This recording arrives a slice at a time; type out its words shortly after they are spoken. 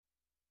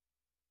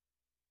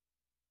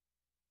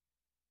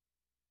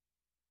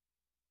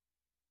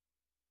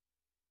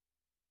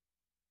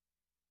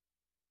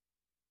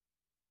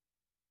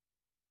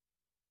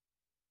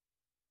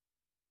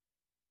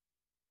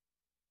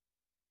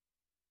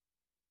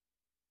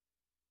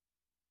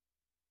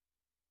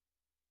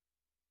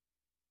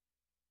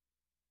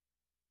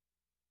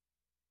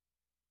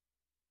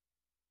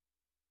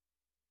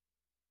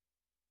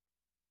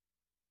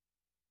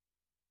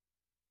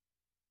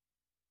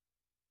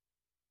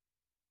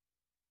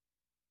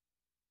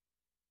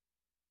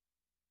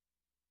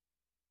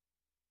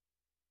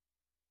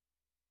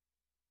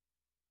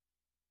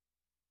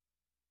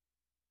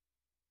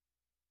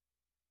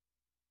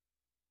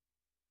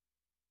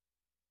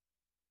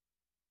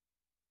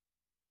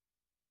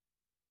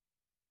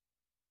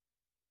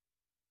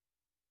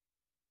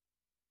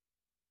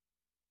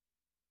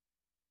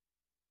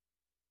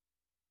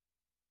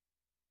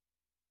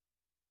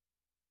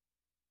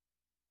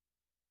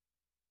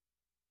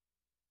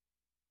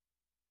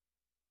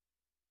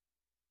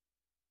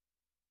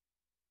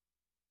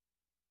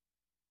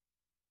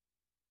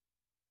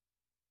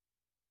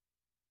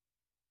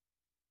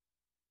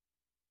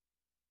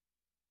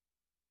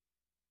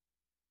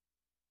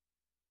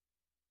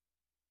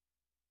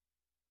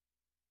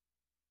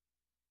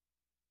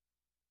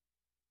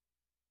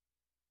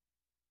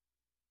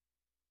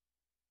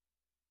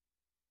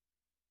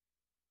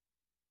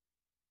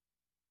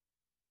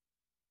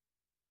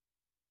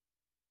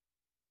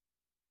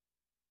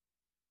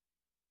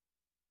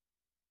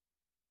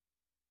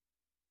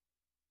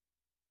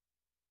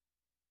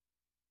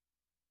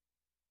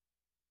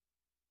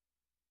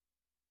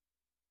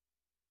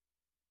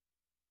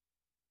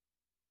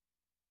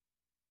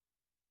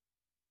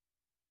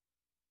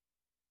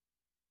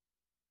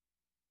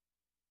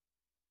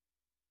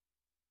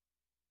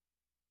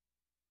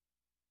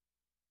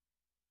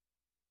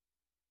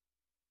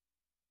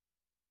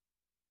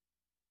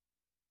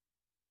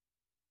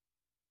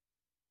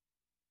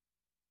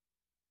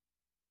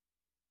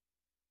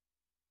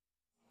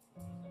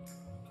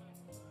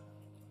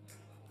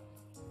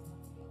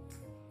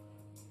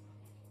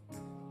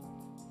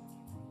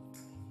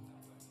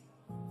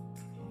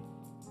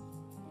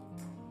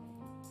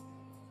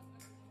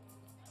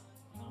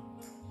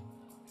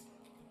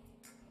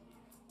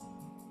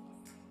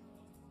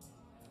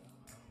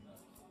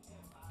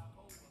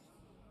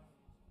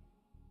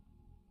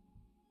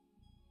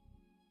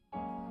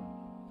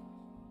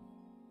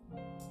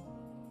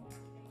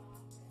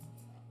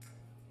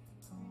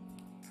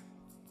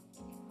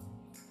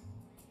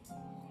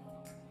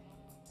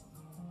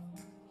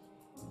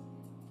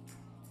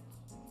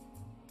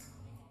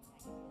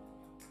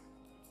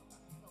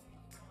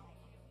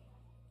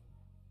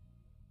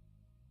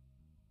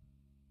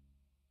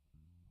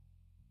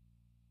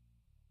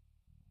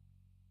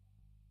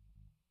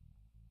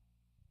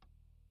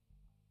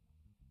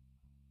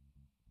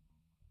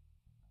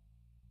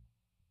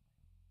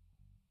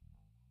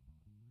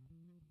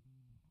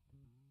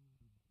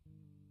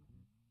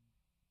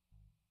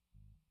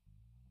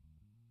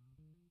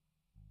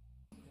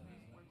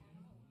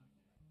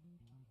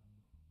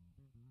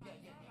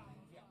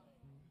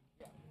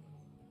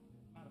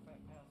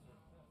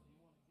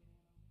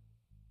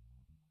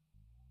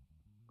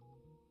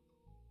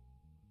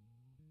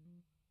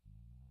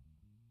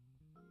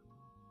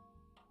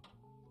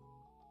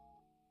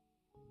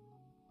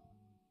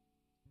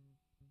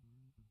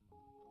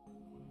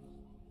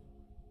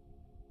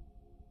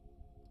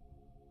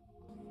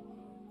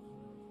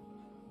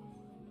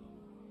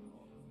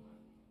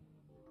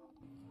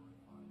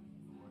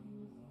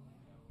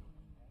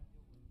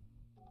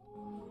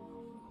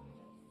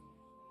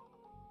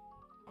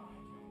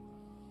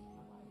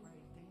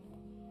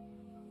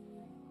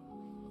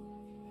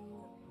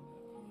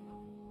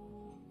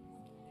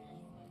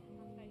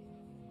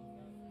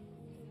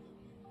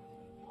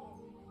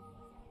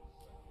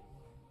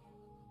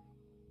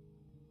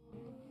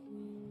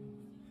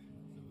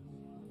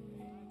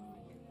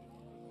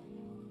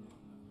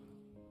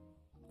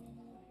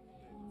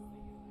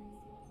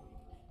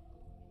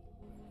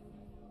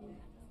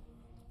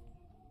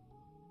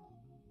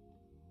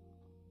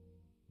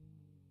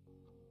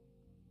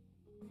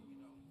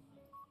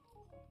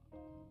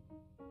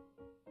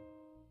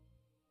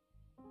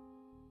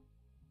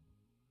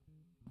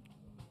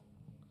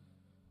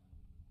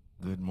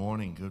Good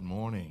morning. Good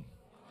morning.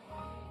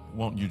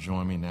 Won't you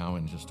join me now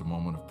in just a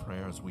moment of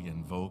prayer as we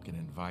invoke and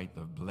invite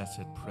the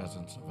blessed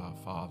presence of our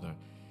Father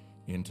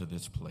into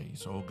this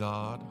place. Oh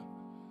God,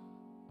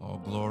 all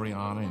glory,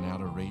 honor, and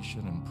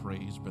adoration and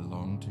praise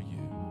belong to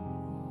you.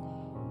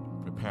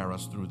 Prepare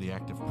us through the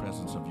active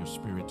presence of your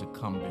Spirit to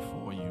come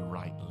before you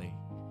rightly.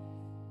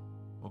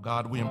 Oh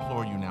God, we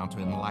implore you now to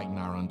enlighten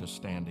our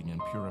understanding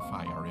and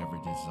purify our every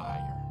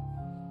desire.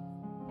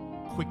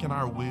 Quicken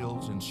our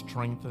wills and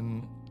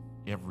strengthen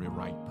every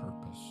right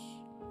purpose.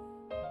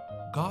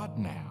 God,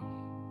 now,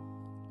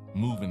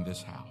 move in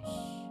this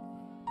house.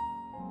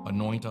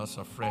 Anoint us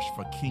afresh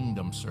for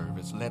kingdom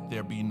service. Let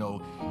there be no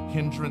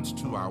hindrance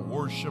to our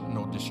worship,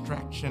 no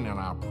distraction in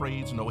our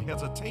praise, no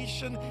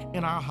hesitation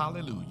in our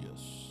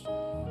hallelujahs.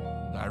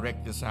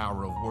 Direct this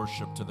hour of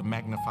worship to the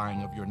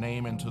magnifying of your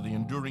name and to the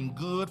enduring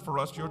good for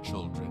us, your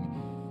children,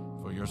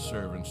 for your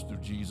servants through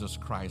Jesus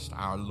Christ,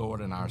 our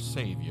Lord and our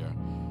Savior.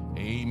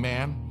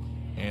 Amen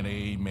and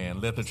amen.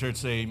 Let the church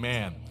say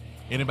amen.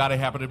 Anybody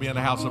happen to be in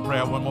the house of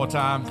prayer one more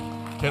time?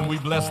 Can we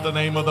bless the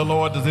name of the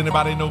Lord? Does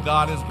anybody know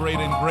God is great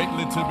and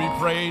greatly to be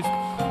praised?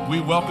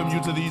 We welcome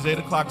you to these 8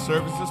 o'clock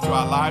services, to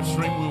our live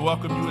stream. We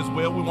welcome you as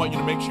well. We want you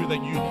to make sure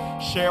that you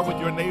share with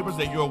your neighbors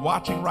that you're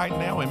watching right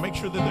now, and make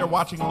sure that they're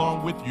watching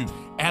along with you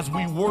as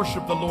we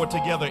worship the Lord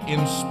together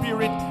in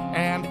spirit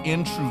and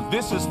in truth.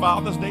 This is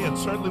Father's Day, and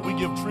certainly we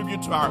give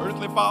tribute to our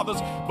earthly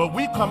fathers, but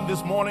we come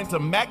this morning to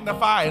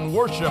magnify and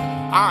worship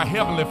our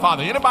Heavenly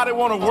Father. Anybody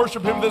want to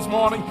worship Him this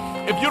morning?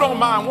 If you don't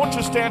mind, won't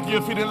you stand to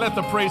your feet and let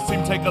the praise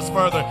team take us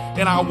further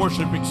in our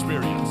worship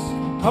experience.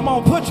 Come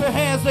on, put your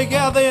hands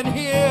together in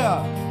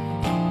here.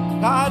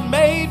 God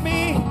made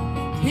me.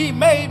 He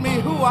made me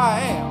who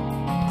I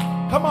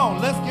am. Come on,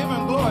 let's give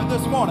Him glory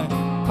this morning.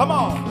 Come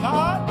on,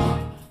 God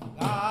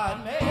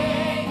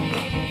made me.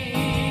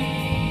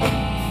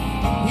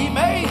 He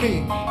made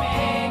me.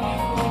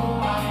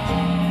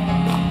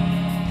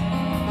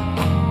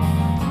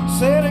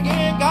 Say it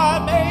again,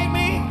 God made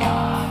me.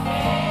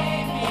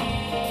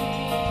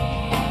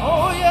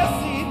 Oh, yes,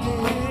 He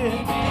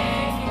did.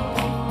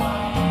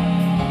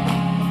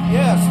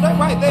 Yeah, stay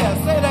right there.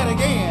 Say that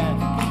again.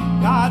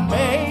 God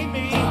made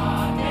me.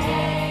 God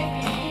made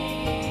me.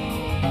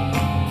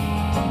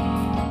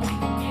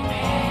 He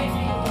made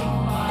me who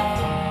I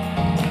am.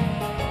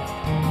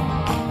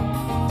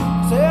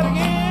 Say it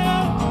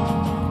again.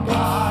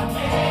 God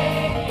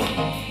made me.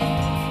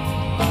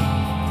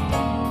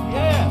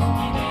 Yes.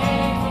 He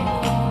made me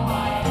who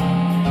I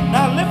am.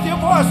 Now lift your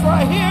voice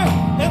right here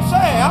and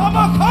say, I'm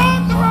a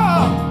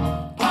conqueror.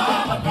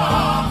 I'm a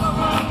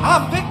conqueror.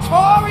 I'm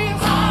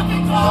victorious. I'm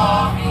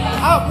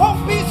victorious. I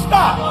won't be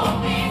stopped.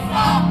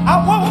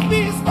 I won't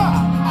be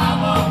stopped. I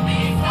won't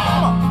be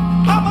stopped.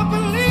 I'm a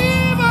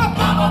believer.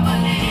 I'm a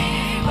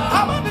believer.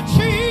 I'm an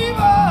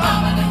achiever.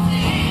 I'm an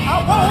achiever.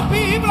 I won't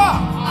be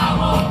blocked. I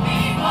won't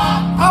be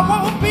blocked. I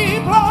won't be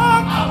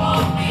blocked. I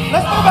won't be blocked.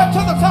 Let's go back to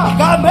the top.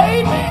 God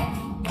made me.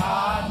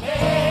 God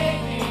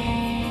made me.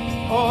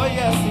 Oh,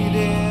 yes, He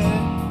did.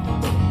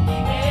 He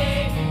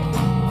made me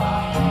who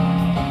I am.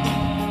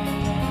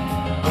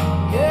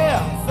 Yeah,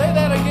 say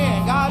that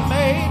again. God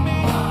made me.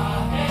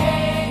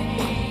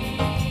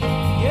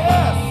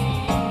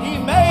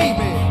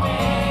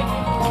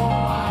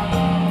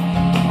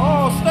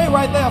 Stay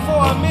right there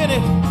for a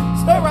minute.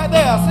 Stay right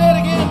there. Say it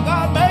again.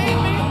 God made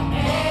me.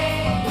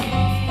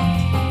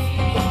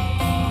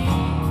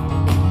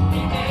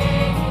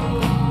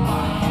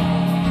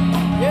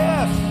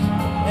 Yes.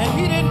 And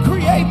He didn't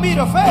create me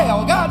to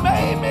fail. God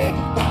made me.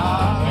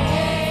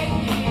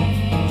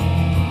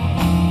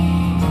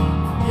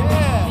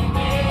 Yeah.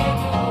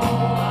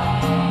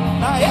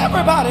 Now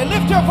everybody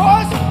lift your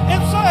voice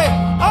and say,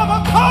 I'm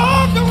a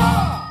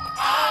conqueror.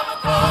 I'm a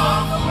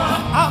conqueror.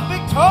 I'm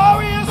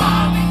victorious.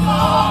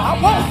 I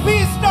won't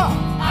be stopped.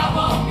 I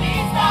won't be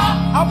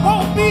stopped. I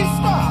won't be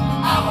stopped.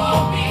 I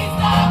won't be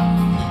stopped.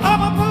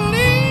 I'm a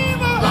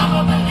believer. I'm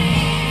a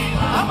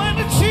believer. I'm an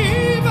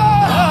achiever.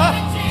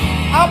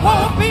 I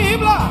won't be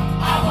blocked.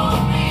 I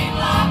won't be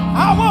blocked.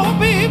 I won't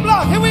be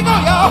blocked. Here we go,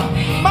 y'all.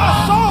 My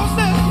soul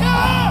says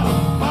yes.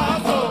 My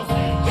soul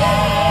says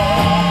yes.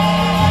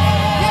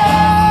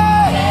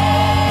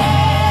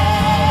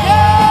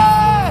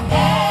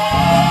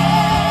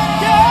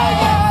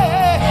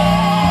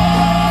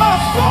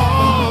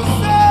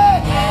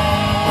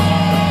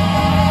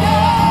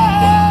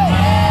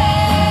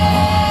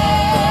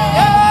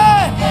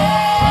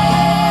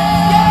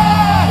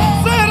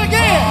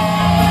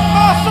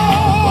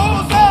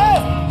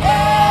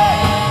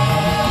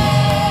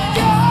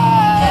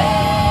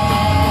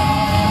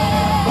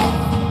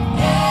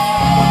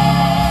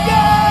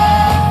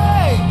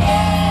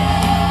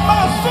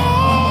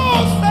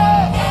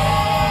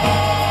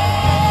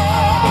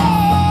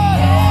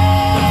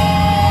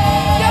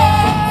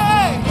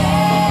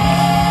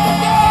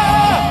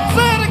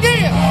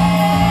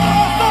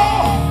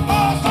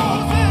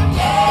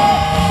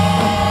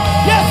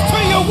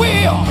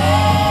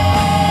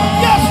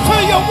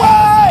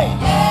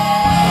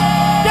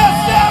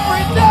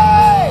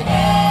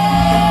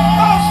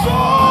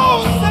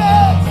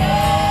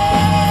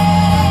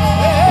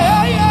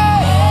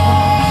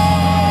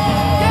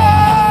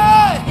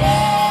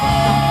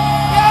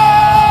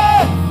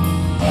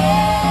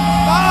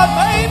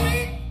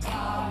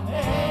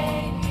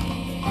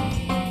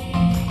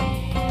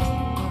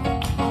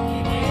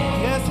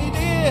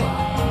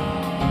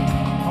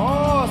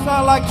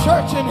 like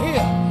church in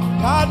here.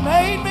 God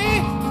made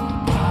me.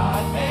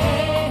 God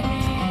made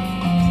me.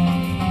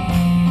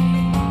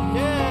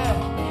 Yeah.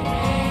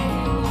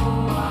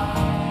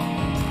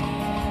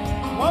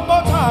 One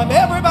more time.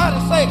 Everybody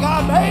say,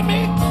 God made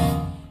me.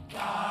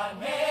 God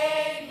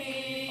made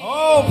me.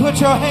 Oh, put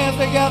your hands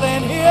together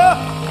in here.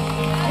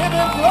 Give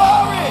him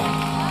glory.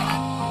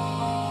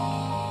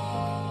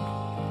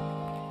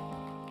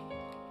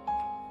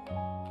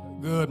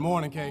 Good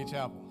morning, Cade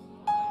Chapel.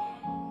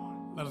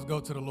 Let us go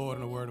to the Lord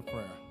in a word of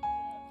prayer.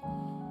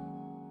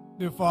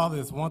 Dear Father,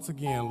 it's once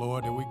again,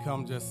 Lord, that we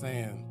come just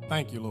saying,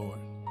 thank you, Lord.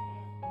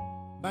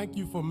 Thank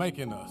you for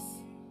making us.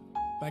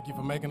 Thank you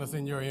for making us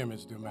in your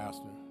image, dear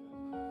Master.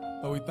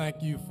 Lord, we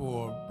thank you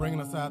for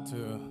bringing us out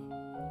to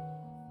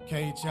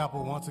Cade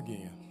Chapel once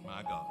again.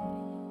 My God.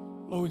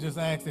 Lord, we just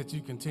ask that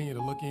you continue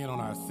to look in on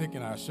our sick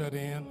and our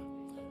shut-in,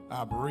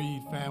 our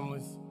bereaved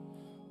families.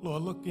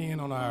 Lord, look in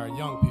on our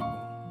young people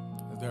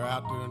as they're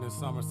out during this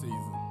summer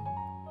season.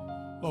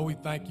 Lord, we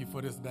thank you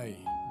for this day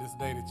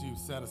that you've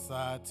set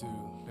aside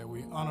that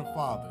we honor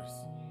fathers.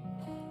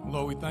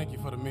 Lord, we thank you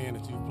for the men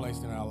that you've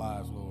placed in our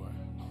lives, Lord.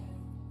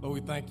 Lord, we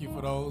thank you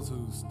for those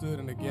who stood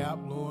in the gap,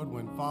 Lord,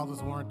 when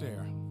fathers weren't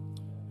there.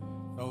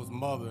 Those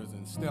mothers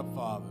and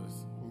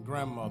stepfathers and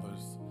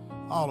grandmothers,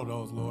 all of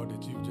those, Lord,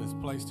 that you've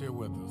just placed here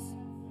with us.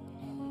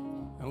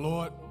 And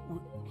Lord,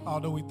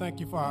 although we thank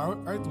you for our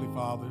earthly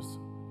fathers,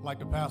 like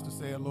the pastor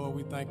said, Lord,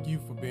 we thank you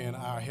for being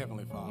our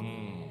Heavenly Father.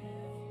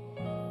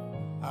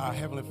 Our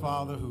Heavenly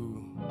Father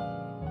who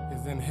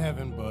is in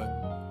heaven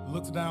but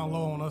looks down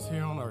low on us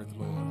here on earth,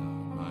 Lord.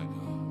 My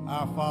God.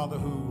 Our Father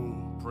who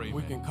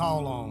we can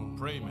call on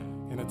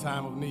in a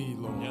time of need,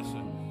 Lord. Yes,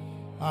 sir.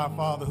 Our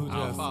Father who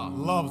Our just Father.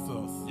 loves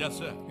us. Yes,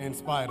 sir. In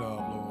spite of,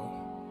 Lord.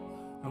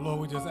 And Lord,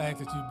 we just ask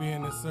that you be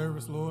in this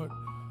service, Lord.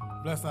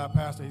 Bless our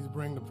pastor. He's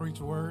bringing the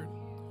preacher word.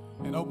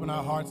 And open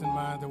our hearts and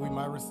minds that we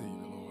might receive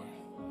it, Lord.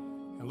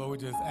 And Lord, we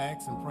just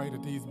ask and pray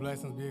that these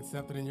blessings be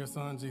accepted in your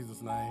Son,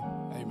 Jesus' name.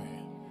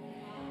 Amen.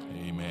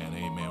 Amen,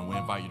 amen. We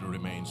invite you to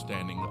remain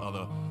standing. The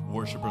other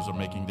worshipers are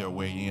making their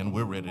way in.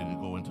 We're ready to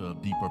go into a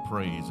deeper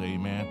praise,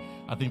 amen.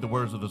 I think the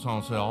words of the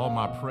song say, all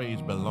my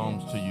praise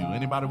belongs to you.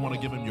 Anybody want to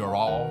give him your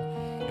all?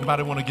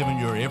 Anybody want to give him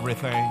your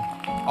everything?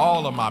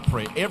 All of my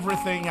praise,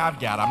 everything I've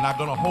got. I'm not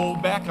going to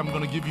hold back. I'm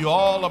going to give you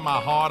all of my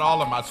heart,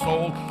 all of my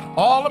soul.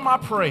 All of my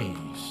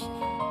praise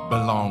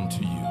belong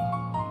to you.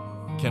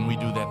 Can we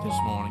do that this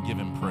morning? Give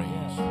him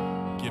praise.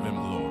 Give him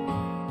glory.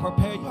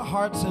 Prepare your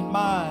hearts and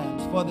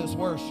minds for this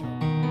worship.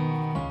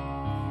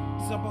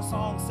 Simple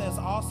song says,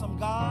 awesome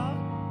God.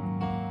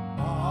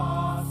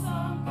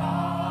 Awesome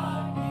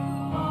God,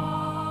 you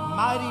are.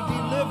 Mighty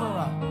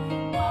deliverer.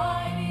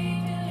 Mighty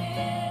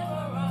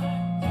deliverer,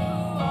 you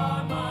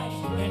are my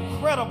strength.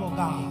 Incredible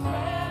God.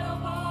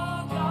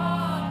 Incredible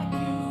God,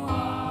 you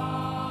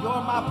are.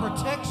 You're my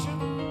protection.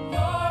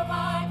 You're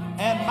my protection.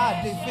 And my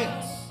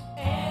defense.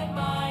 And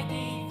my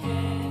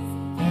defense.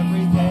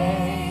 Every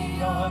day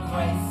your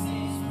grace.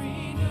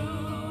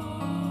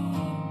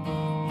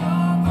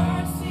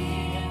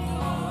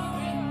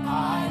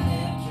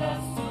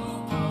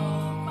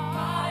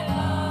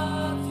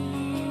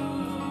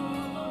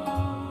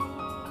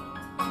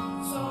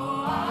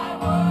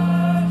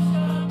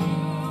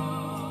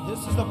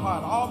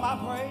 All my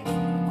praise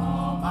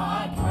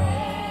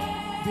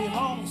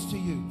belongs to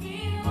you.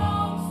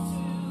 Belongs to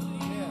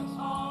you. Yes.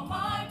 All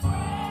my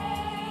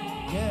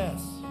praise.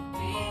 Yes.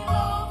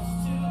 Belongs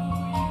to you.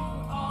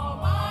 All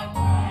my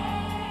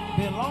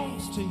praise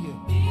belongs to you.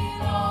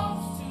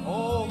 Belongs to you.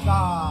 Oh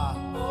God.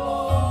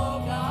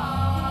 Oh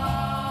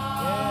God.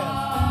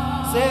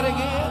 Yes. Say it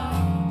again.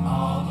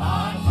 All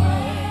my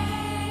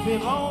praise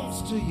belongs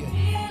to you.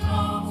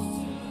 Belongs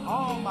to you.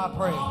 All my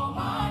praise. All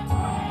my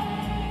praise.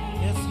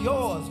 It's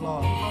yours,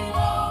 Lord.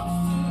 Belongs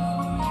to you.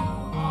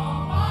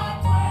 All my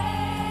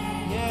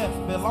praise. Yes,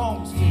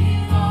 belongs to you.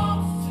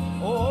 Belongs to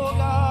you. Oh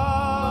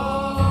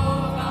God.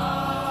 Oh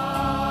God.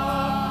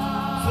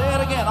 Say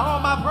it again. All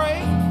my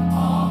praise.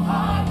 All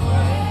my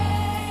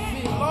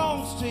praise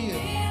belongs to you.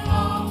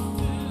 Belongs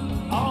to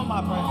you. All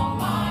my praise. All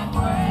my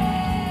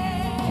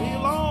praise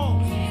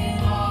belongs.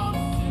 Belongs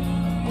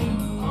to you.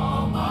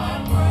 All my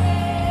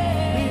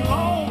praise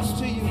belongs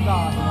to you,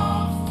 God.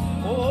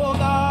 Oh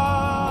God.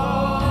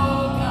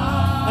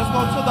 Let's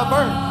go to the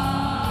birth.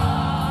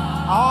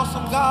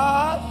 Awesome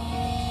God.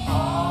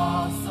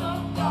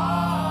 Awesome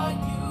God,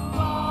 you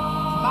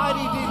are.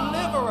 Mighty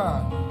deliverer.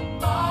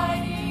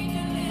 Mighty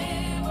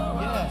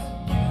deliverer. Yes.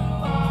 You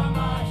are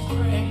my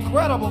strength.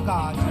 Incredible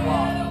God, you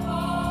are.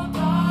 Incredible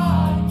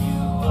God,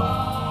 you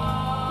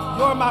are.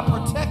 You're my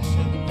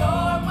protection.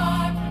 You're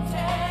my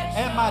protection.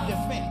 And my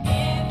defense.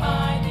 And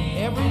my defense.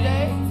 Every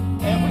day.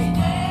 Every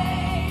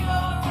day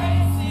your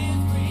grace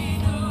is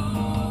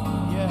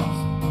renewed. Yes.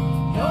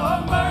 Your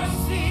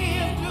mercy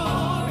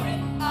enduring.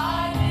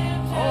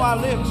 I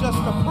live just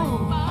to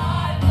prove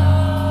my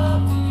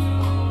love to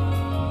you.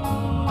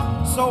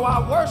 So I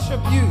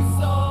worship you.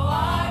 So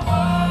I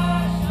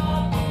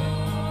worship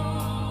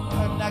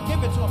you. Now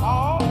give it to him.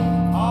 All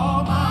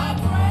my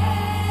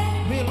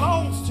praise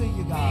belongs to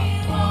you, God.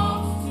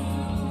 Belongs to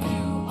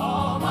you.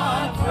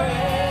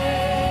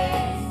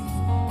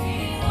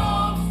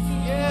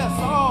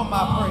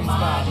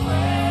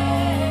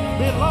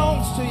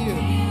 to you.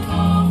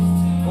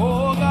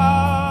 Oh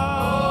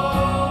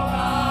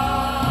God.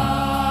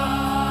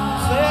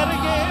 Say it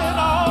again,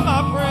 all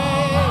my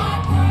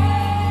praise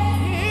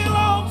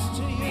belongs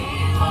to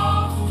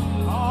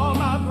you. All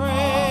my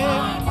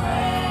praise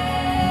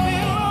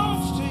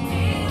belongs to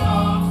you.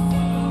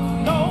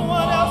 No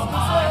one else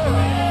deserves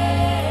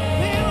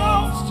it.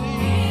 Belongs to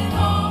you.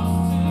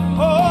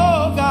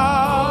 Oh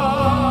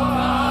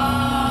God.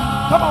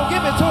 Come on,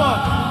 give it to him.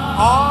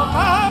 All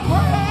my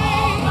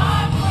praise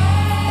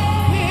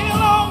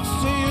belongs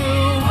to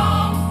you.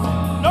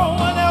 No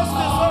one else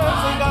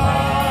deserves it, God.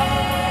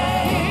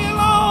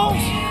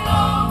 Belongs.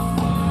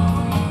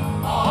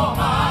 All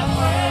my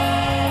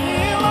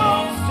praise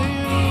belongs to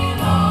you.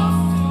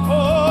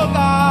 Oh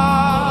God.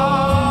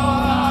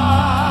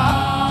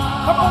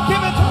 Come on,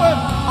 give it to him.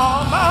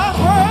 All my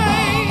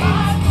praise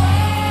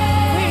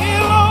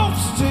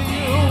belongs to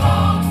you.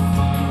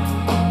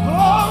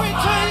 Glory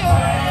to you.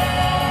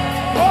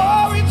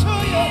 Glory to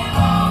you.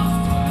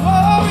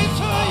 Glory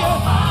to you.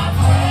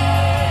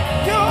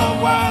 You're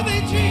worthy,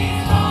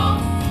 Jesus.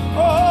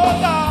 Oh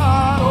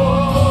God.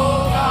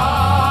 Oh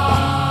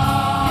God.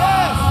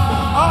 Yes.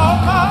 All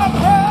my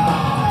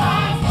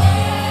praise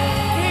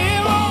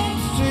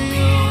belongs to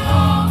you.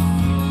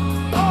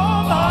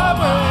 All my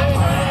praise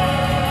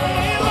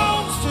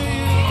belongs to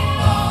you.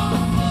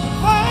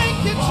 Thank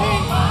you,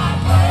 Jesus.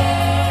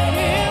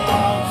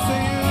 Belongs to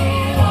you.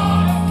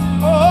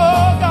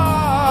 Oh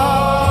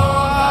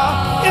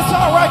God. It's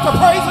all right to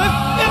praise him.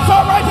 It's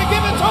all right to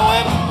give it to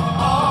him.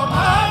 All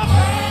my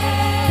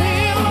praise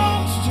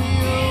belongs to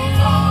you.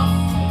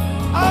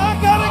 I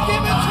gotta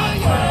give it to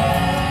you.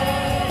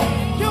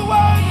 You're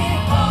worthy.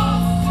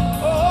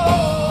 Oh,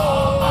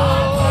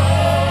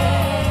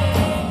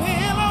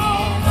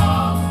 belongs.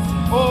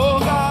 Oh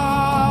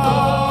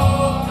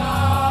God.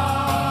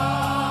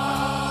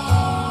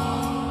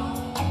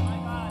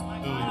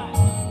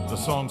 The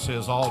song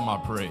says, all my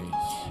praise,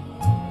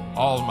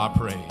 all my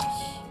praise,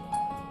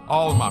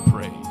 all my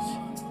praise.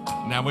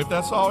 Now, if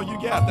that's all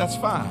you got, that's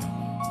fine.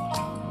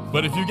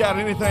 But if you got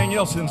anything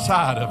else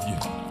inside of you,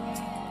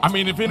 I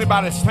mean, if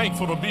anybody's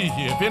thankful to be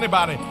here, if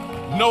anybody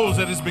knows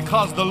that it's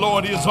because the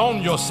Lord is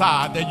on your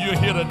side that you're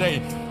here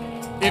today,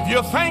 if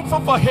you're thankful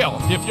for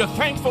health, if you're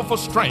thankful for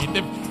strength,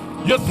 if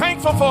you're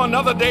thankful for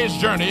another day's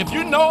journey, if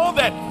you know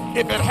that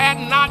if it had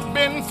not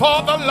been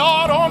for the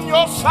Lord on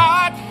your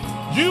side,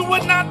 you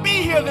would not be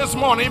here this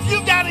morning. If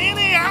you've got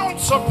any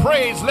ounce of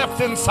praise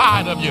left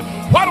inside of you,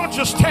 why don't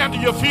you stand to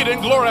your feet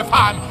and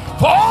glorify him?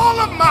 For all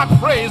of my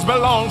praise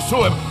belongs to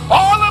him.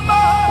 All of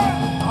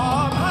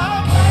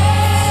my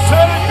praise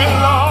said it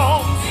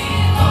belongs.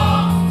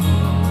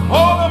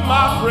 All of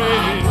my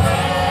praise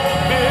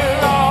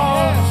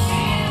belongs.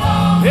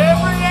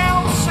 Every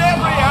ounce, it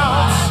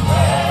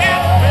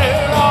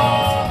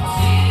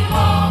belongs.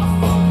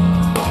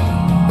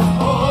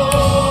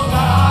 Oh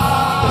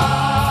God.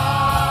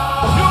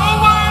 You're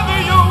worthy,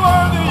 you're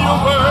worthy,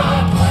 you're worthy.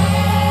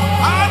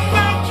 I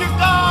thank you,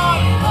 God.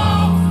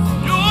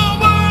 You're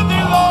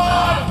worthy,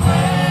 Lord.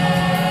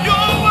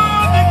 You're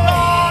worthy,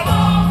 God.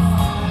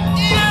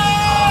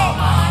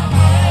 Yeah.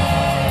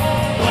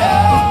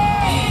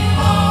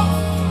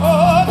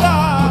 Oh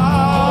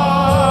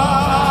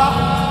God.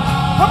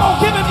 Come on,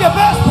 give him your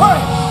best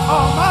praise.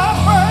 All my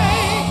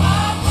praise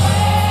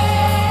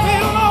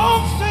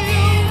belongs to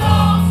you.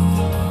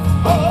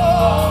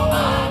 Oh,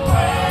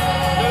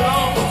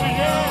 Belongs to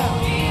you.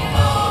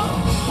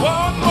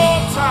 One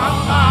more time,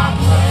 I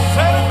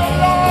said it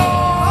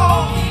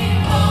belongs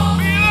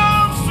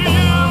to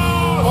you.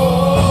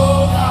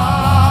 oh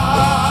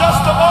God.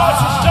 Just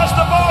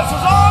the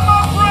voices, all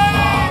my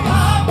praise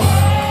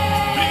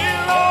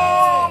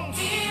belongs.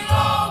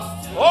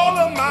 All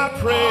of my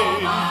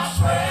praise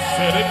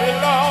said it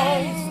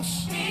belongs.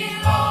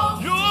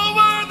 You're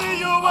worthy,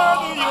 you're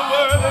worthy, you're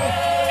worthy.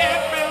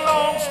 It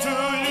belongs to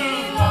you.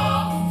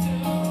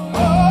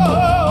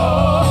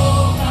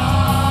 Oh,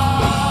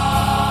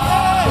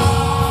 yeah.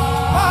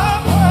 My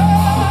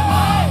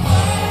praise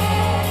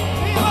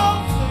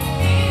belongs to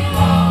you.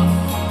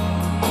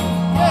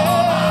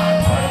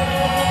 Yeah.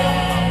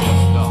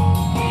 Yes, God.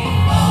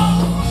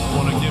 I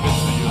want to give it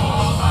to you,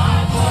 Lord.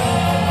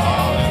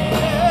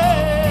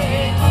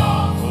 Hallelujah.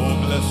 Oh,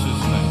 bless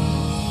his name.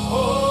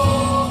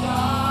 Oh,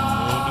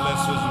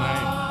 bless his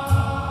name.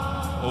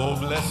 Oh,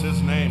 bless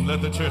his name.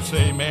 Let the church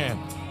say amen.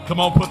 Come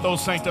on, put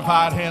those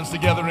sanctified hands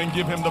together and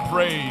give him the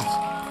praise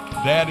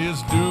that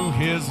is due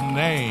his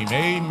name.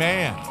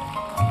 Amen.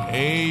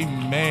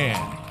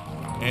 Amen.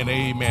 And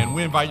amen.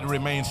 We invite you to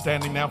remain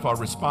standing now for our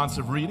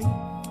responsive reading.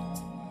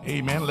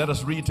 Amen. Let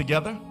us read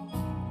together.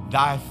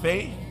 Thy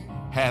faith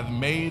hath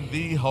made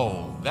thee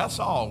whole. That's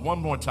all. One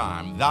more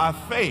time. Thy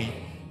faith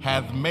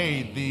hath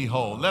made thee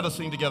whole. Let us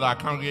sing together our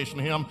congregation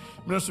hymn.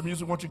 Minister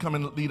Music, won't you come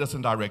and lead us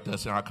and direct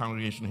us in our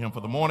congregation hymn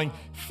for the morning,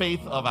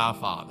 Faith of Our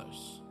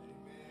Fathers.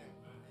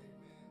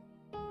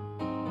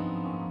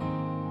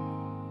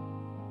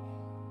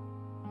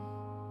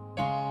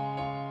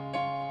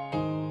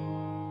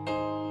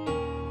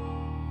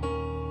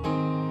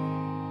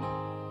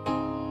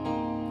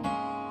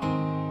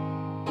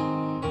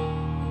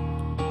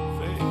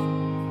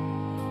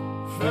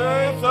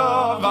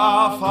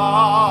 our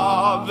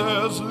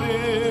fathers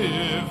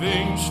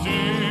living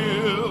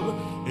still,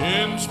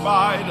 in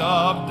spite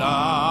of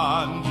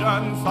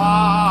dungeon,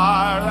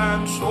 fire,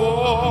 and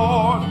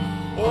sword.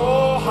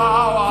 Oh,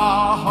 how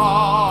our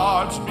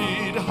hearts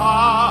beat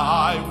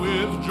high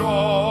with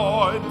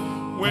joy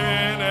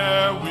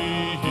whene'er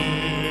we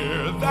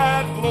hear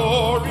that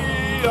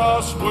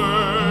glorious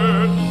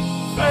word.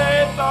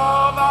 Faith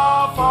of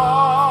our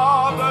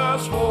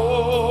fathers,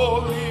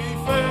 holy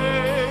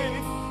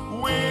faith,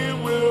 we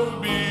will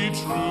be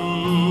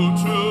true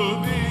to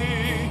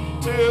thee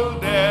till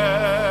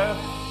death.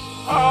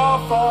 Our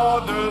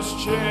fathers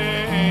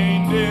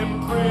chained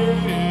in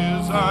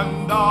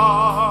prison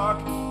dark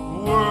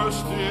were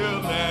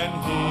still and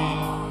he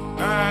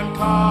and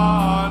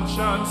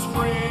conscience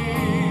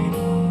free.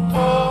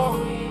 Oh,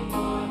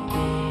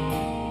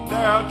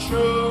 their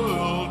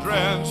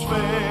children's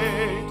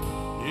fate,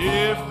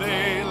 if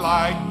they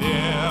like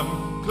them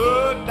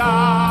could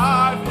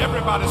die.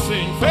 Everybody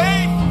sing,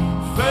 faith,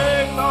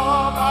 faith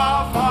of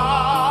our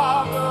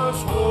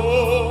fathers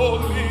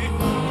holy,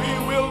 we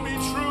will be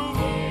true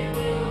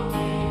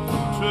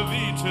to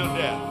thee till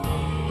death.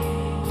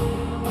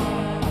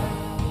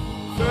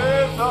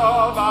 Faith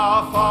of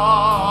our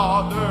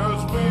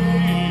fathers we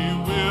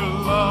will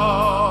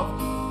love,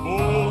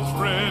 both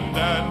friend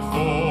and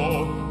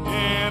foe,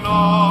 in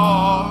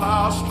all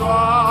our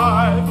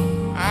strife,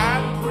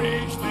 and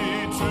preach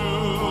thee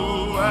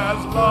too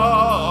as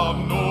love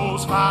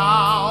knows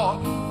how,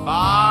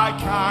 by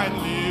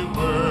kindly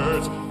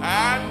words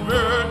and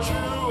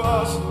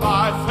virtuous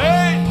life.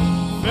 Faith,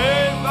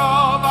 faith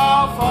of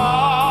our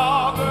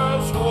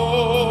fathers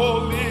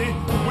holy,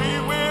 we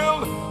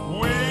will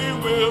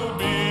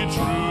be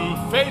true.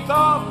 Faith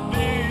of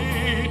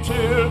thee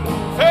till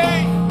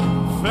faith,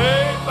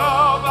 faith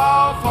of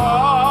our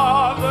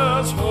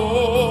fathers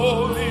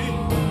holy,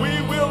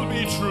 we will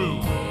be true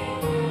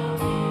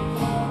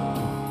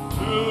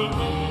to thee.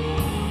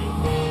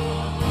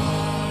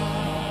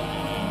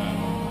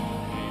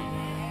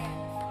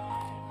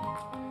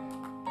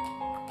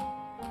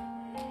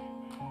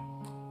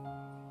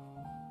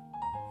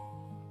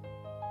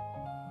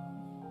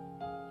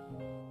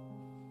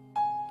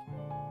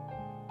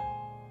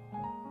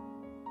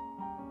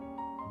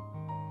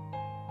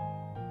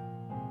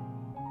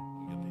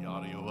 Get the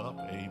audio up,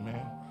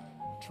 amen.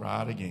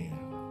 Try it again.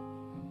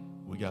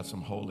 We got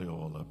some holy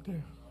oil up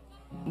there.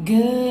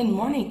 Good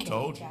morning,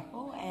 Told Cade you.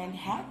 Chapel, and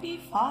happy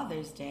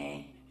Father's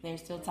Day.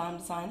 There's still time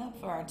to sign up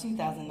for our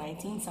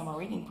 2019 summer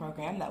reading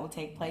program that will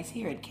take place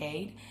here at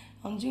Cade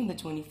on June the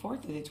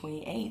 24th through the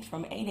 28th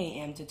from 8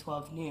 a.m. to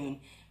 12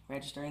 noon.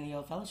 Register in the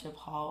Old Fellowship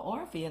Hall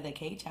or via the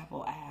Cade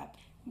Chapel app.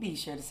 Be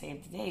sure to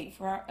save the date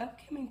for our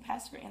upcoming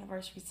Pastor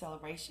Anniversary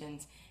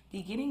celebrations,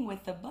 beginning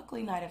with the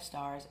Buckley Night of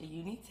Stars, a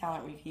unique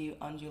talent review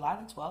on July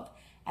the 12th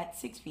at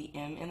 6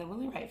 p.m. in the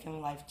Willie Wright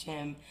Family Life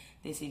Gym.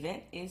 This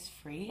event is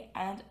free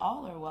and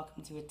all are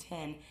welcome to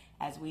attend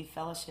as we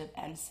fellowship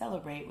and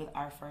celebrate with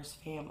our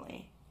first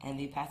family. And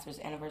the Pastor's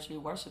Anniversary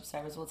Worship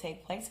Service will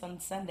take place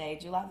on Sunday,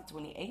 July the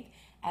 28th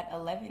at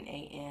 11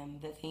 a.m.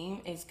 The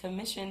theme is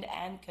Commissioned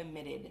and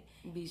Committed.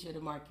 Be sure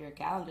to mark your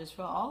calendars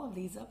for all of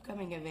these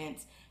upcoming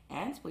events,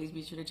 and please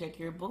be sure to check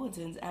your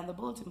bulletins and the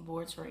bulletin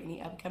boards for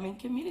any upcoming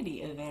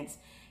community events.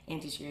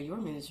 And to share your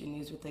ministry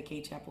news with the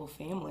Cade Chapel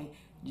family,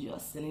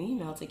 just send an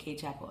email to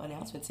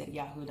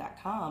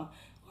cadechapelannouncements@yahoo.com,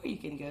 or you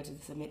can go to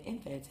the Submit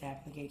Info tab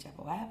in the Cade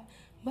Chapel app.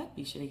 But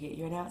be sure to get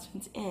your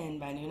announcements in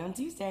by noon on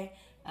Tuesday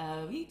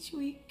of each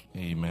week.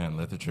 Amen.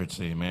 Let the church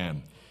say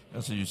amen.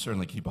 So you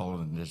certainly keep all of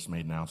the just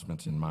made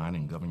announcements in mind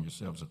and govern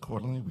yourselves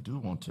accordingly. We do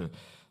want to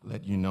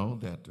let you know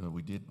that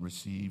we did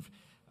receive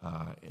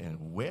a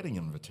wedding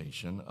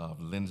invitation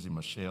of Lindsay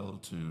Michelle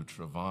to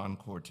Trevon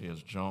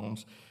Cortez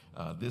Jones.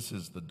 This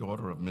is the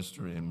daughter of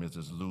Mr. and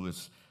Mrs.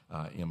 Lewis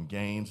M.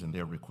 Gaines, and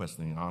they're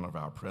requesting the honor of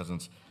our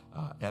presence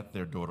at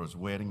their daughter's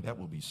wedding. That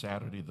will be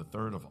Saturday, the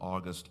 3rd of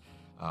August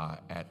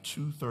at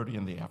 2:30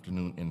 in the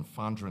afternoon in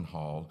Fondren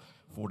Hall,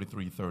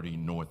 4330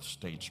 North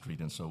State Street.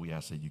 And so we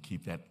ask that you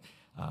keep that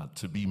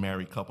to-be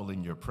married couple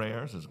in your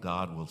prayers, as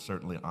God will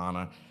certainly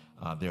honor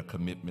their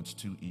commitments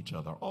to each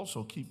other.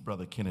 Also, keep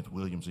Brother Kenneth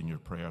Williams in your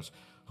prayers,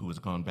 who has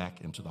gone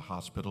back into the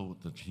hospital.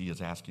 That he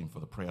is asking for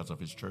the prayers of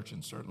his church,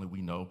 and certainly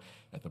we know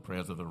that the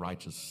prayers of the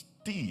righteous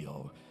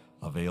still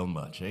avail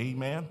much.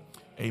 Amen.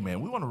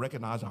 Amen. We want to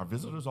recognize our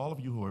visitors, all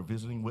of you who are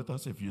visiting with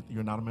us. If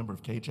you're not a member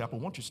of Cade Chapel,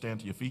 won't you stand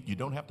to your feet? You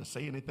don't have to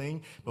say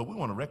anything, but we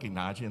want to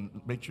recognize you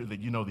and make sure that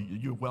you know that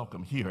you're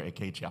welcome here at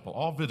Cade Chapel.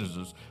 All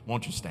visitors,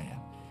 won't you stand?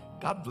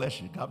 God bless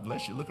you. God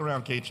bless you. Look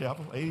around, Cade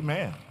Chapel.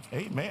 Amen.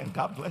 Amen.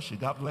 God bless you.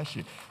 God bless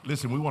you.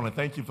 Listen, we want to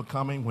thank you for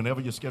coming. Whenever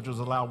your schedules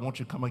allow, won't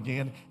you come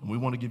again? And we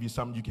want to give you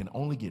something you can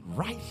only get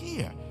right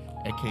here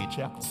at Cade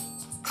Chapel.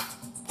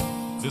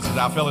 This is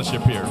our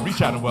fellowship here.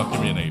 Reach out and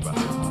welcome your neighbor.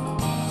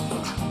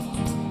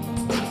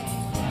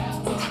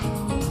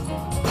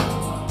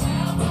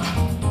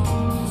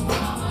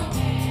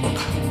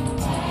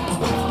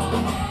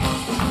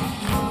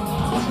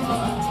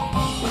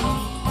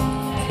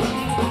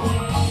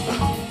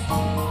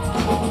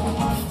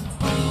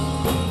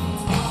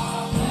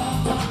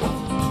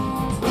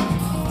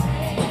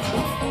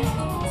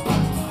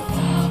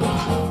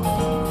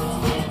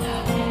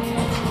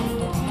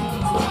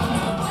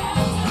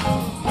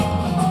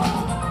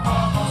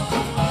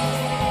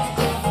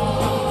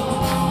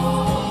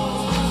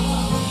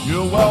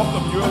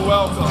 You're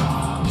welcome.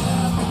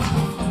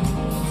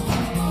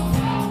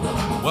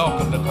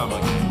 Welcome to come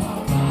again.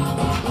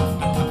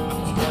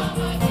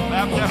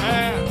 Clap your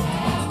hands.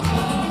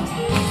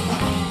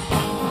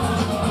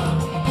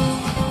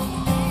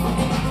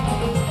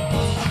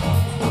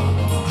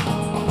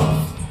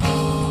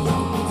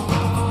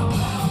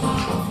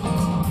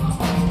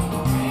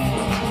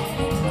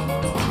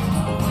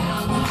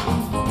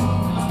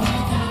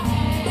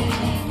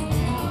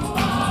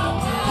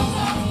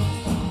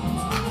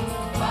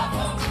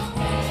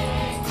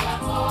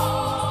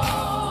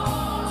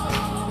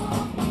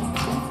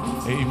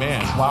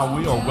 Amen. While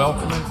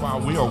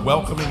we are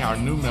welcoming our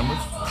new members,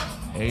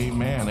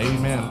 amen,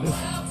 amen.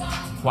 Listen,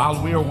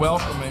 while we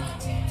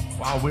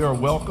are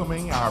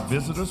welcoming our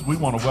visitors, we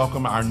want to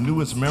welcome our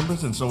newest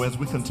members. And so as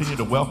we continue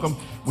to welcome,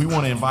 we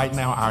want to invite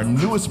now our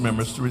newest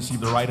members to receive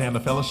the right hand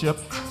of fellowship.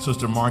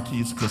 Sister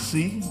Marquise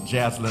Cassie,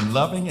 Jaslyn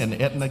Loving,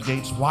 and Edna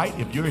Gates White.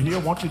 If you're here,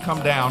 won't you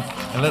come down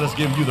and let us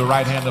give you the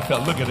right hand of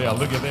fellowship. Look at there,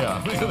 look at there.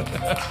 Look at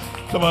there.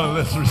 Come on,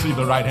 let's receive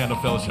the right hand of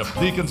fellowship.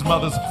 Deacons,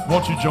 mothers,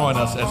 won't you join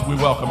us as we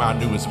welcome our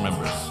newest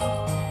members?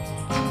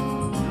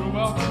 You're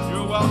welcome,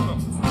 you're welcome.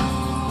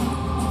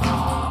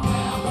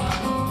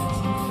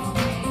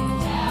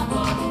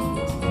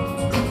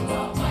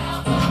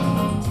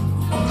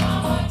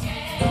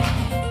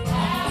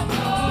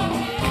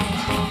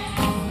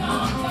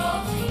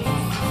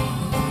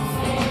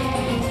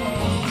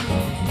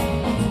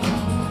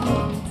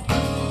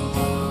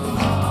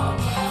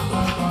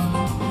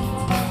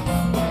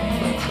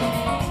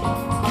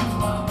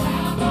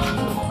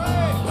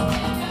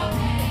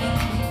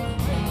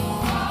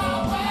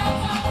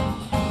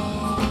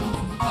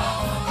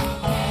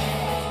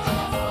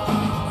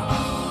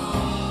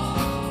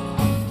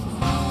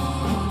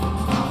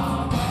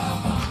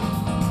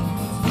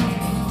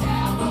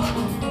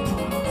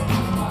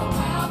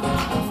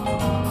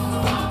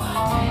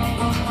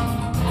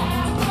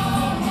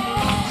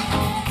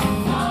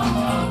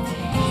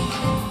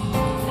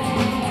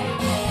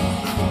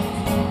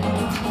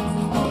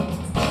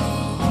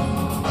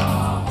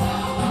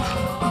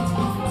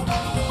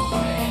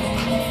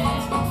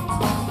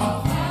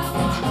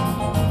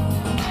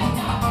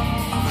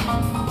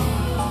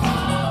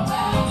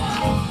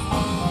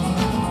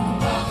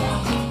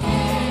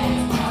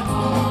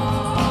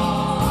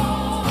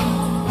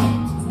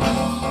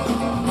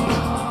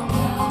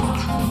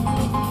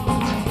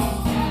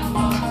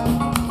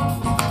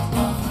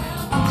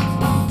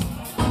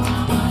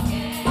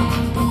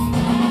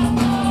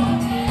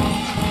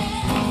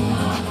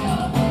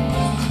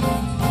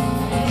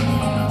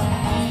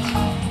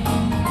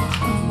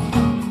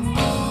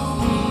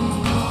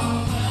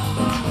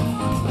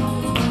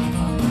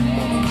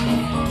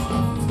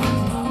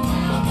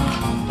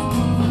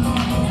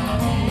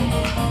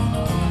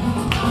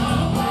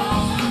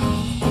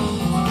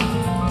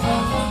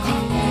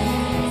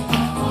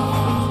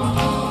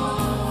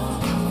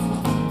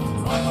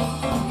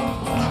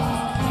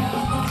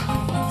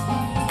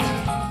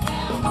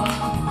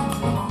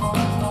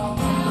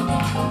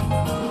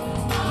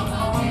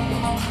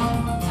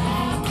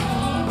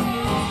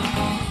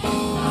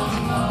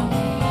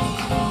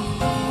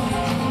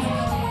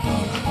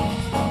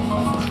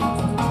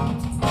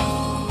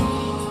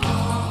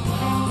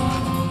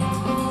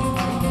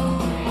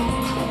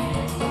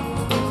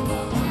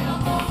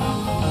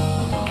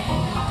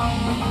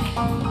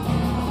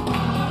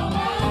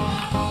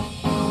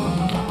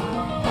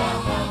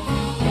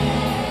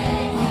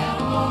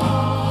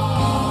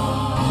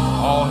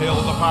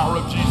 Power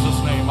of Jesus'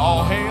 name.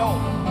 All hail.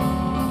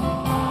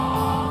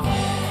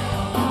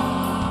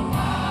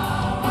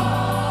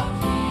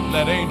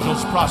 Let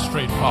angels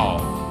prostrate fall.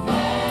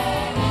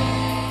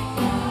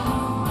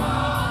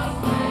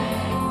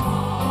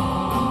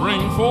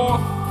 Bring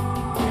forth.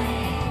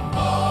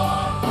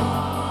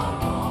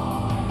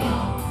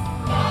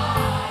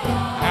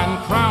 And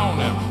crown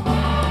him.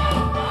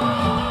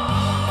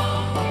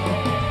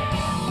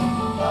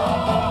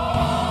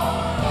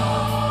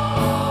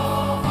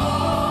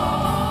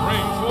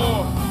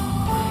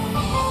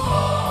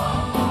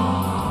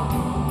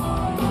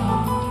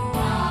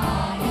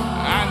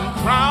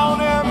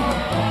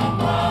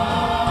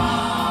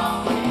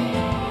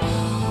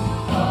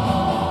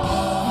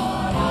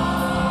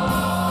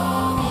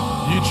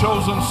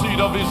 Chosen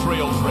seed of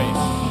Israel's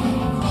race.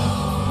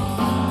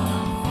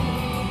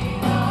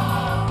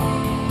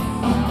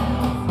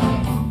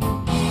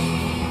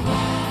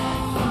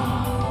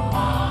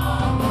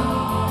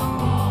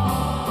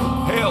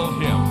 Hail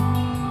him.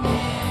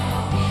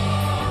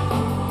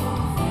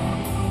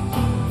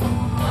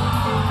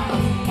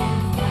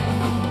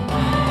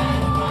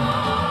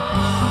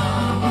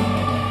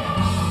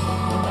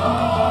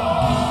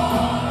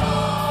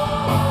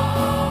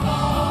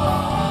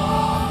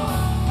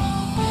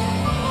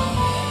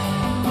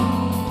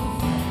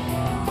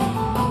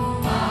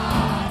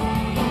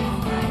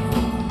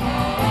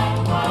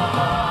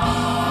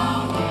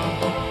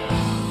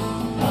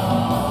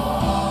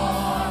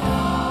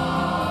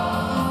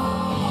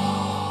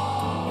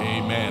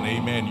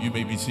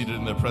 seated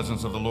in the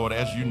presence of the Lord.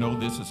 As you know,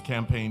 this is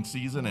campaign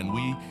season, and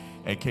we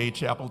at Cade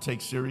Chapel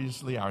take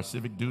seriously our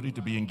civic duty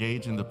to be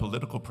engaged in the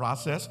political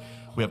process.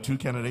 We have two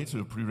candidates who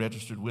have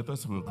pre-registered with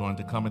us who are going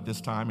to come at this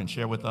time and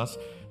share with us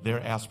their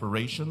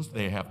aspirations.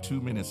 They have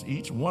 2 minutes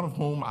each, one of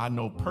whom I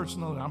know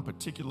personally. I'm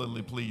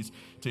particularly pleased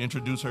to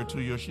introduce her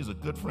to you. She's a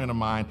good friend of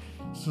mine,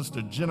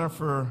 Sister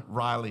Jennifer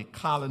Riley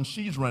Collins.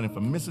 She's running for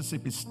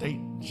Mississippi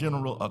State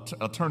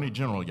Attorney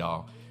General,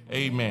 y'all.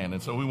 Amen.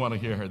 And so we want to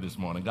hear her this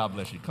morning. God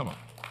bless you. Come on.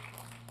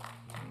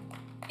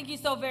 Thank you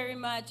so very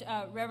much,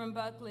 Reverend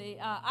Buckley.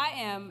 I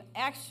am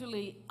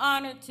actually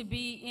honored to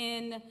be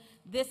in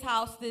this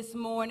house this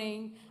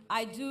morning.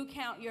 I do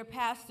count your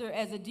pastor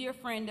as a dear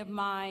friend of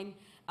mine.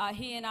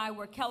 He and I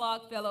were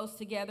Kellogg Fellows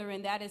together,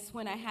 and that is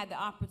when I had the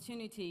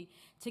opportunity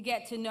to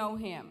get to know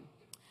him.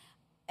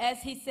 As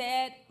he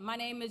said, my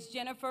name is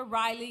Jennifer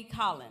Riley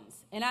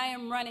Collins, and I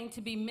am running to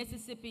be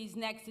Mississippi's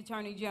next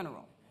Attorney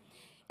General.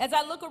 As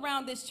I look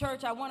around this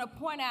church, I want to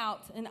point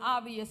out an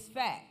obvious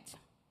fact.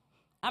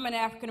 I'm an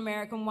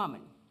African-American woman.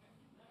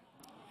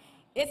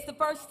 It's the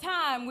first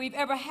time we've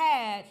ever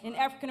had an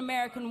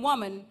African-American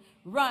woman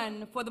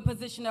run for the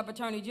position of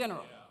Attorney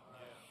General.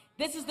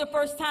 This is the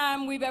first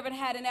time we've ever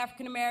had an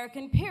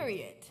African-American,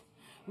 period,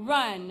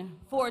 run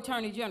for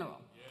Attorney General.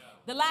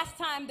 The last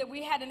time that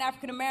we had an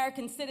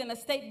African-American sit in a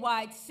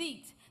statewide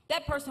seat,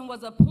 that person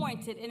was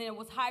appointed, and it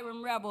was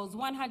Hiram Revels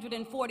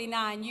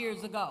 149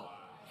 years ago.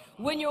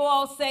 When you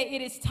all say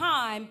it is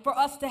time for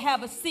us to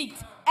have a seat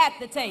at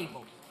the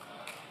table.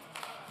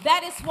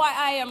 That is why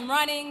I am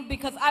running,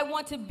 because I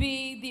want to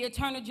be the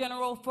Attorney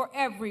General for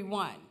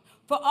everyone,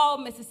 for all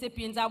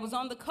Mississippians. I was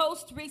on the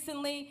coast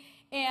recently,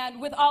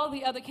 and with all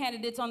the other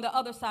candidates on the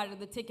other side of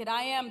the ticket,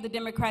 I am the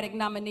Democratic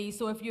nominee,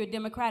 so if you're a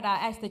Democrat, I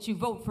ask that you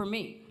vote for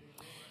me.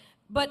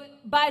 But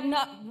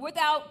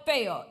without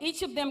fail,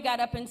 each of them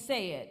got up and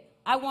said,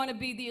 I want to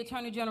be the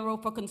Attorney General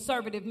for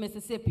conservative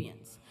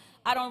Mississippians.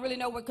 I don't really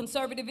know what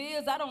conservative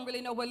is. I don't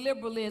really know what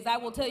liberal is. I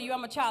will tell you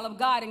I'm a child of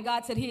God, and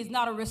God said he is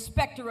not a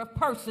respecter of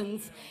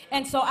persons.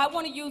 And so I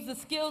want to use the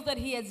skills that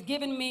he has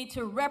given me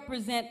to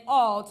represent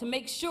all, to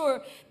make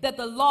sure that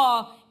the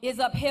law is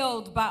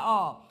upheld by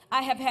all.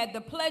 I have had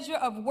the pleasure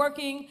of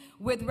working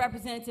with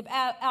Representative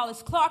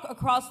Alice Clark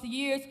across the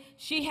years.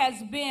 She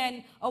has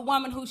been a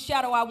woman whose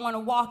shadow I want to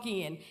walk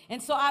in.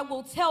 And so I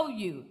will tell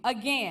you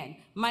again,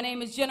 my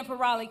name is Jennifer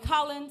Riley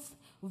Collins.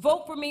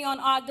 Vote for me on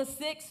August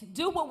 6th.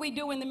 Do what we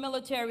do in the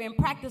military and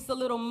practice a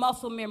little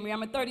muscle memory.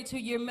 I'm a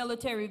 32-year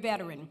military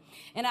veteran.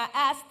 And I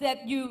ask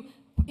that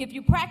if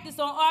you practice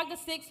on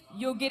August 6th,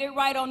 you'll get it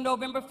right on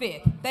November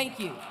 5th.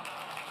 Thank you.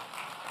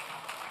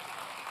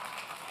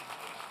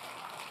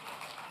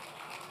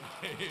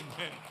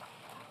 Amen.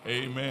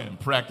 Amen.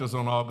 Practice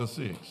on August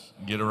 6th.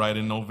 Get it right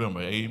in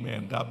November.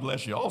 Amen. God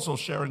bless you. Also,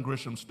 Sharon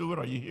Grisham Stewart,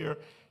 are you here?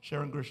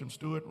 Sharon Grisham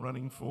Stewart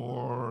running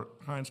for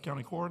Hinds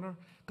County Coroner.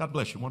 God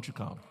bless you. Won't you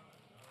come?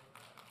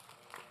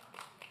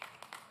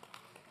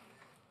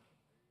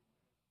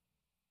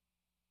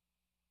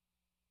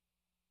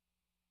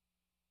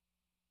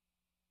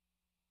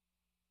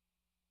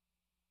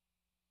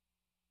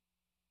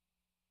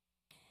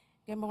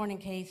 Good morning,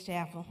 Cade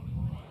Chapel.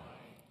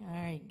 All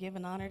right,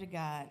 giving honor to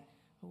God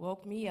who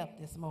woke me up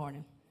this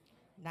morning.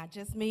 Not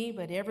just me,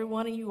 but every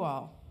one of you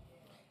all.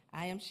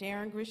 I am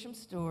Sharon Grisham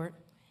Stewart.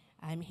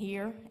 I'm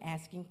here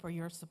asking for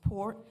your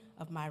support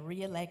of my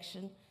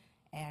re-election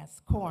as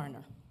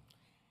coroner.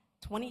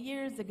 20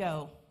 years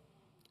ago,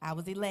 I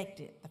was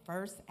elected the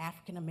first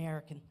African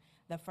American,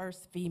 the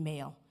first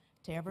female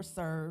to ever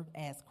serve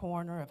as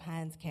coroner of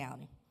Hinds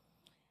County.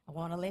 I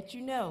want to let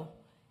you know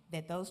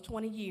that those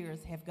 20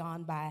 years have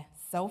gone by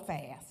so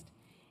fast.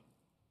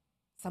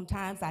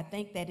 Sometimes I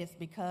think that it's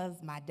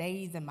because my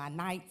days and my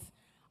nights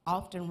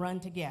often run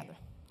together.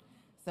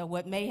 So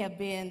what may have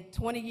been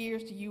 20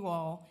 years to you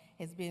all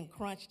has been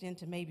crunched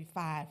into maybe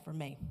 5 for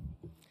me.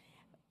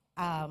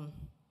 I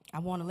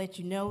want to let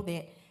you know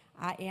that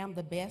I am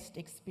the best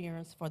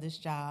experience for this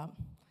job.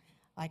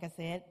 Like I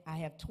said, I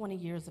have 20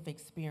 years of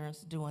experience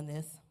doing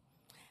this.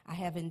 I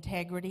have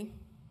integrity.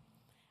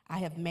 I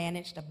have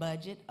managed a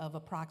budget of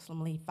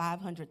approximately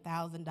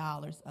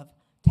 $500,000 of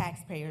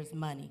taxpayers'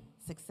 money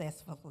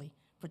successfully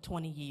for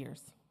 20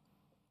 years.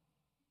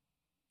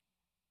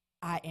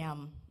 I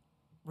am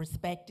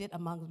respected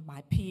among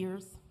my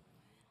peers.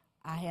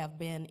 I have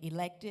been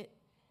elected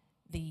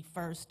the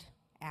first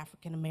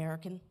African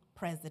American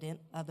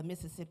president of the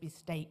Mississippi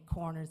State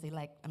Coroners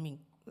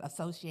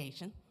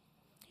Association.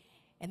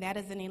 And that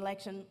is an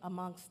election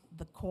amongst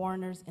the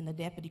coroners and the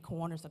deputy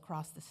coroners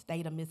across the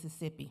state of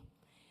Mississippi.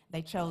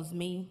 They chose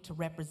me to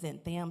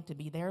represent them, to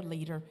be their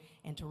leader,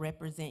 and to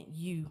represent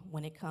you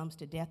when it comes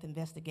to death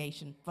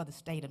investigation for the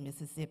state of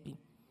Mississippi.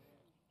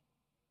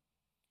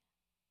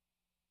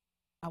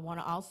 I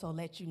want to also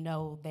let you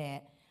know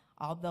that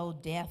although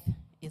death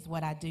is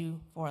what I do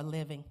for a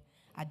living,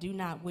 I do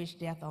not wish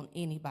death on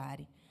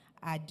anybody.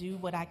 I do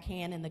what I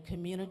can in the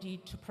community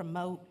to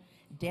promote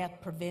death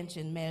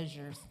prevention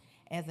measures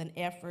as an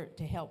effort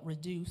to help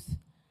reduce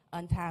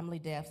untimely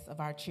deaths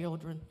of our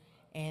children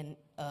and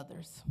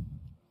others.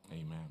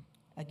 Amen.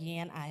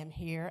 Again, I am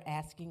here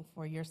asking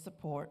for your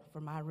support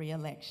for my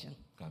reelection.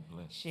 God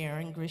bless.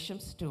 Sharon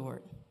Grisham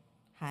Stewart,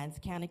 Hinds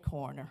County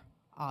Coroner,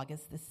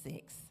 August the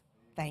 6th.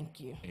 Thank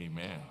you.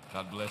 Amen.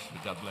 God bless you.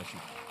 God bless you.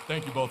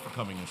 Thank you both for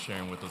coming and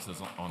sharing with us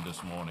on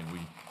this morning. We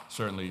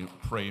certainly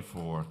pray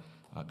for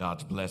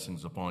God's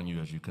blessings upon you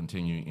as you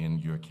continue in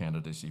your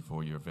candidacy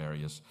for your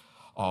various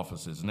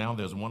offices. Now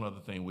there's one other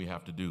thing we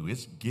have to do.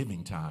 It's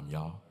giving time,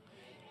 y'all.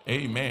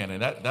 Amen.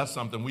 And that's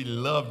something we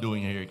love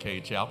doing here at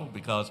Cade Chapel,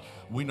 because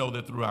we know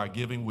that through our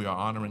giving, we are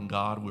honoring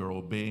God, we're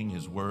obeying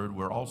his word,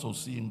 we're also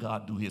seeing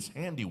God do his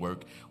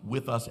handiwork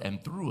with us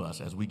and through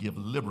us as we give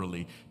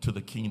liberally to the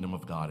kingdom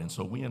of God. And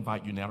so we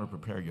invite you now to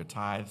prepare your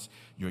tithes,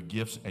 your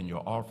gifts, and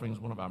your offerings.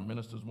 One of our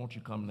ministers, won't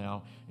you come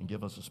now and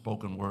give us a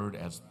spoken word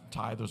as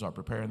tithers are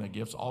preparing their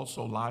gifts.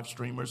 Also, live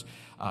streamers,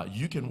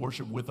 you can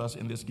worship with us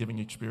in this giving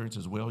experience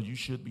as well. You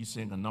should be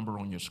seeing a number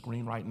on your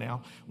screen right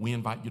now. We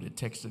invite you to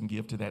text and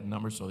give to that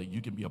number so that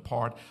you can be a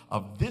part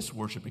of this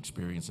worship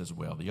experience as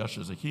well. The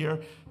ushers are here.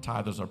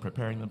 Tithers are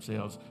preparing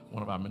themselves.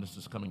 One of our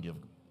ministers come and give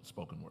a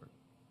spoken word.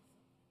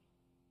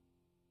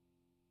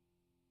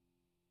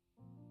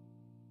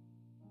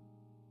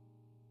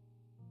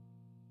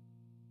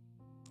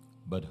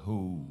 But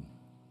who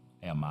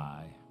am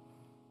I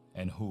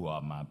and who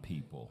are my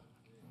people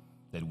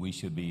that we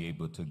should be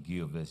able to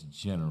give as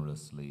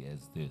generously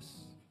as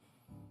this?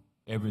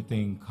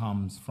 Everything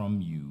comes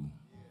from you,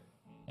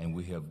 and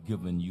we have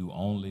given you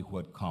only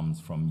what comes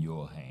from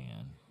your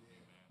hand.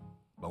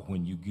 But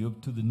when you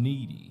give to the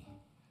needy,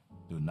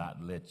 do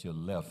not let your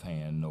left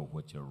hand know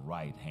what your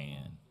right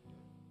hand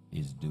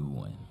is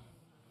doing.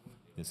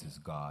 This is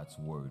God's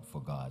word for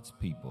God's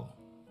people.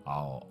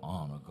 All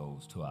honor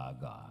goes to our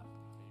God.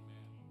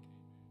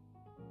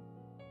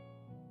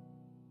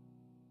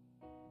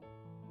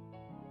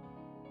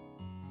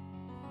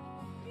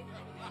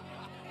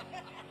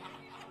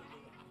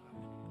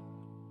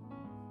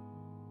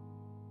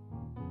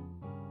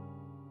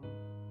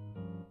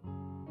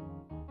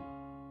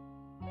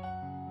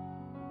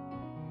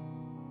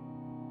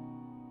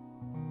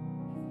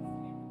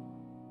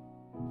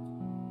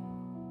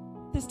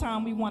 This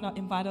time we want to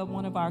invite up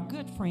one of our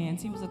good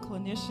friends. He was a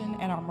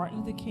clinician at our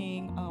Martin Luther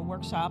King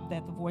workshop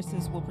that the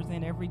Voices will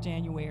present every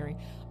January.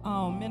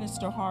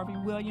 Minister Harvey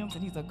Williams,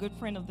 and he's a good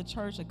friend of the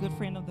church, a good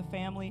friend of the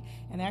family,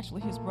 and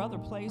actually his brother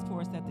plays for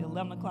us at the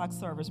 11 o'clock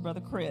service,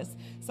 Brother Chris.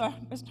 So,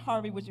 Mr.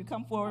 Harvey, would you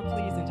come forward,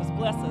 please, and just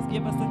bless us,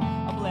 give us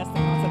a blessing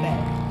on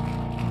today.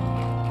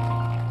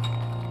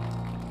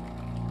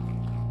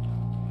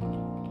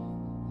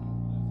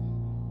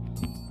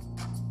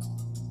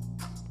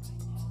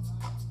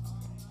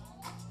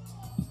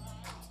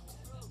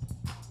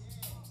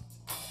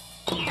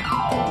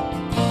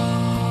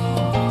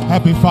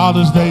 Happy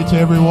Father's Day to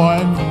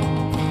everyone.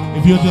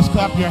 If you'll just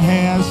clap your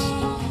hands,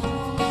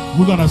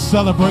 we're going to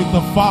celebrate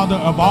the Father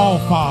of all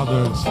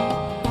fathers.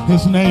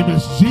 His name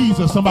is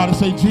Jesus. Somebody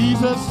say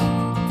Jesus.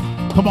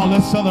 Come on,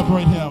 let's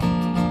celebrate him.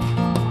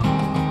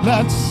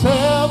 Let's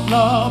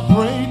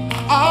celebrate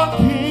our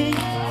King.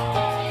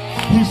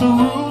 He's the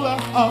ruler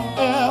of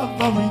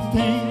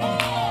everything.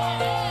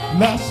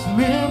 Let's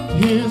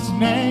lift his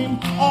name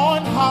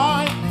on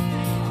high.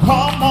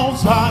 Come on,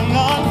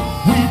 Zion,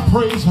 we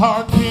praise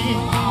our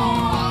King.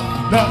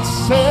 Let's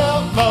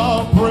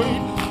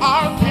celebrate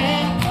our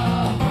King.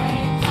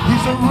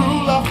 He's the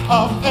ruler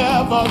of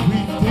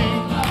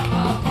everything.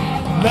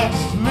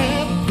 Let's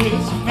lift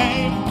his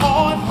name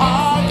on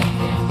high.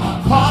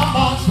 Come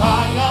on,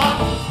 Zion,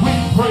 we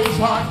praise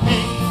our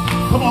King.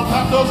 Come on,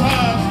 clap those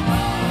hands.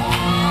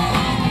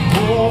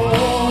 Oh,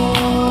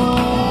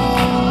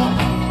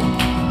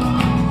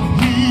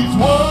 he's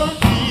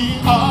worthy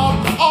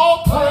of all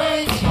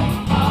praise.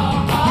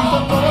 He's the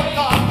Lord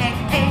God and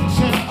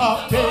Ancient of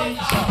Days.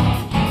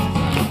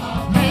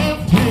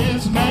 Lift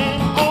his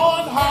name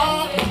on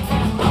high.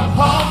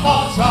 Come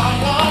on,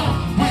 Zion,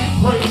 we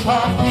praise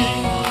our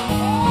King.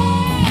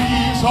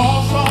 He's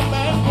awesome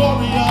and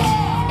glorious,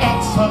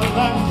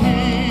 excellent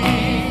King.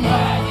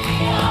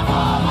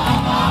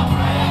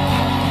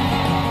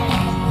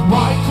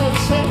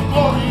 Righteous and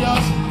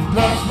glorious,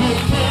 let's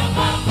lift him.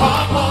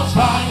 Come on,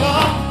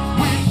 Zion,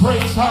 we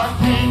praise our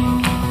King.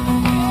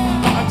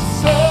 And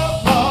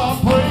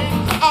celebrate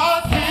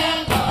our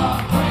King.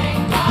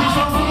 He's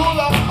the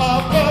ruler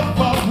of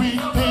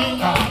everything.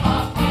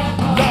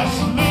 Let's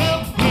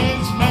lift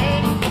his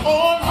name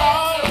on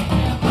high.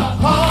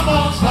 Come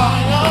on,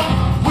 Zion,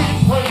 we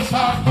praise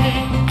our King.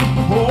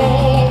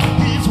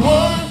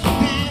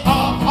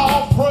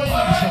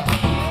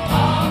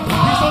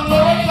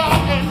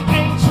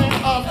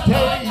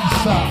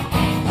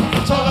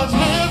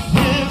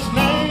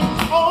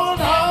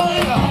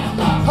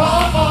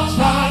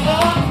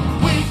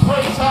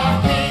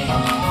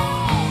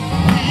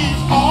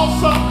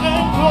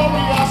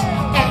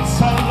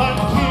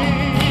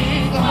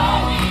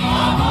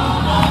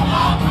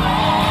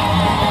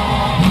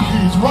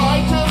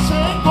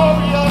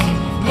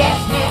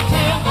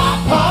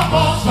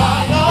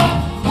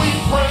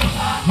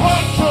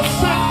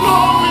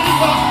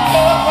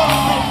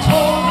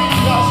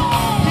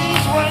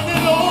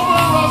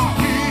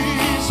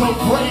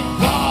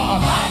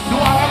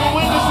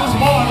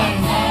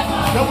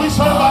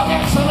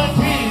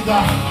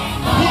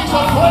 He's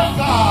a great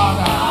God.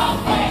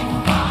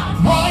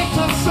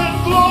 Righteous and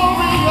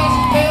glorious,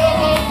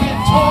 ever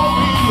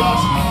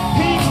victorious.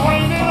 He's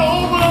reigning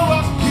over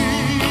us.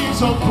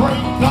 He's a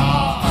great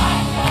God.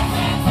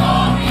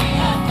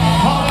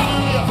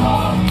 Hallelujah.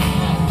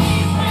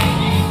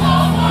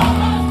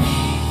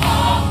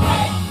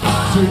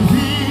 So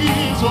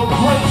he's a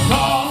great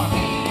God.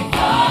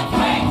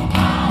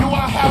 Do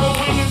I have a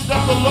witness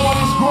that the Lord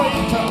is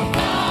greater?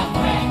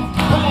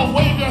 Come on,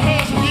 wave your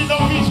hands if you know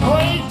he's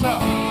greater.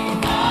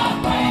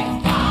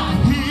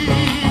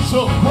 He's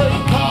a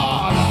great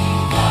God.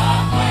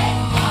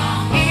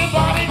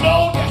 Anybody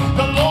know that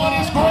the Lord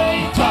is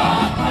greater?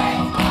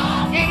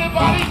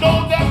 Anybody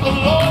know that the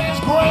Lord is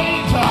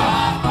greater?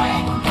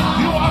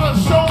 You ought to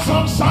show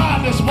some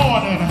sign this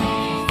morning.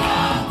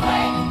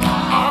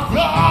 Our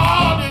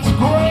God is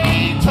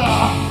greater.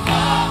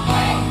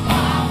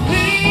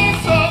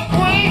 He's a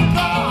great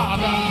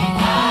God.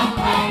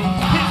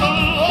 He's a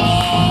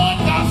Lord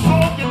God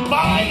strong and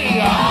mighty.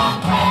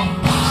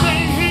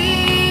 Say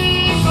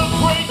he's a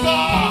great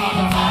God.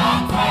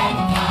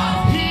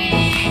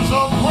 He's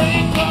a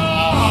great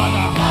God.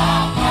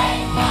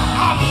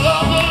 I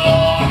love the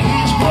Lord.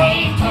 He's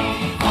great.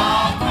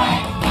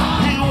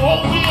 He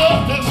woke me up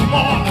this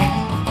morning.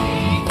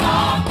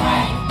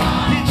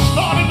 He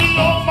started me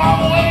on my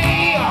way.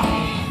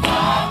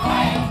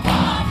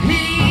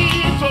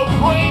 He's a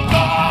great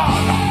God.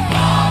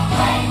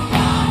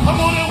 Come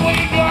on and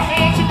wave your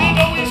hands if you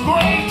know he's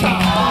great.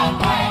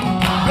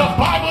 The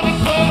Bible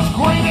declares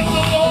great is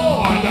the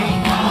Lord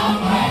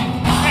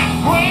and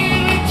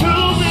greatly to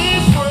be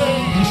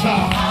praised.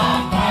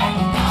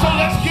 So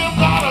let's give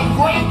God a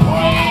great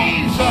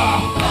praise.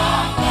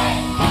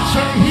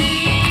 Say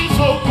he's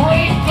a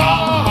great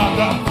God.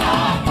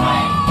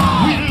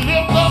 We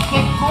lift up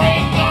the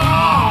great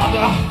God.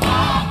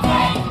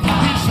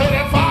 He said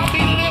if I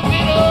be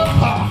lifted up,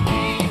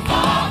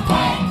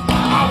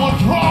 I will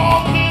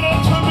draw men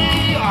unto me.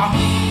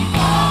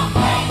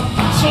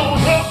 So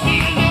help me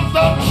lift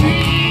up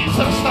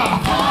Jesus.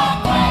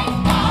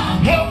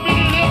 Help me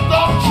lift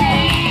up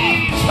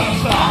Jesus.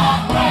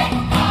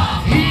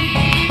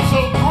 He's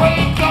a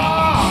great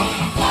God.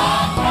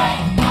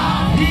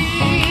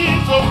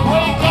 He's a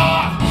great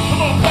God.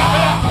 Come on, clap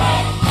it out.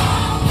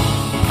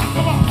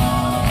 Come on,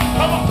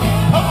 come on,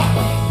 come on.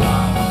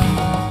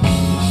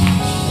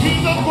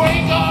 He's a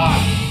great God.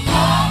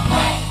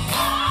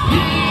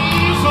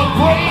 He's a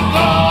great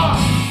God.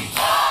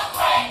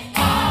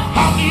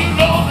 How do you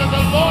know that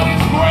the Lord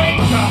is great?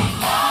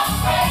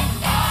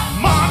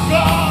 My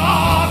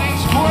God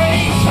is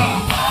great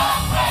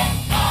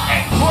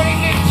and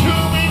greatly to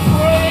be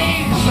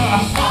praised.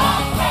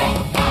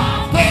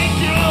 Thank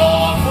you,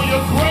 Lord, for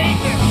your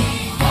greatness.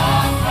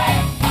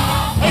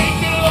 Thank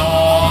you,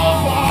 Lord,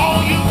 for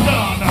all you've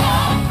done.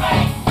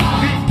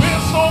 You've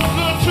been so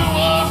good to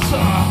us.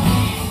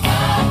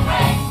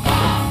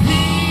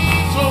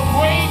 He's a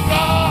great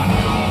God.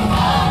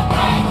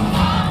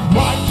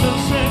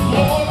 Righteous and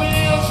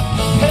glorious,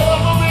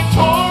 ever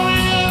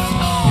victorious.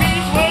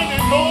 He's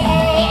reigning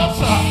over us.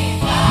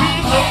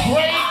 He's a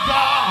great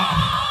God.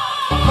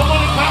 Come on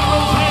and clap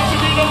those hands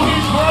if you know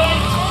he's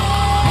great.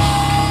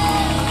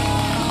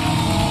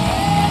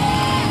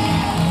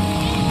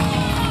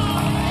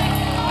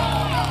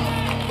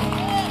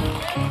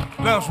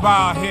 Let us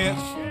bow our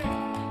heads.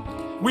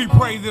 We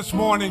pray this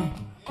morning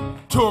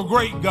to a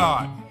great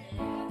God,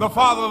 the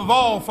Father of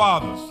all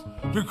fathers,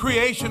 the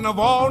creation of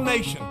all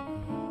nations,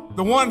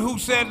 the one who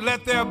said,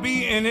 let there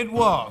be, and it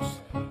was.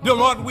 Dear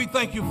Lord, we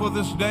thank you for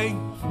this day.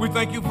 We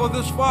thank you for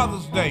this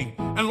Father's Day.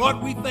 And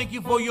Lord, we thank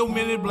you for your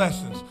many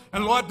blessings.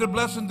 And Lord, the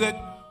blessing that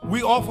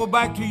we offer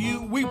back to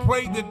you, we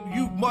pray that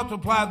you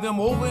multiply them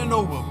over and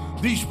over.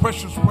 These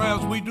precious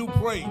prayers we do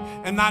pray.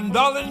 In thy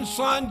darling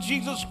Son,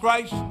 Jesus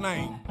Christ's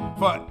name,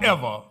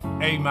 forever.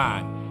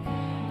 Amen.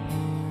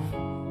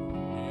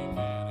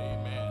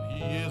 Amen.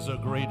 He is a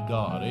great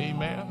God.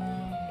 Amen.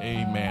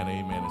 Amen.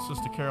 Amen. Is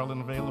Sister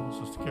Carolyn available?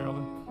 Sister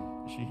Carolyn,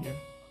 is she here?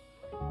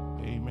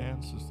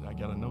 Amen. Sister, I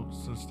got a note.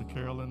 Sister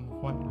Carolyn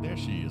White. There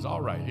she is.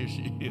 All right, here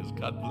she is.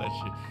 God bless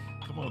you.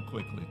 Come on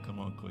quickly. Come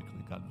on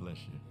quickly. God bless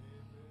you.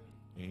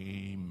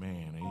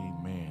 Amen.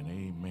 Amen.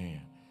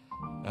 Amen.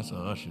 That's a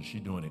usher.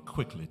 She's doing it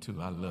quickly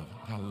too. I love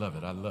it. I love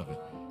it. I love it.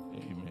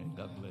 Amen.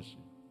 God bless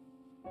you.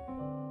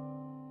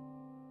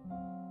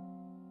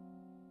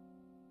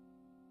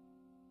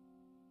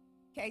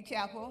 Cade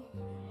Chapel,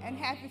 and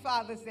happy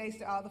Father's Day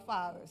to all the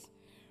fathers.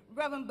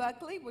 Reverend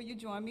Buckley, will you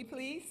join me,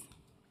 please?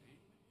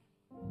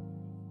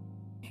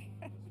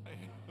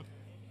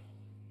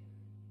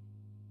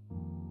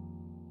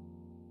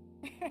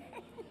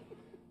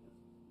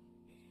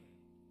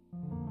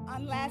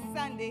 On last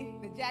Sunday,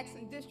 the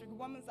Jackson District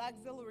Women's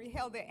Auxiliary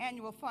held their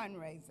annual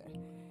fundraiser.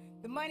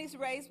 The monies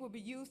raised will be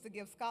used to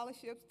give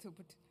scholarships to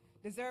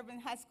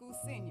deserving high school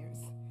seniors.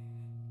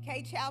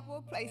 Cade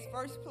Chapel placed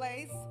first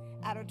place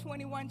out of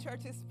 21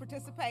 churches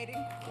participating.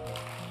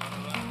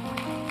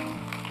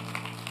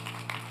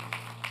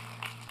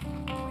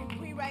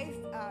 We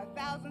raised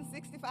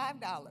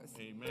 $1,065.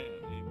 Amen.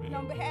 Amen. And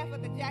on behalf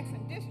of the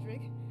Jackson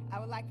District, I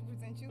would like to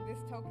present you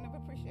token of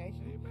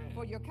appreciation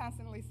for your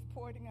constantly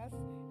supporting us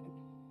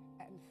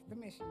and the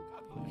mission.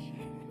 God bless you.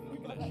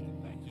 God bless you.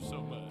 Thank you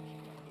so much.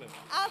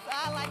 Also,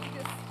 I'd like to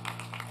just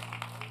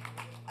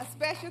a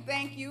special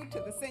thank you to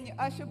the Senior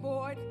Usher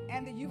Board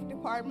and the Youth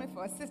Department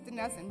for assisting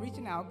us in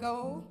reaching our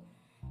goal.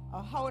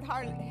 A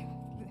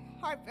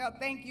heartfelt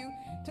thank you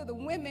to the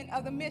women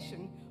of the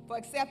mission for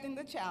accepting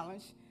the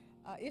challenge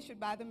issued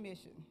by the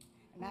mission.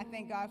 And I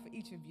thank God for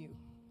each of you.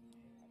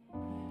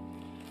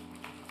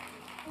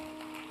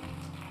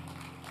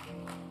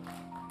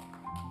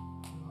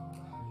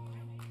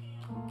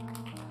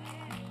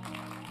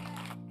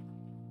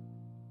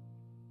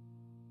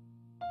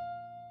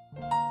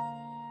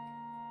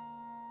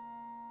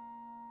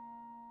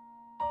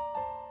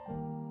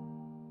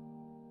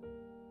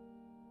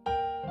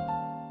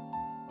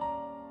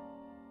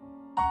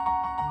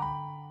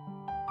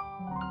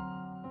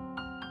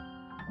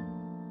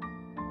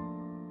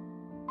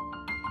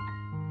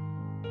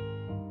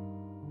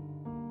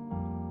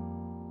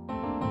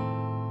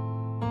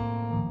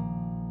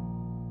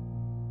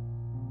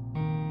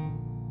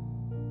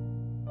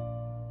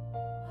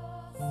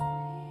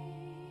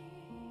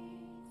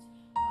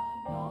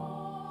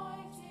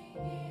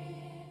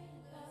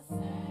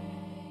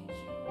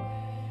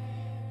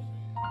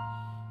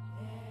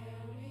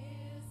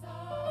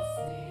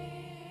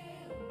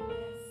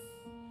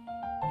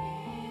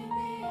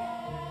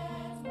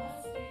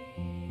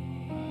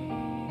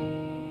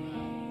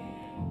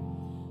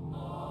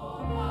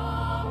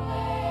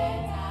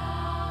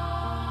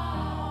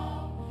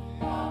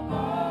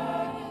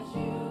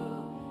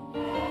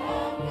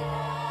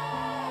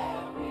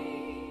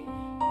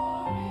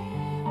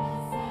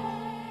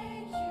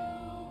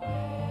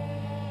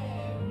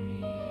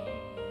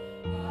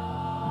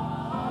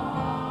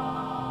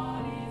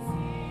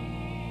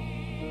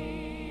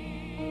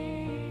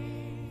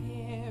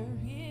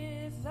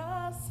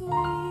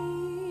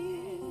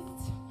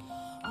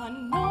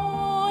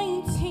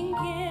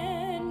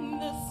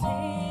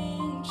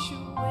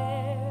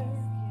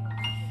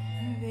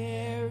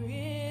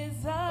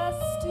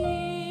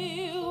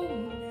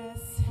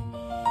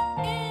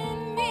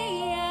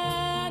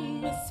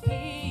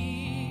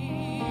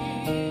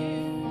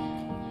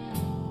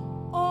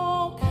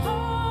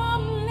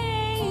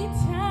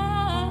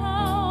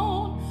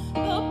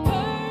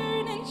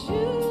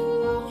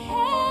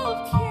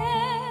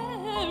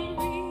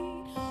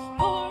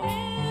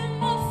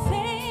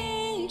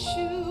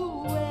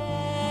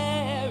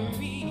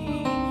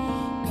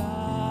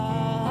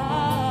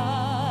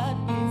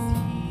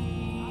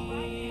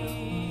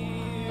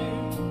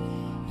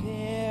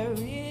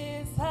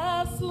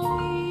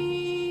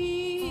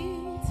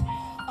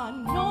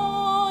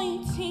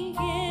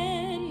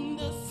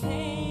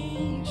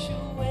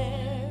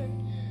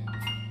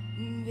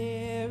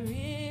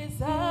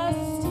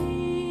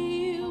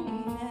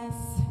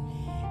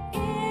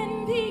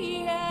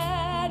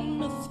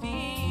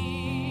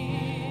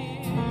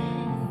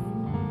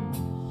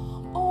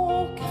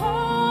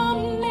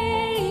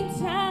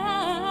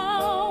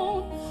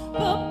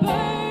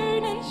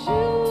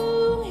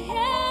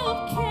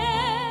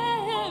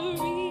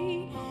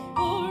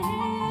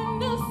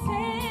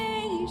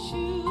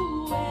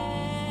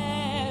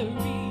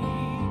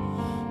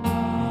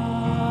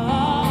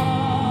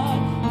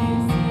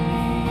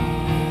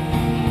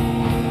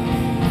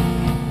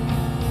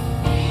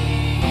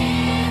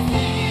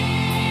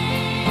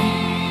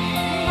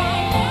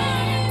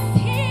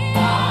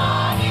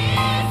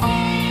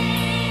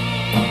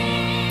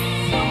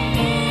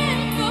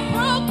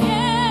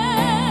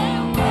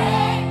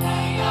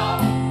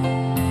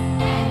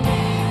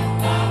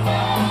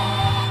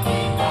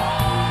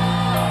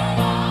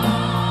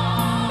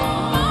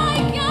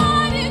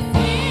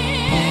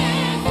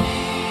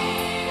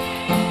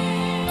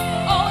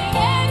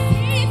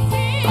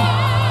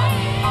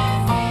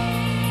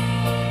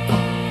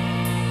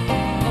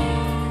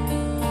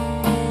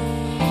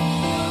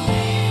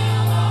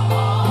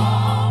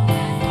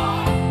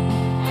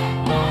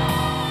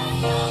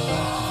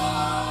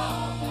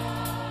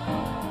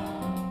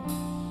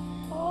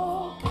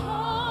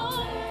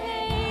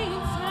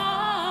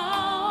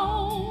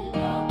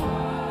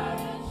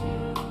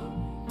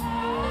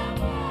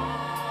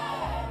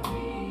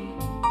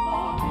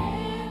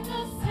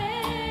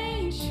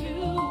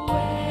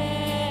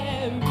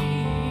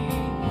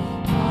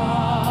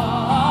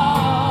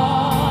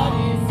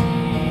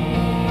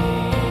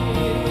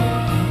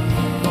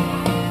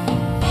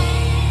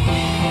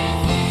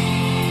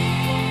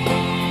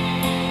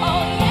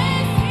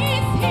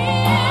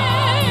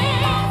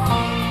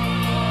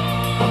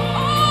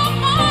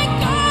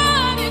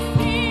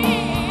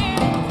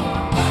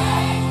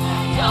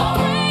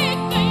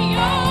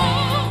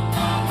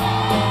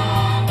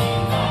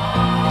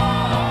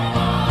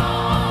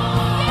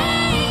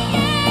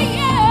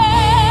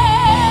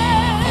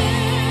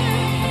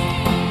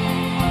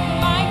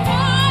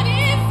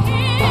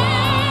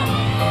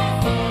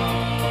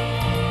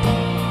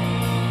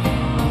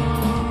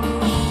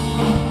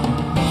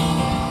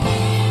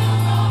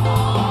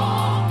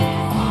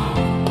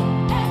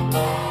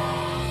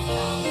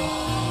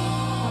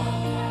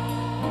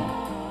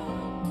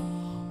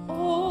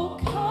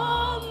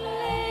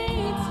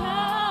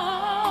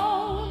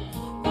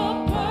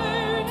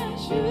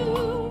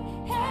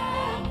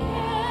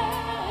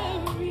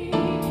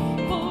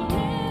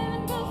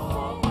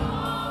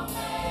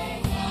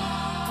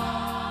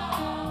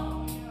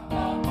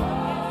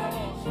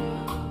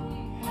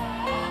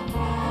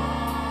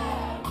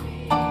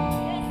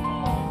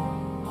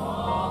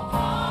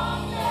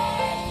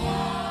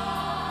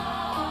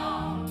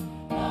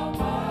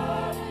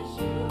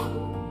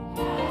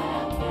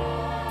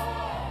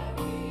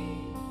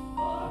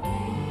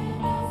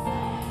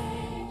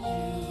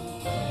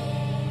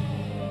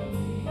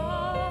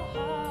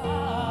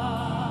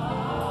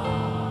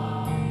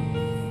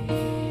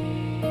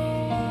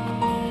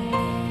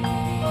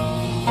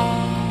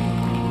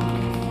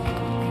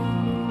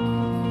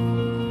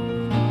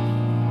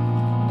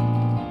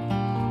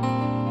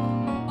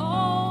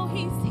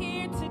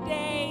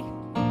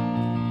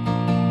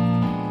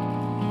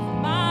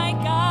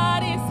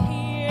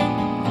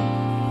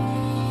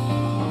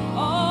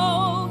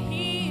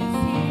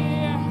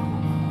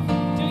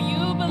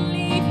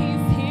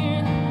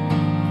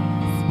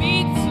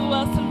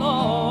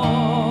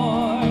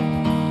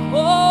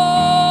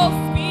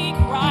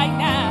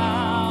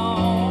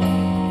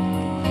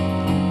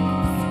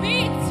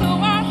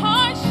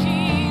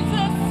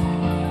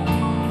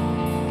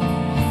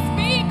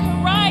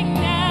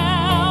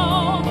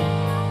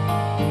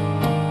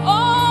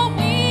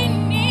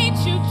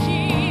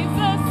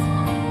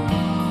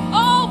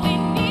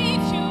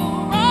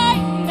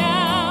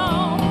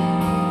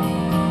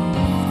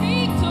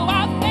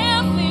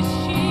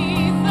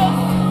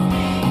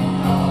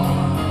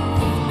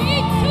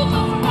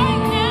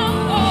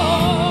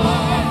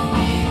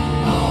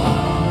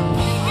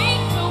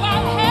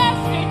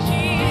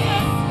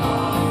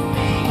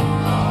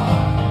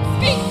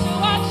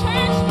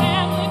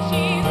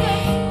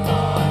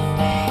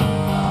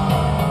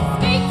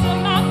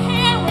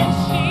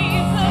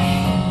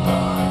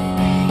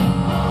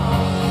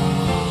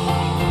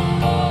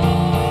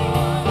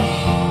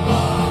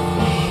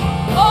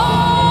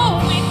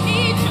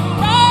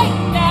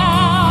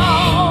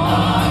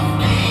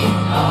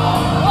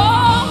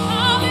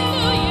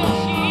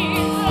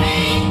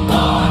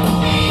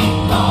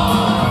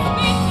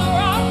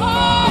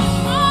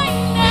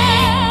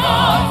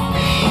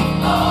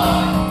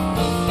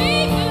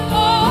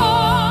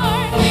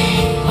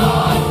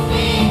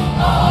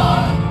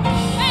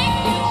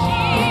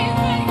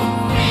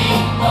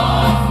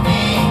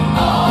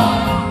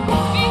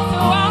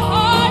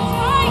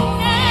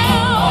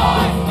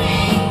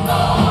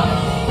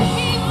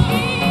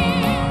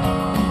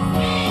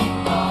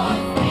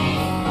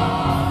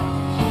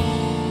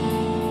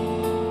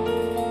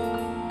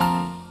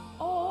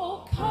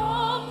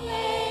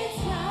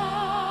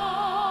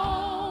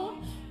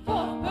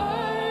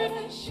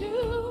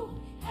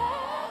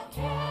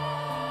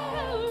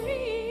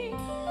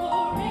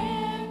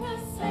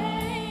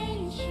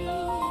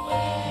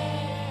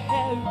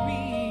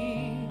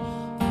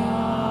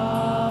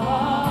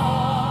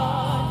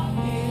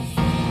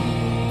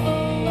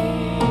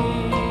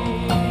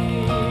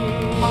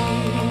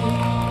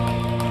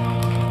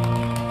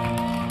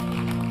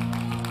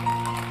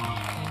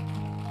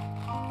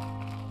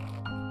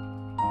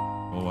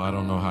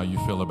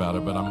 feel about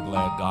it, but I'm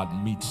glad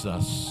God meets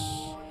us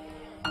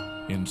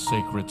in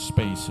sacred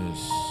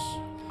spaces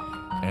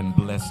and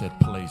blessed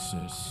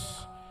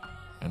places.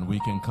 And we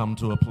can come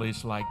to a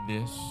place like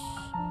this,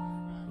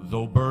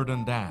 though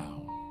burdened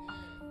down,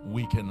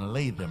 we can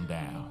lay them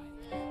down.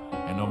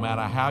 And no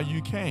matter how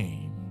you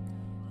came,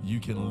 you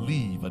can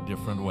leave a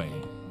different way.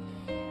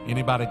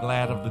 Anybody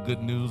glad of the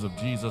good news of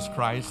Jesus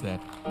Christ,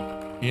 that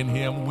in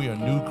him we are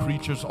new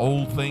creatures,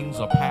 old things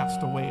are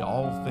passed away,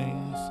 all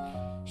things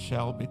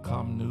shall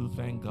become new.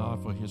 Thank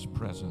God for his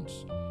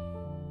presence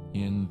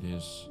in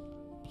this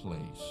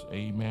place.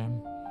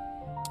 Amen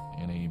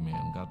and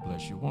amen. God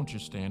bless you. Won't you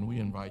stand? We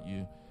invite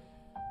you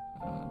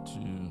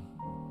to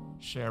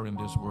share in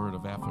this word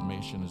of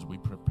affirmation as we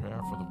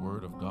prepare for the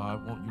word of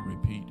God. Won't you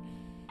repeat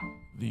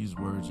these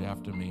words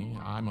after me?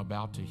 I'm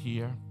about to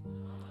hear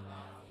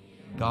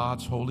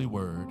God's holy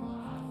word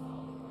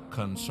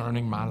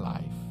concerning my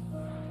life.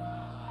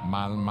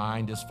 My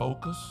mind is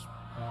focused.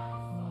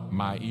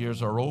 My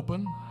ears are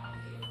open.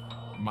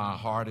 My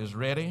heart is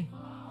ready.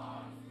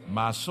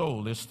 My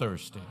soul is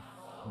thirsty.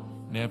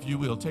 Now, if you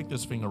will, take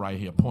this finger right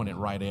here, point it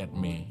right at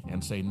me,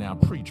 and say, now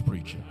preach,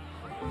 preacher.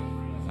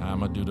 I'm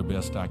going to do the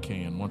best I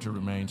can. Won't you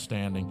remain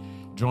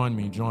standing? Join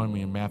me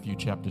in Matthew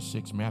chapter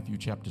 6. Matthew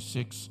chapter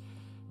 6,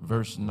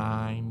 verse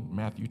 9.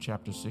 Matthew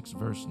chapter 6,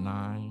 verse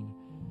 9.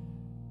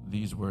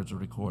 These words are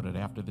recorded.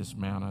 After this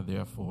manner,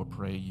 therefore,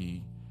 pray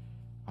ye,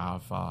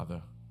 our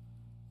Father.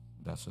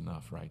 That's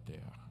enough right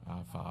there.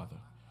 Our Father.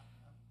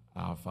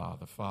 Our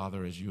Father.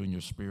 Father, as you and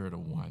your Spirit are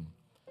one,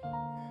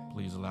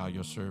 please allow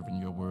your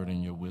servant, your word,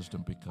 and your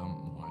wisdom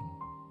become one,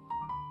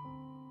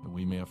 that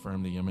we may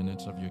affirm the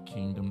eminence of your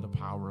kingdom, the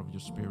power of your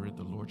Spirit,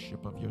 the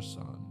lordship of your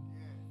Son.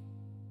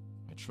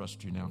 I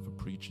trust you now for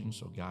preaching,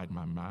 so guide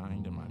my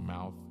mind and my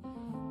mouth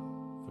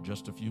for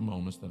just a few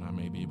moments, that I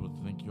may be able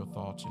to think your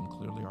thoughts and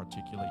clearly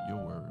articulate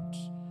your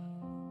words.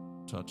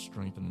 Touch,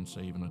 strengthen, and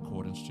save in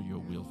accordance to your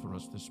will for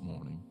us this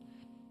morning.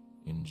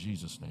 In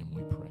Jesus' name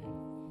we pray.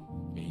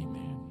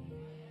 Amen.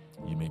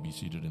 You may be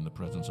seated in the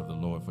presence of the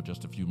Lord for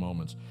just a few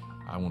moments.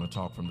 I want to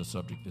talk from the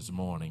subject this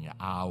morning,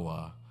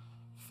 our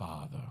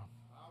Father.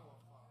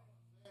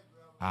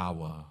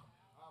 Our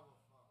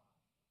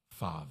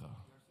Father.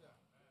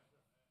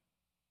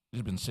 It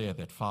has been said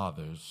that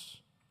fathers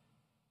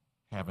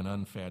have an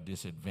unfair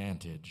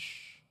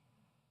disadvantage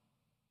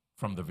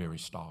from the very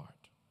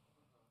start.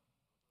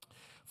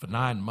 For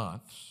 9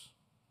 months,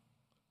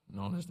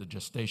 known as the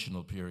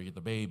gestational period,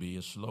 the baby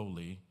is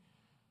slowly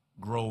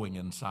growing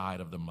inside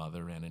of the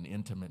mother, and an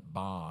intimate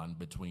bond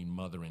between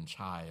mother and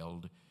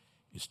child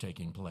is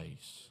taking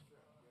place.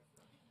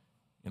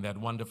 In that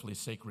wonderfully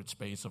sacred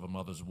space of a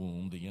mother's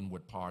womb, the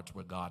inward parts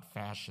where God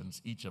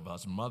fashions each of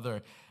us,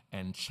 mother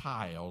and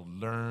child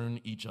learn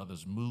each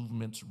other's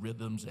movements,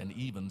 rhythms, and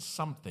even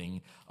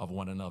something of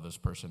one another's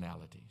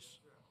personalities.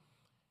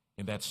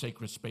 In that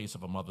sacred space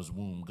of a mother's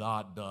womb,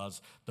 God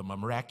does the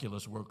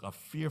miraculous work of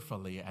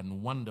fearfully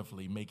and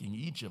wonderfully making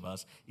each of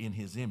us in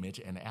his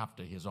image and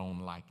after his own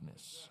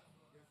likeness.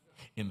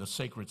 In the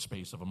sacred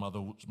space of a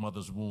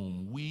mother's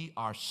womb, we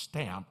are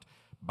stamped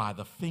by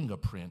the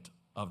fingerprint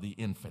of the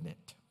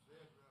infinite.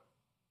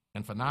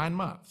 And for 9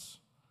 months,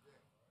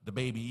 the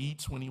baby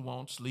eats when he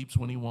wants, sleeps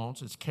when he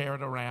wants, is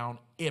carried around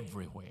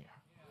everywhere.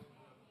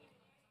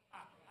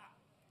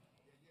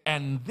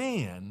 And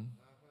then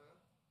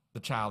the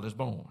child is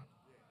born.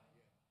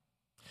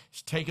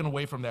 He's taken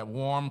away from that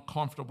warm,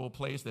 comfortable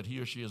place that he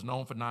or she has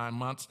known for 9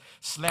 months,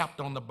 slapped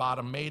on the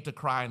bottom, made to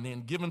cry, and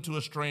then given to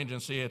a stranger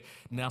and said,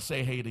 now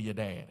say hey to your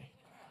daddy.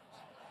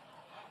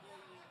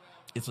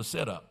 It's a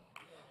setup.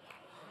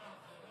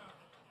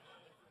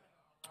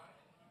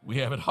 We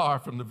have it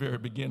hard from the very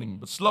beginning,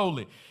 but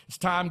slowly, as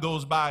time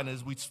goes by and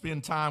as we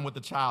spend time with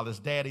the child, as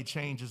daddy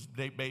changes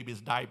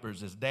baby's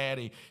diapers, as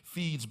daddy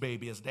feeds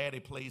baby, as daddy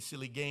plays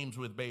silly games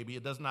with baby,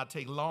 it does not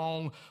take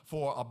long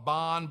for a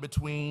bond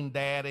between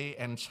daddy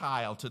and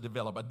child to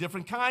develop. A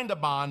different kind of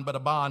bond, but a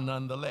bond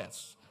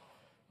nonetheless.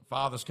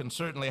 Fathers can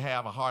certainly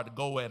have a hard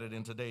go at it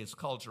in today's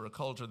culture, a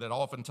culture that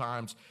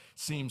oftentimes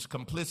seems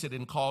complicit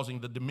in causing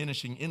the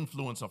diminishing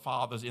influence of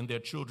fathers in their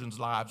children's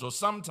lives, or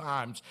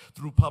sometimes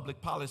through public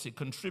policy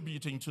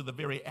contributing to the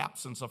very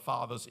absence of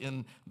fathers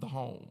in the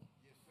home.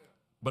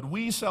 But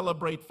we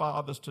celebrate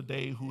fathers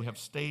today who have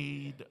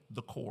stayed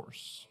the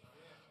course,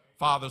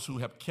 fathers who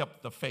have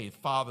kept the faith,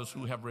 fathers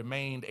who have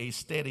remained a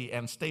steady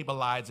and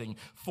stabilizing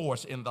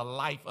force in the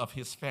life of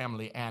his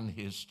family and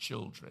his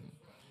children.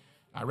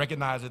 I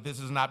recognize that this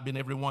has not been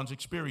everyone's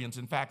experience.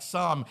 In fact,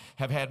 some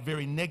have had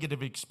very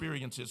negative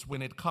experiences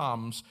when it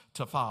comes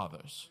to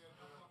fathers.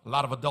 A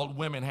lot of adult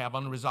women have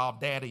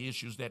unresolved daddy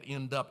issues that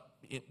end up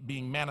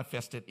being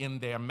manifested in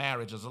their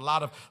marriages. A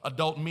lot of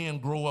adult men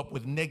grow up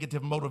with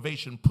negative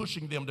motivation,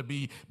 pushing them to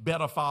be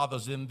better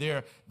fathers than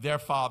their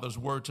fathers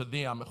were to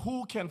them.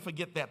 Who can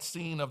forget that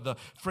scene of the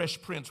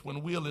Fresh Prince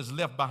when Will is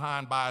left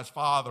behind by his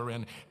father,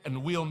 and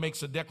Will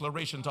makes a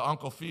declaration to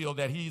Uncle Phil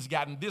that he's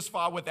gotten this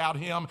far without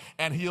him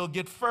and he'll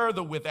get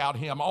further without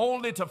him,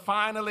 only to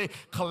finally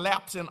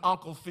collapse in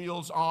Uncle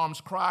Phil's arms,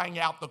 crying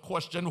out the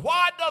question,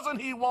 why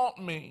doesn't he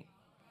want me?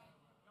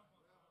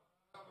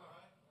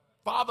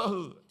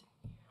 Fatherhood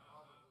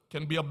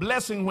can be a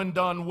blessing when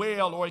done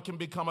well, or it can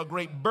become a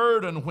great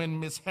burden when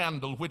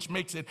mishandled, which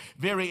makes it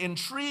very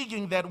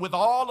intriguing that with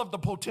all of the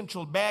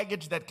potential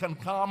baggage that can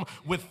come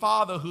with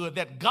fatherhood,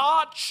 that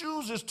God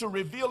chooses to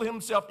reveal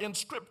himself in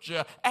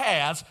Scripture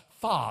as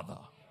Father.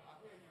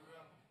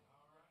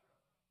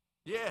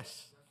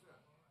 Yes.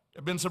 There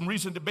have been some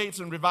recent debates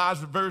and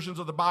revised versions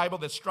of the Bible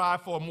that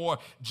strive for a more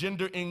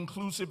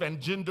gender-inclusive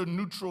and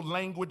gender-neutral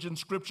language in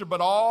Scripture,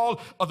 but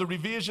all of the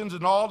revisions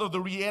and all of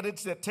the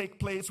re-edits that take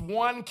place,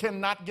 one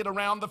cannot get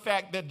around the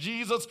fact that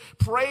Jesus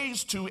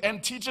prays to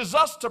and teaches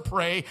us to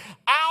pray,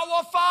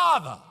 our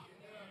Father.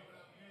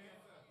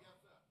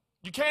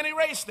 You can't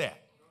erase that.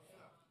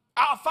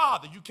 Our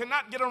Father, you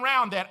cannot get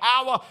around that.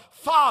 Our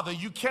Father,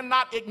 you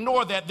cannot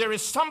ignore that. There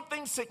is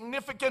something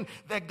significant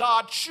that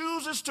God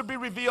chooses to be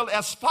revealed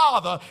as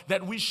Father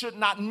that we should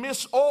not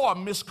miss or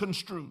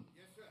misconstrue.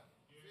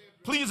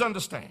 Please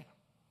understand.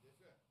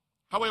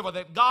 However,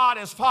 that God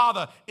as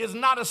Father is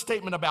not a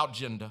statement about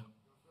gender,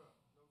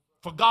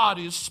 for God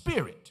is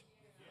spirit.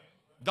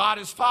 God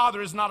as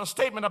Father is not a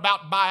statement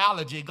about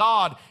biology.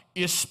 God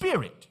is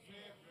spirit.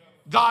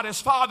 God as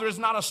Father is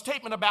not a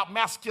statement about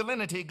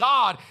masculinity.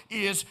 God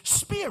is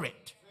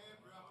spirit.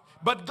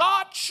 But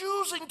God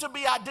choosing to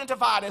be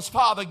identified as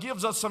Father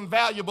gives us some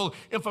valuable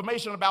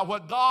information about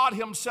what God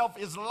himself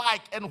is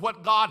like and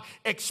what God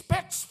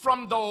expects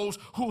from those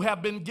who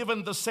have been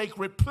given the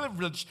sacred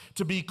privilege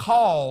to be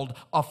called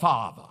a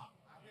father.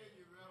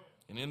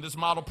 And in this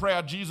model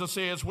prayer, Jesus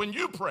says, when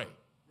you pray,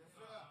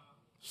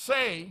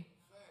 say,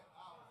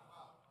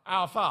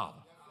 our Father.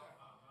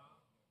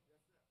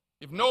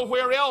 If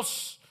nowhere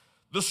else,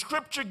 the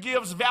Scripture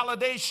gives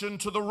validation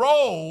to the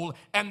role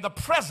and the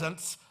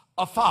presence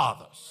of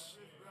fathers.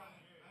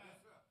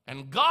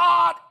 And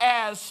God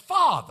as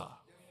Father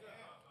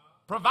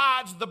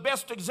provides the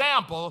best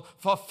example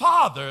for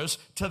fathers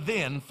to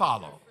then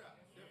follow.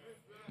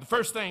 The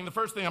first thing,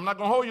 I'm not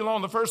going to hold you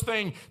long. The first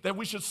thing that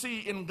we should see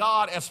in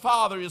God as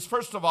Father is,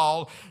 first of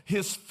all,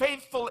 his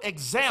faithful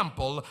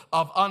example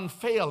of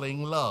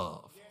unfailing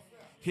love.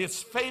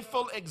 His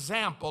faithful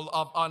example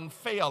of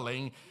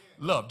unfailing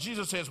love.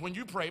 Jesus says, when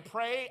you pray,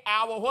 pray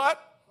our what?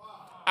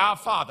 Our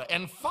Father.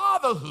 And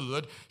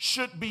fatherhood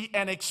should be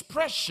an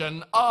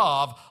expression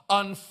of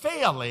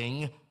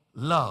unfailing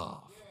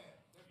love.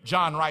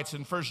 John writes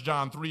in 1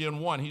 John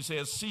 3:1, he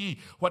says, see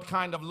what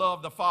kind of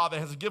love the Father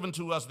has given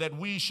to us that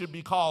we should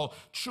be called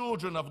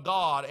children of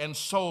God, and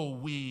so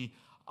we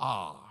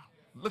are.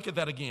 Look at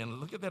that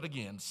again. Look at that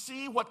again.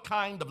 See what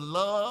kind of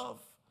love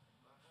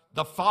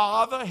the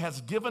Father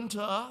has given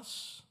to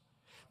us,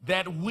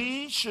 that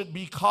we should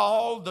be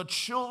called the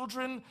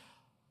children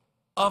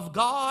of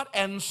God,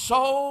 and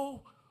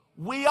so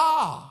we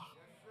are.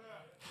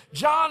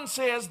 John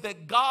says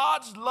that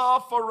God's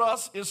love for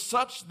us is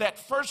such that,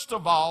 first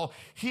of all,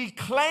 he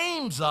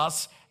claims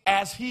us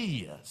as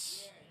he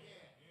is.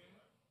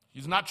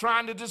 He's not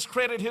trying to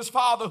discredit his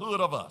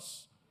fatherhood of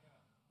us.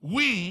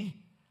 We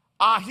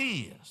are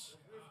his.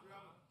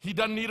 He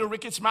doesn't need a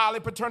Ricky Smiley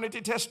paternity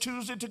test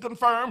Tuesday to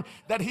confirm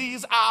that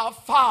he's our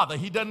father.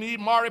 He doesn't need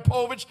Maury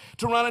Povich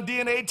to run a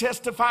DNA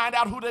test to find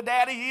out who the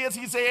daddy is.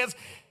 He says,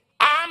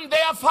 I'm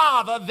their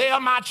father, they're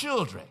my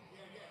children.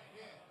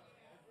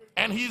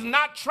 And he's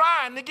not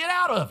trying to get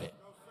out of it.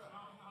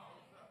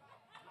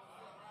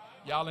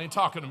 Y'all ain't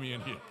talking to me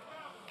in here.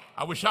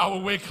 I wish y'all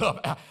would wake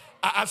up.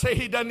 I say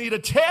he doesn't need a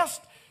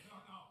test.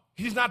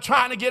 He's not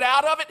trying to get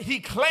out of it. He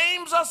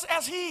claims us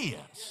as he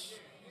is.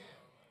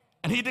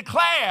 And he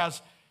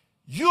declares,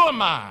 you're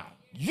mine,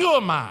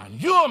 you're mine,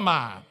 you're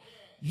mine,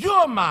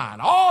 you're mine.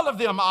 All of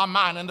them are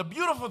mine. And the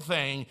beautiful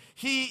thing,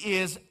 he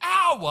is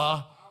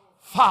our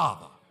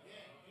Father.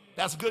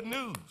 That's good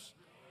news,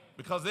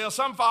 because there are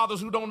some fathers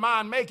who don't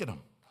mind making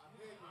them.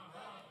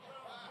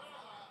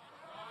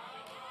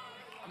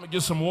 I'm going to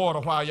get some water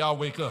while y'all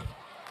wake up.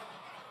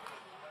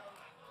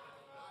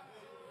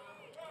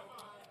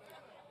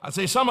 I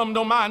say some of them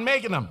don't mind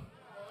making them,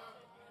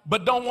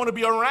 but don't want to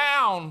be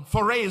around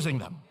for raising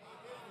them.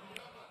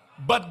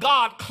 But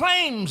God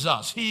claims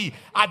us. He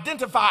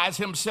identifies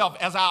himself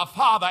as our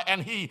Father,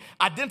 and he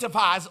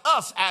identifies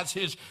us as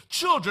his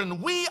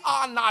children. We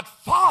are not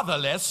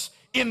fatherless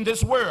in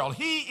this world.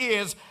 He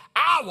is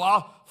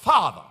our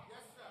Father.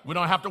 We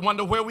don't have to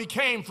wonder where we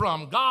came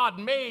from. God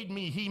made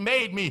me. He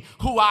made me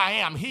who I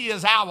am. He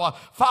is our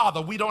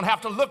Father. We don't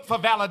have to look for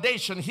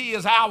validation. He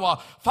is our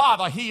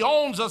Father. He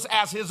owns us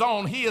as his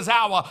own. He is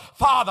our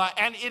Father.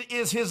 And it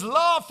is his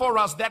love for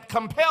us that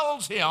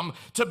compels him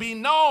to be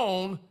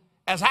known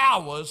as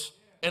ours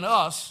and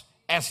us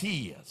as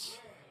he is.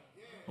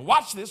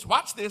 Watch this.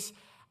 Watch this.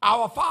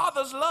 Our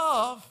Father's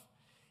love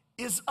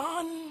is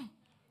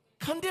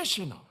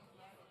unconditional.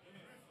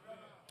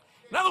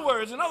 In other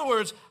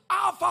words,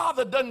 our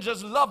Father doesn't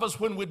just love us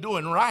when we're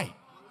doing right.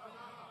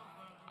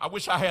 I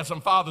wish I had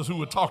some fathers who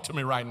would talk to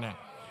me right now.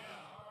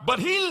 But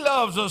he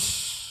loves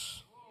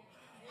us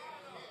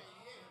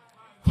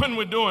when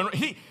we're doing,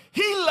 he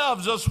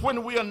loves us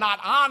when we are not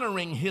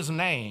honoring his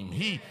name.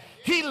 He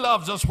He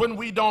loves us when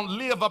we don't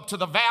live up to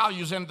the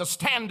values and the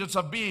standards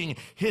of being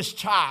his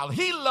child.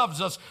 He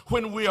loves us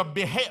when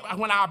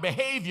when our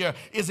behavior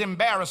is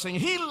embarrassing.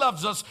 He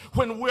loves us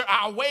when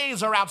our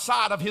ways are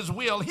outside of his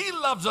will. He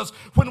loves us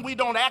when we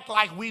don't act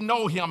like we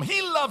know him.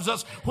 He loves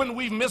us when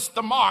we missed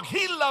the mark.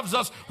 He loves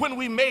us when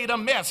we made a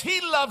mess.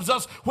 He loves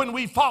us when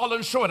we've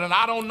fallen short. And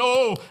I don't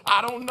know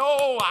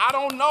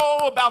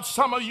about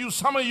some of you.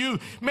 Some of you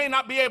may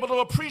not be able to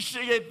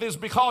appreciate this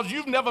because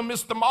you've never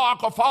missed the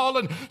mark or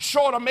fallen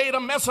short or made a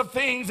mess of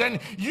things,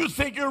 and you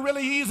think you're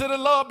really easy to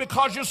love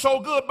because you're so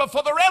good. But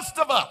for the rest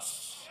of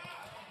us,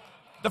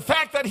 the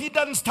fact that he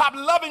doesn't stop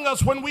loving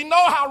us when we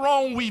know how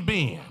wrong we've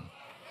been,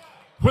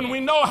 when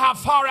we know how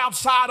far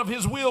outside of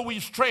his will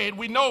we've strayed,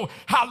 we know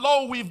how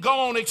low we've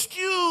gone,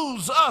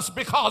 excuse us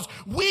because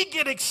we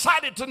get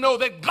excited to know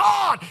that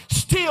God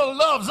still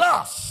loves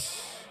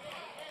us.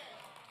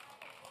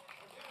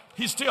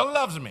 He still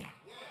loves me.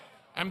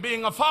 And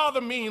being a father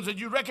means that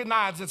you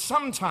recognize that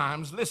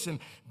sometimes, listen,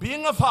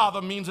 being a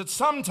father means that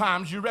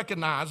sometimes you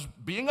recognize,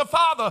 being a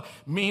father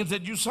means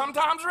that you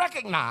sometimes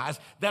recognize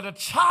that a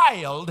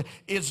child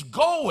is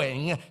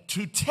going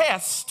to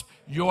test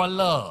your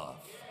love.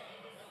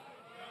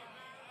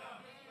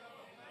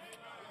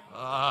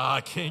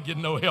 I can't get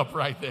no help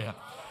right there.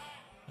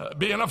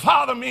 Being a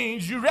father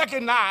means you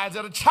recognize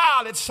that a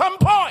child at some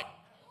point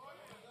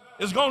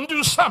is going to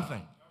do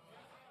something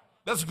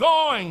that's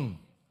going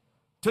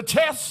to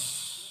test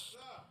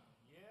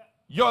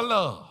your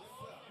love.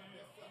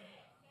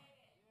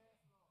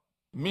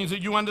 It means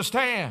that you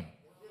understand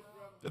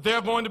that there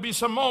are going to be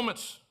some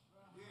moments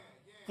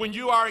when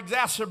you are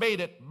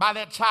exacerbated by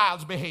that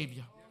child's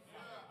behavior.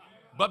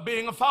 But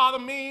being a father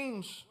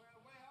means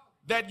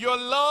that your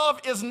love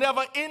is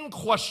never in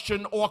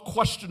question or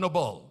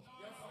questionable.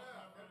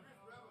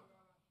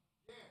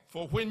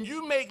 For when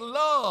you make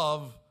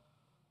love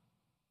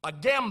a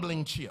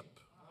gambling chip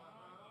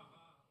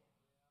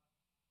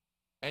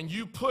and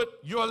you put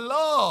your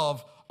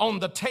love on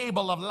the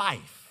table of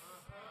life,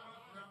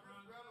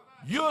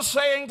 you're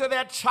saying to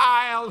that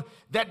child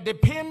that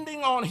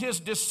depending on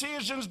his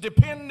decisions,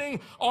 depending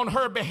on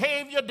her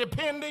behavior,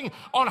 depending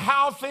on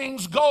how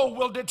things go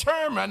will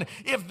determine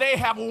if they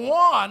have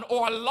won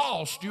or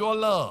lost your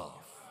love.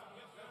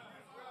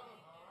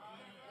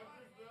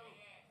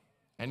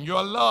 And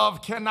your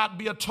love cannot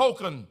be a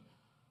token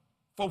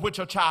for which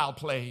a child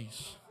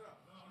plays.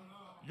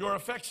 Your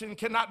affection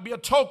cannot be a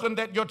token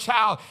that your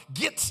child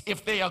gets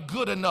if they are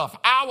good enough.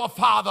 Our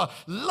Father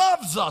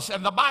loves us,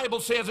 and the Bible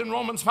says in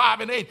Romans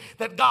 5:8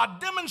 that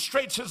God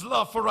demonstrates his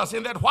love for us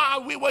in that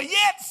while we were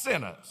yet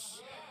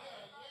sinners,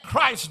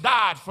 Christ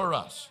died for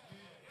us.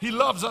 He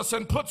loves us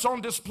and puts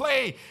on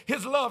display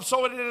his love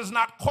so that it is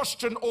not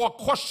questioned or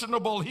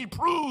questionable. He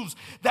proves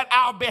that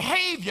our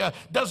behavior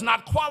does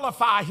not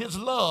qualify his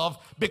love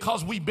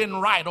because we've been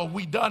right or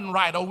we done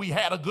right or we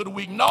had a good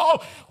week.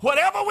 No,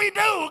 whatever we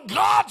do,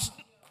 God's...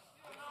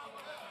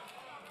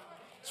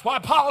 That's why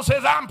Paul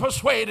says, I'm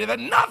persuaded that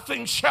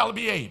nothing shall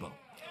be able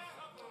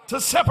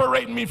to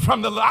separate me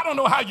from the love. I don't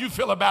know how you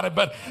feel about it,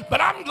 but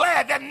I'm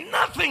glad that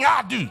nothing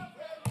I do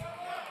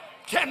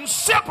can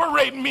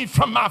separate me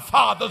from my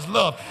Father's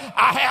love.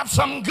 I have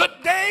some good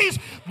days,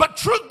 but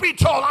truth be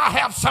told, I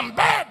have some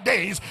bad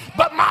days,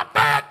 but my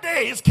bad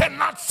days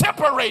cannot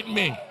separate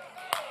me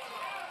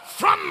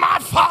from my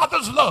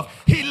Father's love.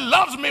 He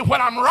loves me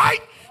when I'm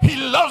right. He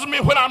loves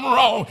me when I'm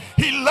wrong.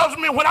 He loves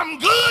me when I'm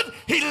good.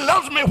 He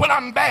loves me when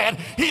I'm bad.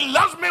 He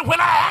loves me when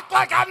I act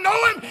like I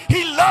know him.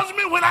 He loves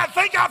me when I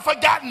think I've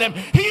forgotten him.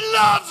 He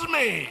loves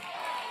me.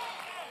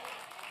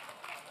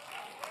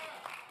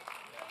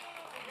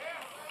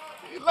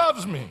 He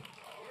loves me.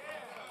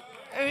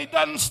 And he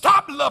doesn't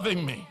stop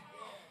loving me,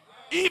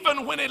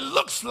 even when it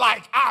looks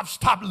like I've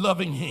stopped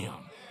loving him.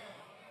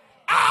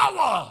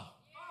 Our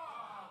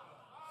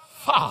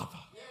Father.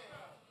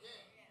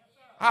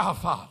 Our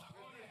Father.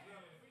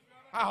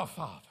 Our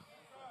Father.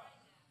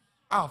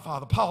 Our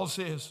Father. Paul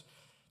says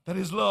that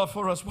his love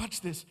for us, watch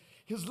this,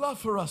 his love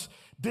for us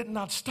did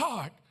not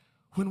start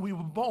when we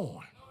were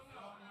born.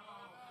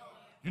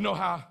 You know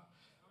how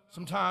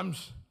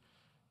sometimes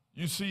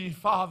you see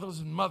fathers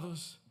and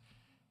mothers,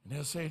 and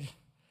they'll say,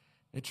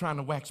 they're trying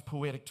to wax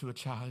poetic to a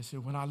child. They say,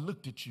 when I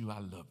looked at you, I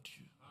loved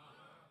you.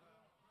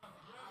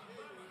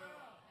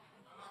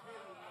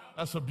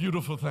 That's a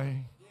beautiful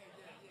thing.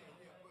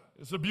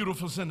 It's a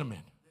beautiful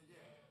sentiment.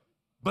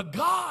 But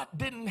God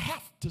didn't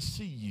have to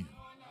see you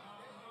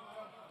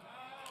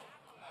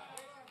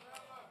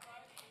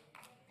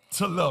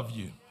to love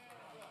you.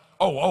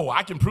 Oh,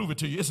 I can prove it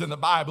to you. It's in the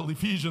Bible.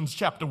 Ephesians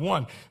chapter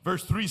 1,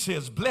 verse 3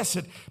 says,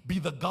 blessed be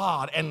the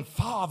God and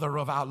Father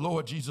of our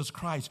Lord Jesus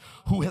Christ,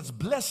 who has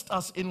blessed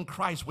us in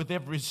Christ with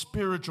every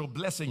spiritual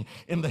blessing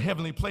in the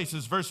heavenly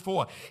places. Verse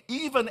 4,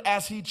 even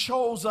as he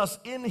chose us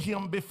in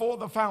him before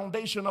the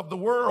foundation of the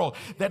world,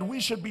 that we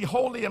should be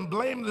holy and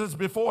blameless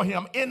before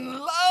him. In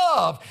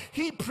love,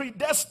 he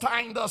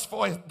predestined us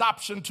for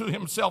adoption to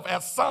himself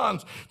as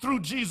sons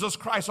through Jesus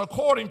Christ,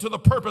 according to the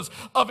purpose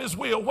of his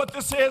will. What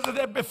this says is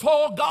that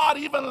before God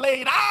even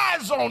laid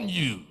eyes on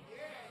you,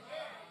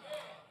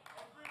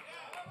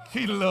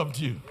 He loved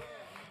you.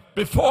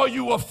 Before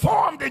you were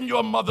formed in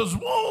your mother's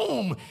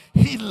womb,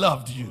 he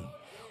loved you.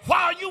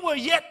 While you were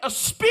yet a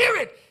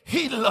spirit,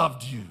 he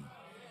loved you.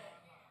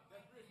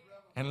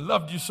 And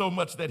loved you so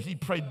much that he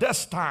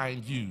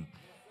predestined you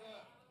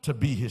to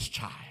be his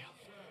child.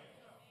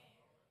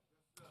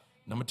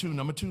 Number two.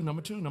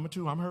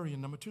 I'm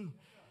hurrying. Number two,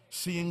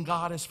 seeing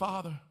God as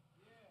Father.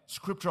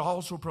 Scripture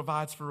also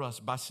provides for us,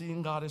 by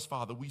seeing God as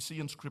Father, we see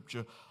in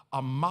Scripture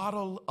a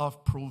model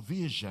of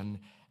provision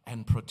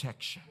and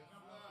protection.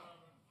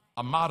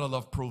 A model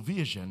of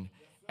provision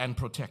and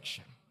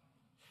protection.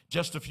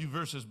 Just a few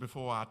verses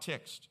before our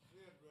text,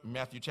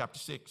 Matthew chapter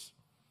 6,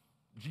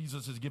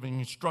 Jesus is giving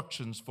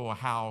instructions for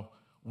how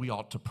we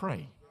ought to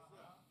pray.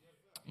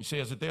 He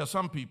says that there are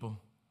some people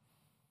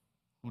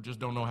who just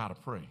don't know how to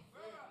pray.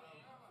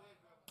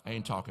 I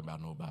ain't talking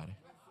about nobody.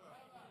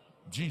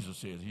 Jesus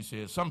says, he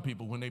says, some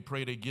people, when they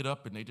pray, they get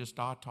up and they just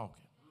start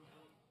talking.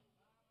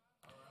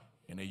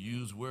 And they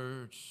use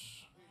words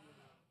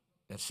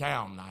that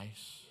sound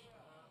nice.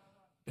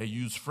 They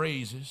use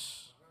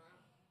phrases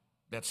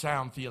that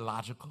sound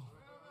theological.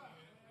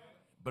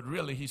 But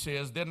really, he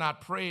says, they're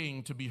not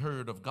praying to be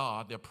heard of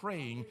God. They're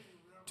praying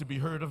to be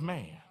heard of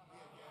man.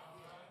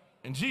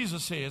 And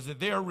Jesus says that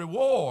their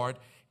reward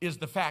is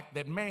the fact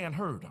that man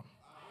heard them.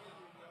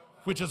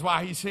 Which is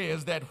why he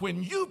says that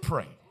when you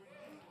pray,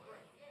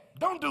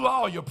 don't do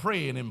all your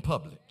praying in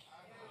public.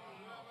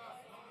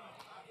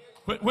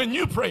 When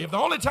you pray, if the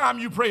only time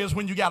you pray is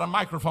when you got a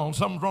microphone,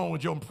 something's wrong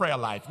with your prayer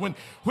life. When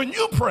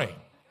you pray,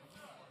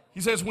 he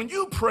says, when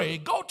you pray,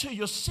 go to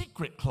your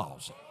secret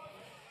closet.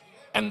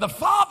 And the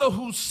Father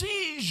who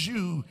sees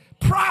you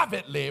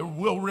privately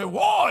will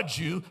reward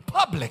you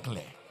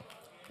publicly.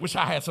 Wish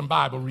I had some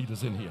Bible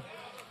readers in here.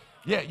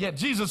 Yeah,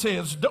 Jesus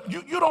says,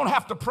 you don't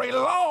have to pray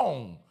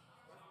long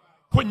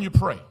when you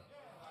pray.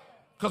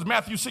 Because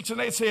Matthew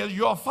 6:8 says,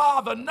 your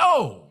Father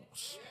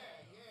knows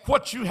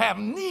what you have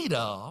need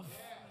of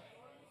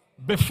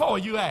before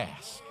you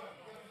ask.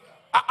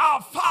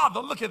 Our Father,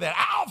 look at that.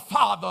 Our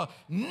Father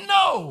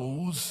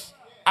knows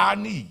our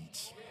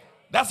needs.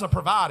 That's a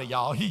provider,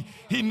 y'all.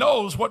 He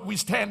knows what we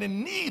stand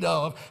in need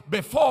of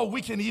before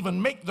we can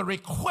even make the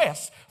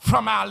request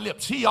from our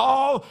lips. He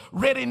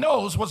already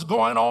knows what's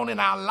going on in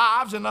our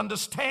lives and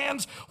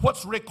understands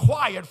what's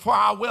required for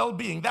our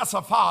well-being. That's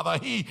a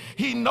father.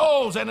 He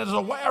knows and is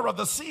aware of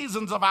the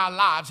seasons of our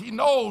lives. He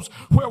knows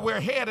where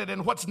we're headed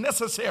and what's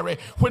necessary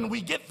when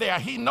we get there.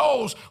 He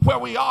knows where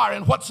we are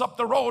and what's up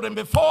the road. And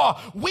before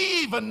we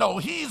even know,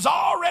 he's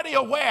already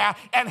aware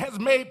and has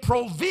made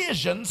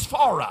provisions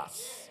for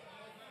us.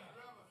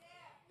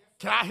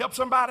 Can I help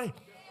somebody?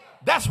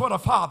 That's what a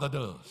father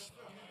does.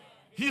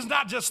 He's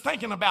not just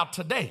thinking about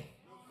today,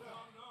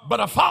 but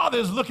a father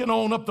is looking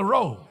on up the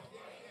road.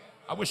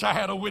 I wish I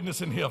had a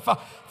witness in here.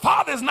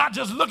 Father is not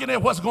just looking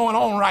at what's going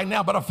on right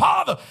now, but a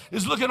father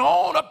is looking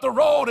on up the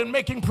road and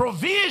making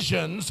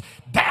provisions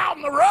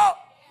down the road.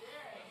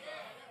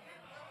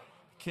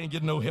 Can't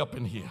get no help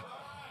in here.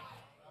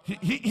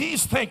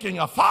 He's thinking,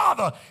 a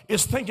father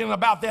is thinking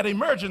about that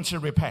emergency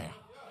repair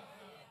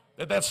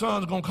that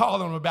son's going to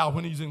call him about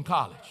when he's in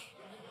college.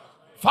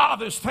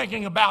 Father's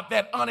thinking about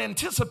that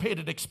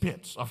unanticipated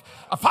expense.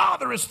 A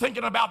father is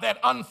thinking about that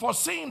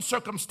unforeseen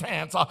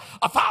circumstance.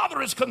 A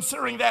father is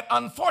considering that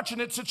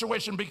unfortunate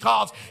situation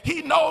because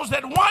he knows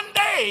that one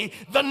day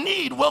the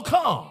need will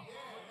come.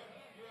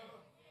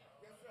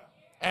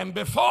 And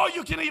before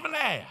you can even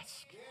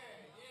ask,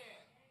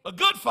 a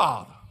good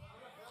father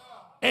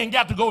ain't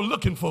got to go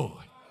looking for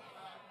it.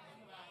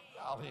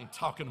 Y'all ain't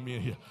talking to me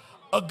in here.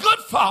 A good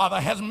father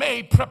has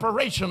made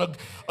preparation.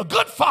 A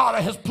good father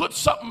has put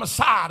something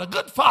aside. A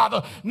good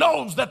father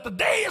knows that the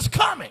day is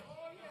coming.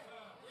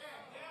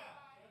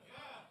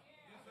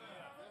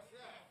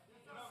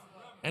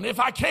 And if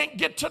I can't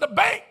get to the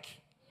bank,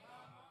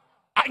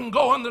 I can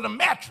go under the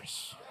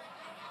mattress.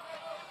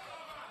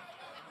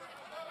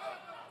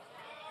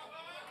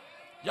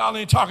 Y'all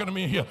ain't talking to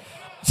me here.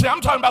 See, I'm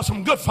talking about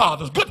some good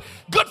fathers.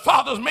 Good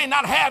fathers may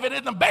not have it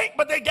in the bank,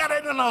 but they got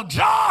it in a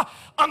jar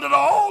under the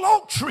old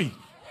oak tree.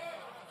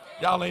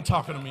 Y'all ain't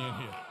talking to me in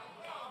here.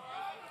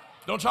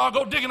 Don't y'all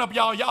go digging up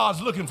y'all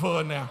yards looking for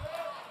it now.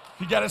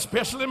 If you got it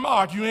specially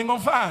marked, you ain't going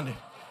to find it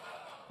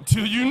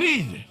until you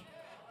need it.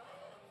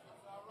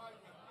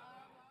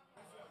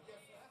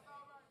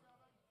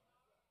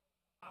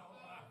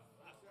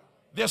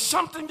 There's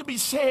something to be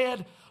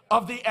said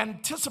of the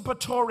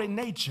anticipatory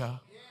nature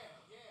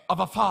of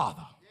a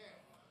father.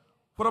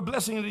 What a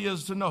blessing it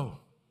is to know,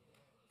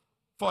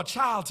 for a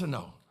child to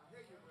know,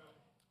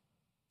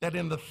 that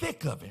in the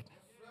thick of it,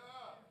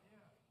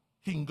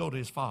 he can go to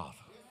his father.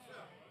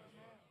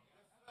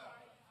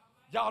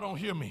 Y'all don't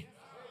hear me.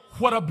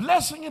 What a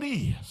blessing it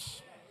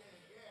is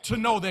to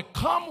know that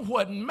come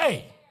what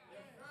may,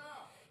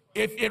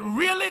 if it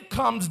really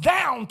comes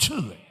down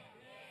to it,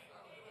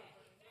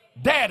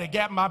 Daddy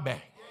got my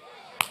back.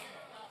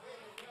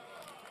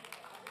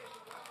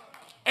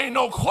 Ain't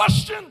no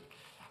question.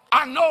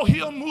 I know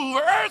he'll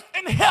move earth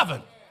and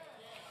heaven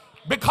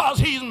because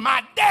he's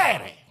my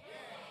daddy.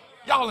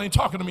 Y'all ain't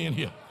talking to me in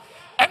here.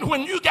 And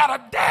when you got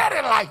a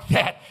daddy like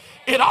that,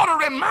 it ought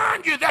to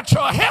remind you that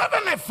your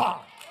heavenly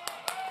Father,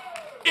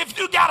 if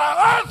you got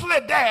an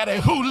earthly daddy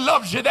who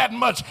loves you that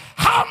much,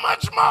 how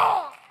much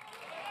more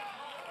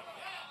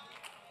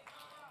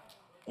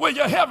will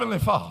your heavenly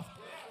Father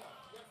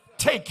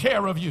take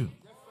care of you?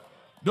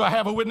 Do I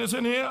have a witness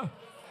in here?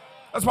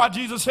 That's why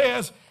Jesus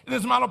says in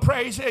his model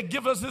prayer, he said,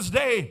 give us this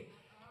day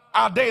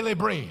our daily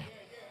bread.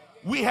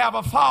 We have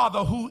a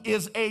Father who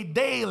is a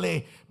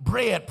daily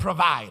bread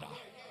provider.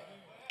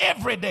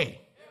 Every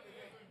day,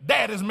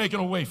 Dad is making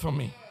a way for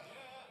me.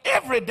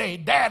 Every day,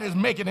 Dad is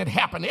making it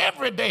happen.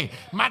 Every day,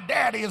 my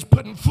daddy is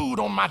putting food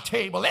on my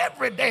table.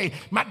 Every day,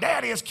 my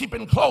daddy is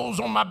keeping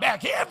clothes on my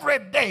back. Every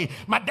day,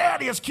 my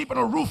daddy is keeping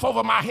a roof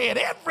over my head.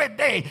 Every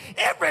day,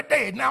 every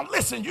day. Now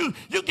listen,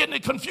 you're getting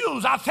it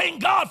confused. I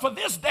thank God for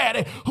this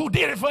daddy who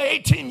did it for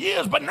 18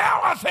 years, but now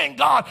I thank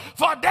God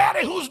for a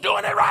daddy who's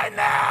doing it right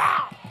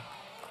now.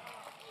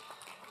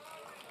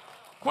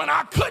 When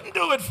I couldn't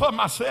do it for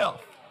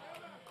myself.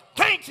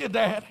 Thank you,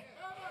 Dad.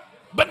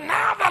 But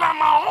now that I'm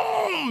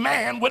my own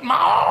man with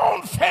my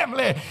own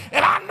family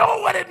and I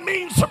know what it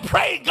means to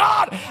pray,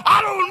 God,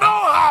 I don't know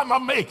how I'm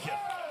going to make it.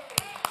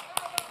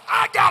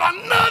 I got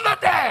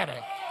another daddy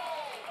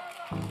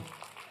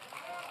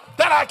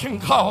that I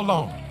can call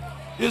on.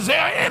 Is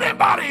there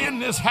anybody in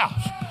this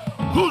house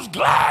who's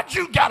glad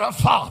you got a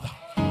father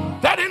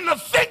that in the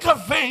thick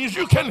of things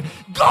you can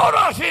go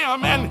to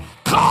him and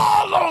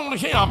call on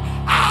him,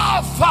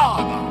 our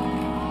Father?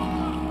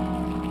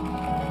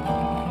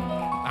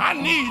 I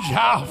need you,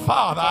 our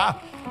Father.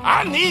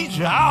 I need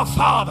you, our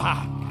Father.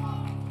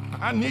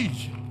 I need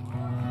you.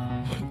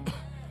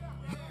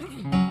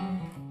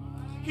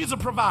 He's a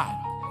provider.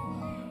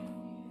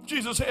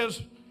 Jesus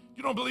says,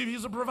 you don't believe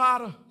he's a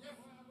provider?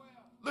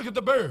 Look at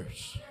the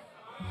birds.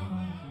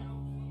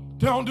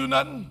 They don't do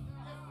nothing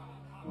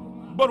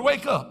but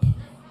wake up.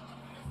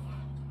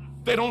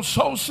 They don't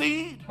sow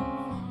seed.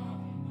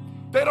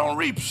 They don't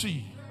reap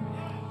seed.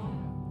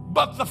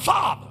 But the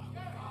Father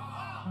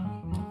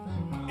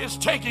is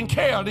taking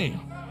care of them.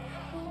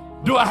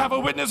 Do I have a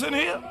witness in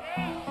here?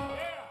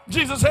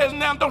 Jesus says,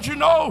 now don't you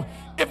know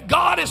if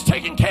God is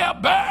taking care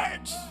of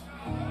birds,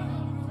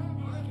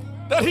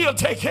 that he'll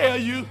take care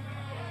of you?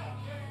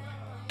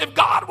 If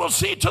God will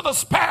see to the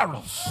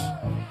sparrows,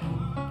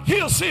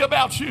 he'll see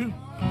about you.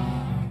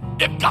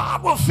 If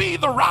God will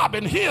feed the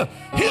robin,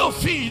 he'll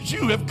feed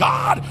you. If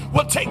God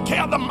will take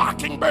care of the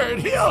mockingbird,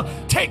 he'll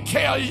take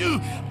care of you.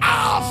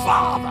 Our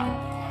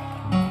Father.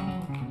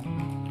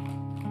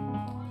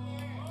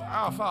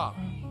 Our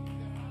Father.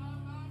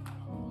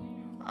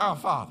 Our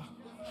Father.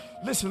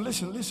 Listen,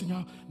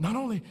 y'all. Not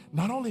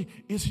only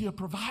is he a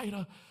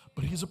provider,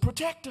 but he's a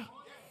protector.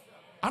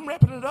 I'm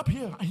wrapping it up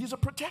here. He's a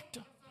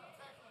protector.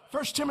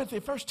 1 Timothy,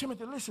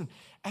 listen.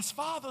 As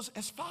fathers,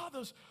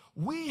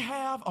 we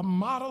have a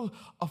model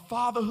of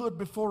fatherhood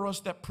before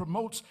us that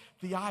promotes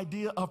the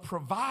idea of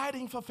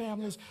providing for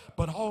families,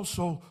 but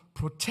also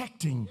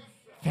protecting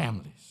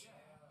families.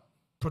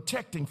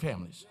 Protecting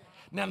families.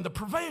 Now, in the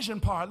provision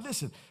part,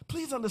 listen,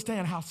 please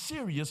understand how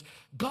serious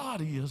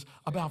God is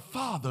about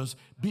fathers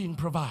being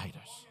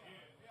providers.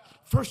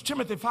 1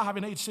 Timothy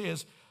 5:8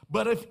 says,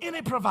 but if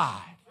any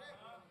provide,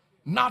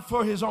 not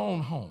for his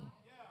own home,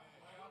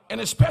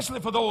 and especially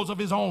for those of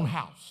his own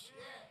house,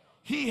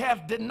 he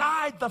hath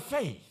denied the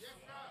faith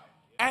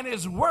and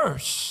is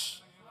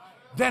worse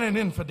than an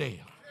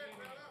infidel.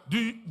 Do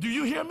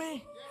you hear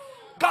me?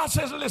 God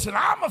says, listen,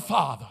 I'm a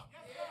father,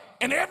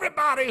 and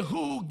everybody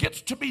who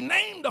gets to be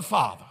named a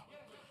father,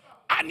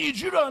 I need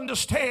you to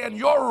understand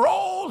your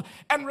role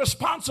and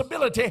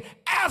responsibility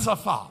as a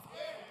father.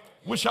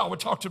 Wish y'all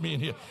would talk to me in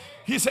here.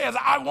 He says,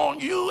 I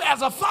want you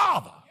as a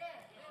father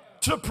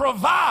to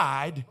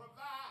provide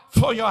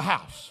for your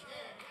house.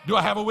 Do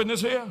I have a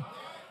witness here?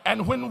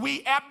 And when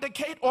we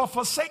abdicate or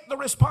forsake the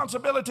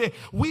responsibility,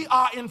 we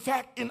are in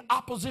fact in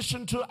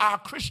opposition to our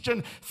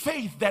Christian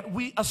faith that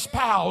we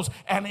espouse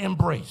and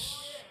embrace.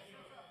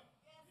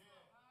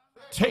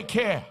 Take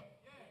care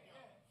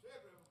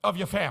of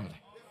your family.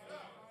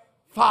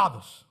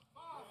 Fathers,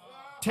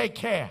 take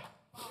care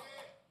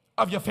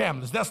of your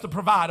families. That's the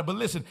provider. But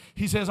listen,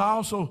 he says, I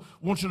also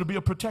want you to be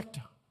a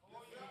protector.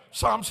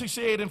 Psalm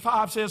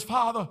 68:5 says,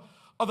 Father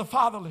of the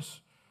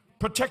fatherless,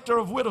 protector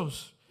of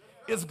widows,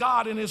 is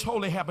God in his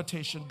holy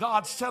habitation.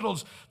 God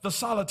settles the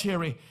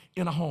solitary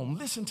in a home.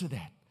 Listen to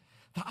that.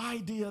 The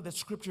idea that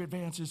Scripture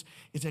advances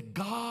is that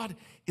God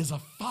is a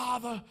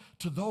father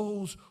to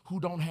those who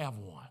don't have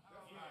one.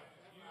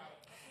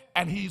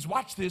 And he's,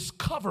 watch this,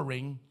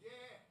 covering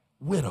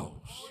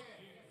widows.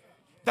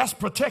 That's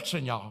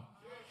protection, y'all.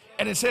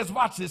 And it says,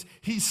 watch this,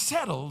 he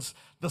settles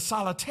the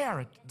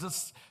solitary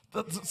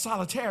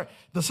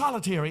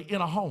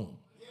in a home.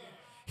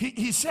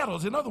 He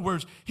settles. In other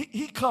words,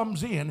 he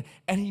comes in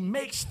and he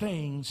makes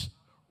things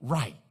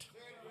right.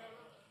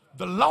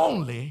 The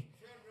lonely,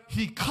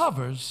 he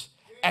covers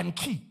and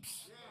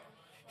keeps.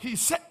 He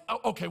said,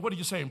 okay, what are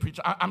you saying,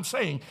 preacher? I'm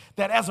saying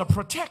that as a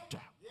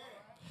protector,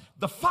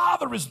 the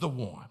father is the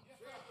one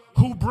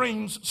who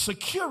brings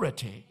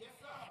security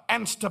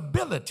and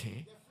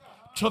stability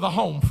to the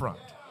home front.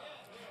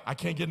 I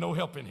can't get no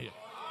help in here.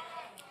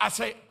 I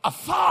say a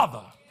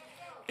father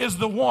is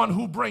the one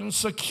who brings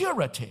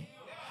security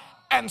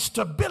and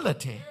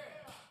stability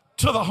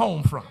to the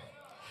home front.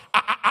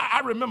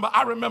 I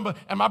remember,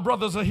 and my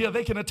brothers are here,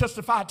 they can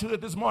testify to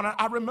it this morning.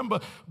 I remember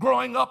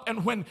growing up,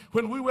 and when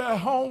we were at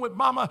home with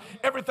mama,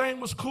 everything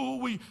was cool.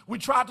 We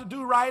tried to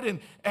do right, and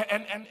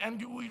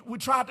we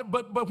tried to,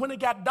 but when it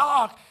got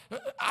dark,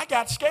 I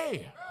got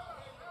scared.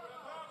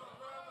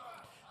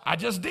 I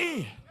just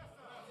did.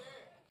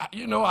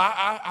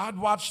 I'd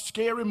watch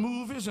scary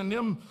movies, and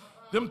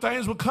them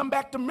things would come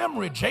back to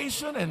memory.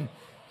 Jason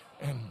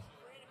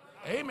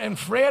and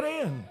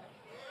Freddie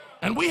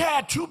and we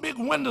had two big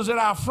windows at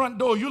our front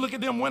door. You look at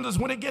them windows,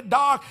 when it get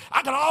dark,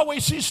 I can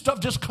always see stuff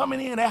just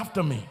coming in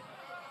after me.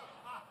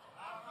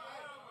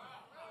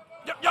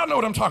 Y'all know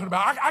what I'm talking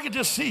about. I can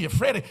just see you,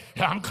 Freddie.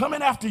 I'm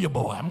coming after you,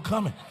 boy. I'm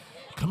coming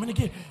to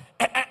get.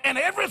 And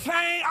everything,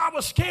 I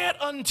was scared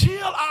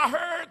until I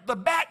heard the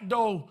back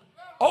door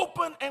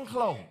open and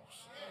close.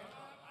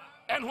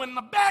 And when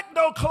the back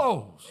door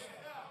closed,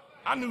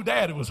 I knew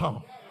Daddy was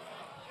home.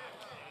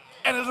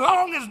 And as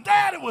long as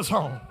Daddy was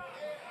home,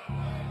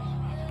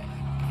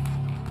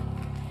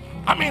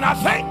 I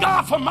thank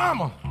God for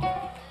Mama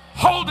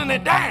holding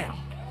it down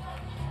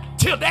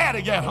till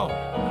Daddy got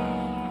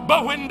home.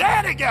 But when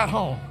Daddy got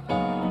home,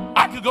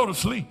 I could go to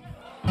sleep.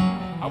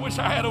 I wish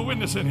I had a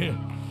witness in here.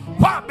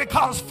 Why?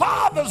 Because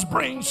fathers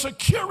bring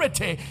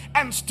security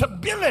and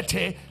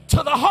stability to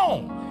the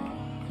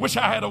home. Wish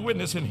I had a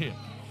witness in here.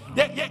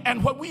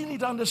 And what we need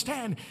to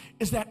understand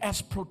is that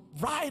as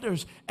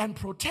providers and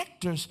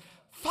protectors,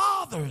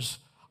 fathers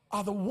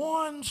are the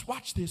ones,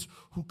 watch this,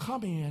 who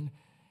come in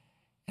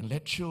and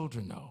let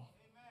children know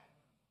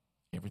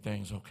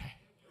everything's okay.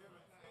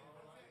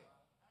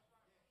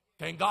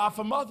 Thank God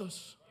for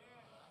mothers.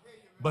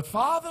 But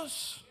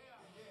fathers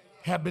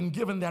have been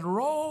given that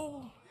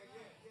role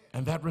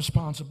and that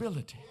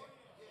responsibility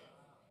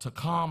to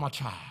calm a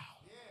child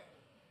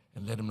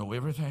and let him know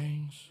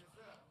everything's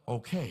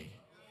okay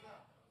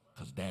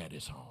because Dad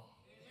is home.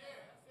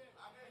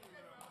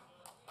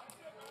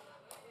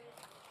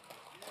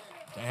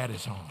 Dad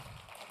is home.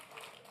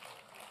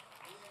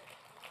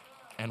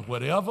 And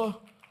whatever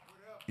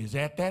is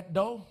at that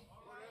door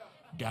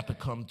got to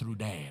come through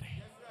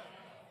Daddy.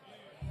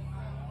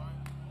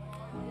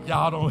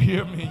 Y'all don't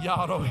hear me.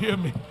 Y'all don't hear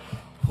me.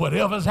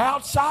 Whatever's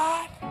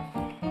outside,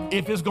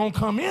 if it's going to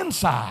come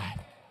inside,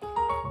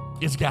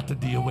 it's got to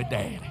deal with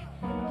Daddy.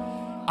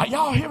 Are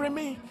y'all hearing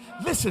me?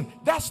 Listen,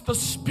 that's the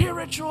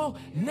spiritual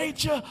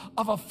nature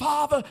of a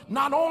father,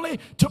 not only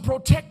to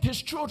protect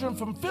his children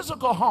from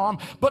physical harm,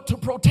 but to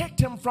protect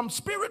him from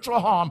spiritual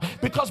harm.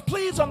 Because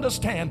please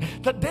understand,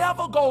 the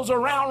devil goes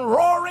around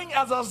roaring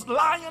as a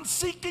lion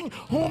seeking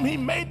whom he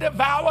may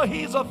devour.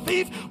 He's a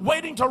thief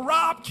waiting to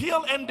rob,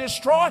 kill, and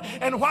destroy.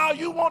 And while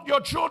you want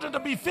your children to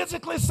be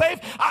physically safe,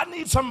 I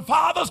need some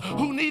fathers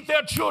who need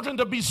their children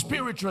to be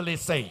spiritually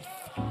safe.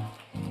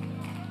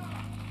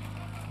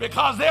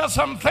 Because there's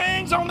some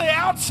things on the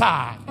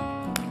outside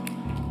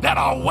that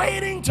are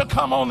waiting to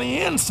come on the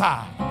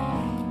inside.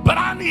 But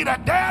I need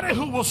a daddy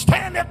who will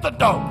stand at the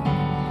door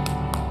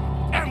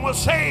and will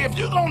say, if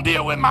you're going to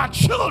deal with my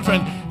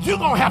children, you're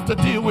going to have to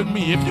deal with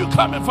me. If you're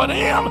coming for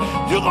them,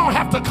 you're going to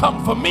have to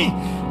come for me.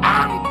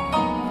 I'm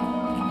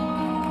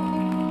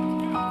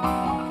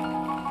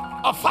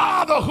a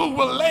father who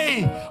will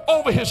lay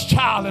over his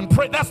child and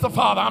pray. That's the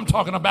father I'm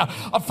talking about.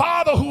 A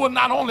father who will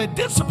not only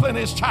discipline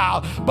his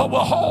child, but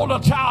will hold a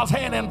child's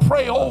hand and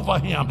pray over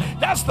him.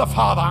 That's the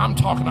father I'm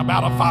talking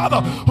about. A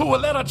father who will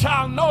let a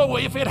child know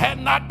if it had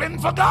not been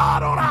for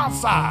God on our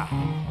side.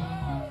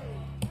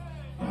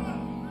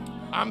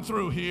 I'm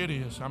through. Here it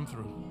is. I'm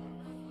through.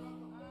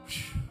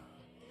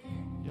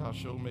 Y'all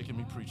sure making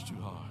me preach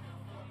too hard.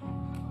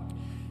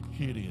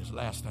 Here it is.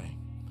 Last thing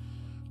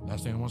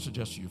I want to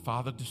suggest to you.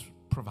 Father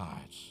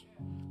provides.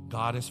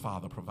 God as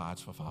Father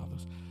provides for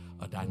fathers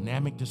a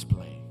dynamic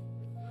display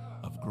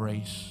of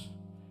grace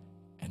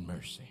and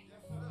mercy.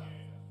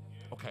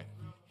 Okay,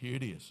 here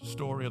it is.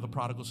 Story of the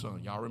prodigal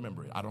son. Y'all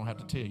remember it. I don't have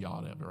to tell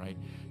y'all that, right?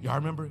 Y'all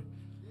remember it?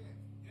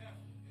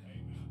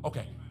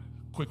 Okay,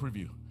 quick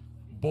review.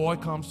 Boy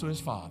comes to his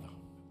father,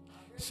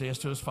 says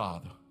to his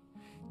father,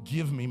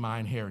 give me my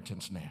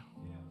inheritance now.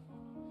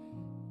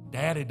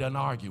 Daddy doesn't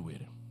argue with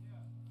him.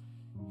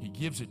 He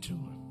gives it to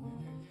him.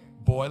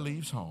 Boy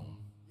leaves home,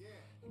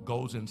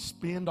 goes and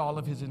spends all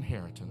of his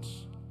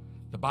inheritance,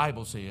 the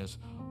Bible says,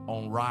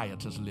 on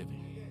riotous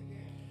living.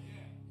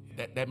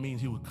 That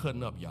means he was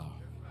cutting up, y'all.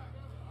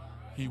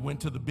 He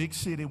went to the big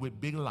city with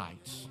big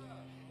lights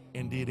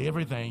and did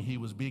everything he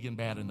was big and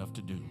bad enough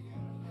to do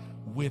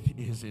with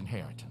his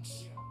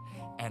inheritance.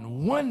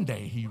 And one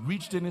day he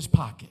reached in his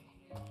pocket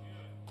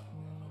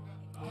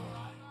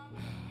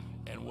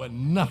and wasn't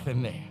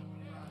nothing there.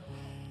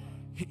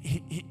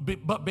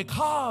 But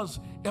because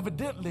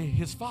evidently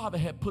his father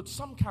had put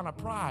some kind of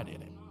pride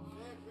in him,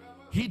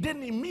 he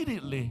didn't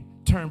immediately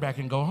turn back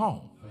and go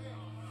home.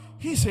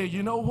 He said,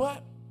 you know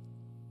what?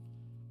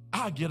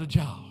 I'll get a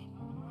job.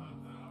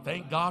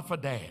 Thank God for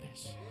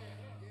daddies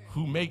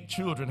who make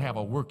children have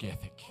a work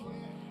ethic.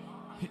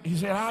 He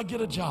said, I'll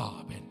get a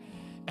job.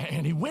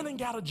 And he went and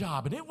got a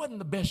job. And it wasn't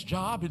the best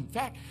job. In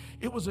fact,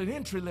 it was an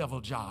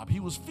entry-level job. He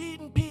was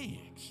feeding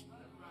pigs.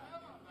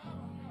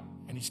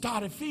 And he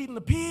started feeding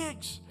the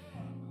pigs,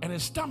 and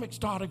his stomach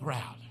started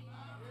growling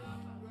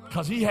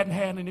because he hadn't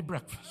had any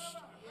breakfast.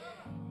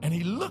 And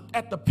he looked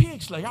at the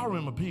pig slop. Y'all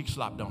remember pig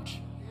slop, don't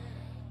you?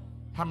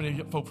 How many of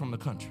you folk from the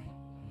country?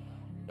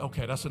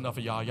 Okay, that's enough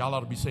of y'all. Y'all ought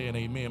to be saying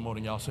amen more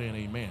than y'all saying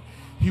amen.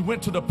 He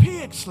went to the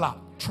pig slop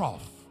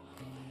trough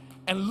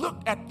and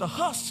looked at the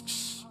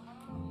husks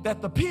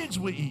that the pigs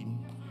were eating,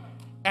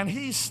 and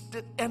he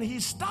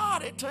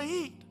started to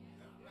eat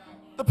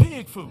the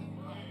pig food.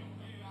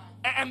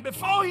 And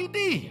before he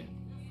did,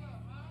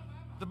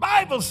 the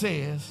Bible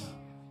says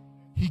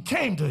he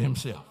came to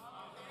himself.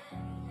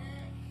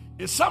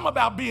 It's something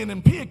about being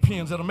in pig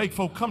pens that'll make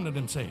folk come to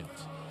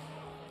themselves.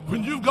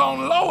 When you've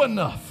gone low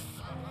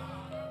enough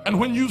and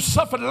when you've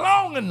suffered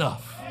long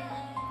enough,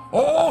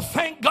 oh,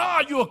 thank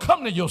God you'll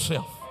come to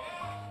yourself.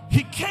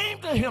 He came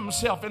to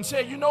himself and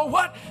said, you know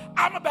what?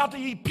 I'm about to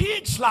eat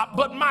pig slop,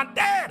 but my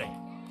daddy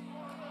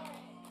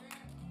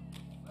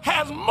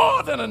has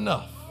more than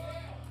enough.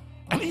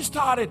 And he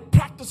started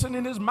practicing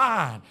in his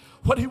mind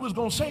what he was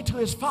going to say to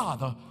his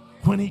father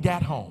when he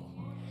got home.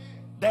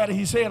 Daddy,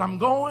 he said, I'm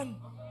going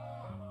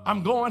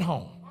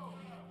home.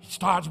 He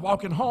starts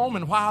walking home,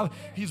 and while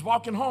he's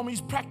walking home,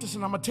 he's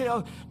practicing. I'm going to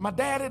tell my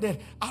daddy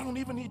that I don't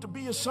even need to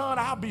be a son.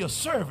 I'll be a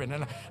servant.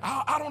 And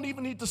I don't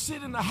even need to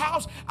sit in the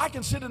house. I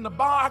can sit in the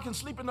barn. I can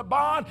sleep in the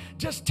barn.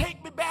 Just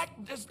take me back.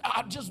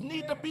 I just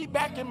need to be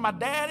back in my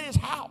daddy's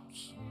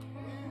house.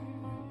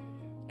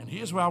 And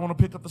here's where I want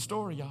to pick up the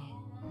story, y'all.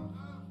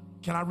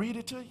 Can I read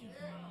it to you?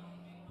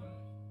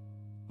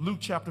 Luke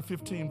chapter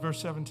 15,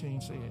 verse 17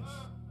 says,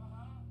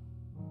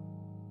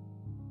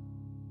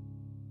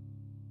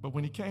 but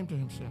when he came to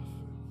himself,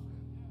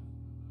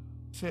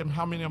 he said,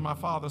 how many of my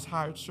father's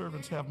hired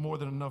servants have more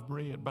than enough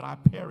bread, but I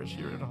perish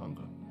here in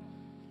hunger?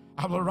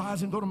 I will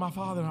arise and go to my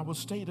father, and I will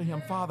say to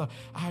him, Father,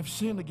 I have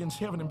sinned against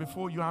heaven and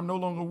before you. I'm no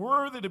longer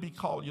worthy to be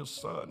called your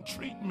son.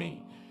 Treat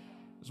me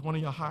as one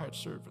of your hired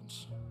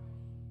servants.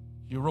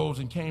 He arose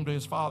and came to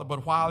his father,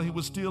 but while he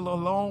was still a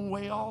long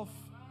way off,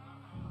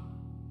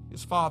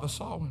 his father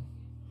saw him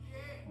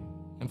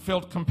and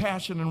felt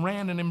compassion and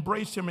ran and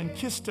embraced him and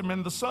kissed him.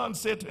 And the son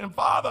said to him,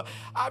 Father,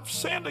 I've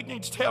sinned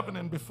against heaven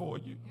and before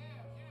you.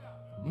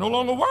 I'm no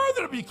longer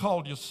worthy to be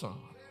called your son.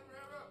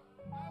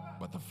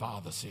 But the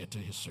father said to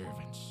his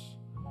servants,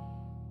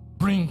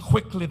 bring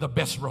quickly the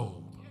best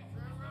robe,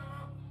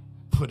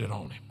 put it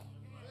on him,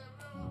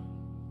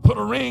 put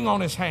a ring on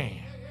his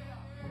hand,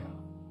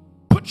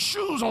 put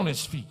shoes on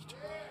his feet.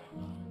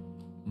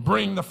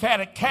 Bring the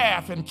fatted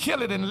calf and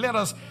kill it, and let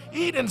us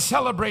eat and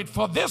celebrate.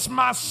 For this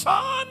my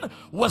son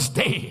was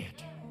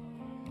dead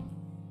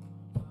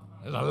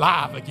and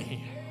alive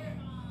again.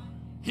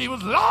 He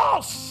was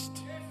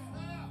lost.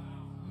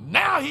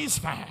 Now he's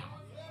found.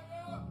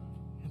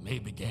 And they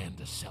began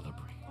to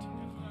celebrate.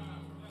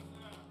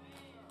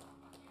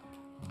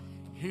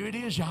 Here it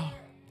is, y'all.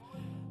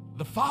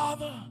 The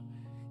father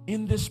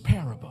in this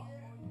parable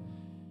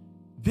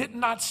did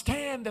not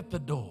stand at the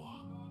door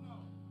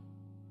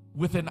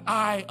with an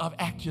eye of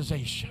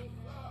accusation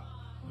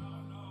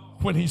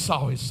when he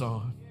saw his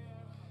son.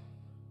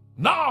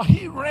 No,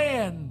 he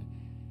ran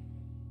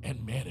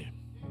and met him.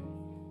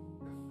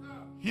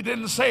 He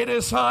didn't say to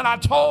his son, I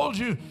told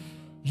you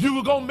you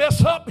were going to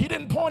mess up. He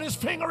didn't point his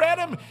finger at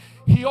him.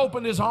 He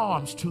opened his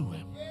arms to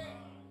him.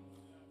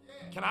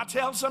 Can I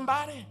tell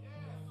somebody?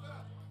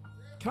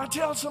 Can I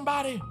tell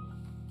somebody?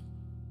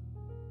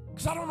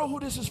 Because I don't know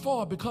who this is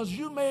for, because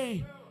you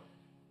may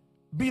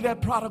be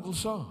that prodigal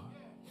son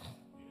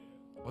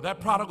or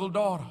that prodigal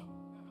daughter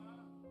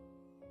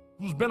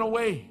who's been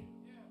away.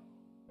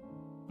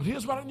 But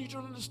here's what I need you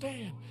to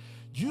understand.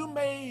 You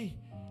may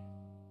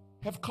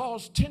have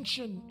caused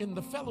tension in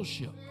the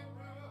fellowship.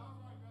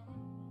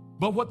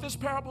 But what this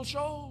parable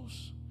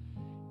shows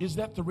is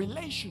that the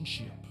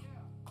relationship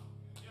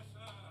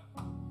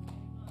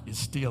is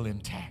still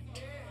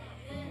intact.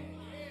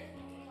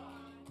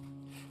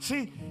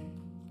 See,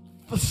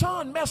 the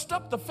son messed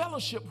up the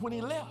fellowship when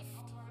he left.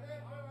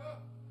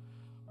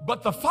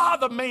 But the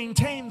father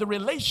maintained the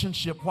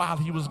relationship while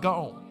he was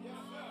gone.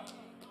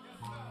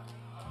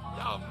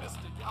 Y'all missed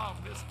it. Y'all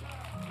missed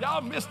it.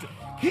 Y'all missed it.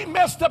 He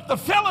messed up the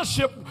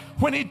fellowship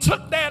when he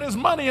took daddy's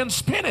money and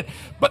spent it.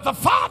 But the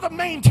father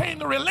maintained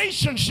the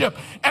relationship.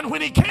 And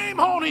when he came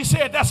home, he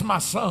said, that's my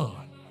son.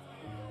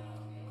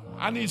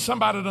 I need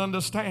somebody to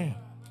understand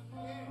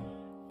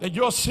that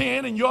your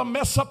sin and your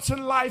mess ups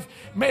in life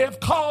may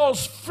have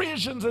caused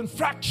frissions and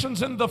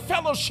fractions in the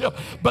fellowship,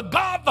 but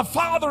God the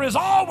Father is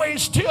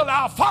always still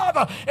our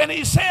Father, and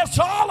he says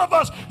to all of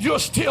us, you're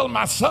still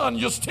my son,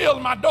 you're still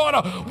my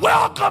daughter,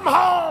 welcome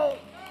home.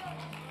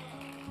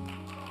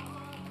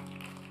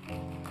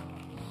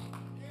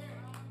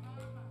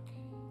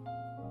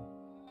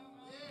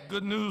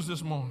 Good news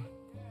this morning.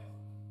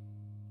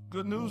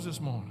 Good news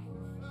this morning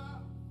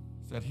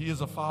is that he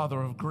is a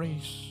Father of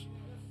grace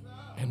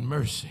and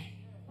mercy.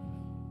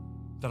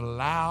 that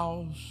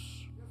allows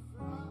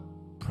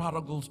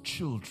prodigal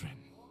children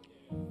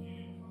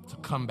to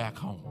come back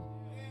home.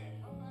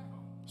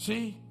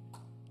 See,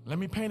 let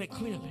me paint it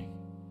clearly.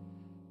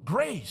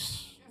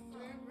 Grace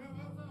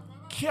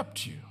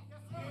kept you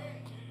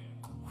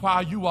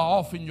while you were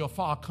off in your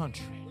far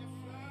country.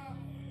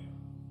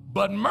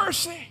 But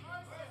mercy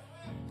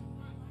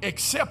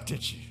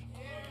accepted you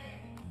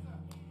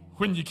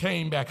when you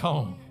came back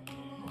home.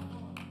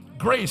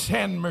 Grace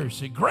and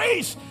mercy.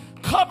 Grace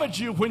covered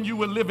you when you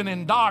were living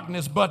in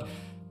darkness, but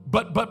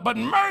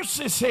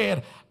mercy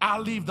said,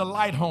 I'll leave the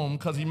light home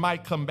because he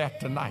might come back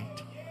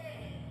tonight.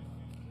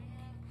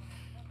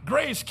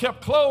 Grace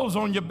kept clothes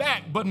on your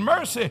back, but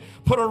mercy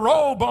put a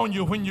robe on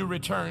you when you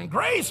returned.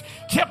 Grace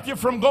kept you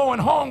from going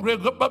hungry,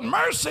 but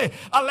mercy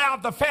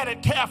allowed the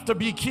fatted calf to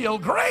be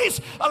killed. Grace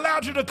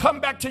allowed you to come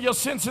back to your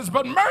senses,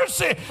 but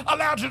mercy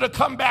allowed you to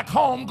come back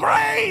home.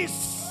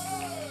 Grace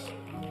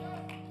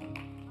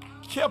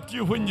kept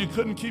you when you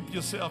couldn't keep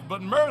yourself,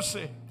 but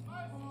mercy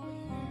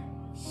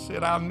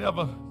said, I'll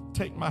never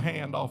take my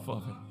hand off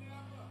of it.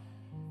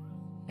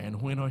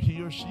 And when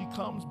he or she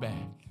comes back,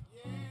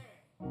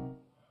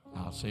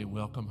 I'll say,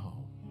 welcome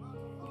home.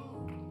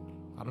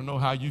 I don't know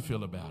how you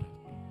feel about it,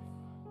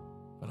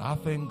 but I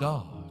thank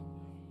God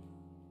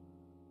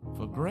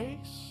for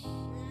grace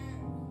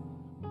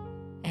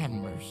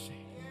and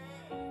mercy.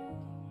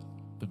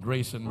 The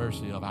grace and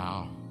mercy of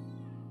our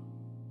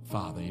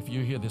Father. If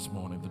you're here this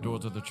morning, the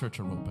doors of the church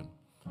are open,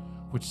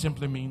 which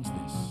simply means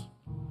this,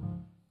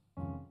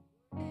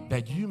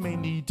 that you may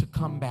need to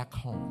come back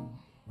home.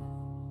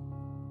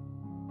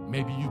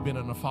 Maybe you've been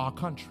in a far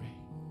country.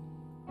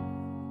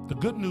 The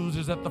good news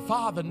is that the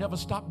Father never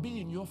stopped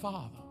being your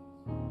Father.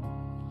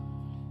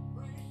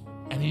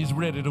 And he's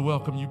ready to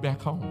welcome you back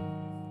home.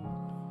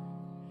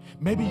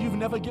 Maybe you've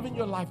never given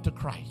your life to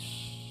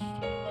Christ.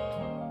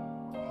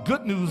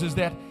 Good news is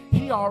that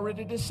he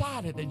already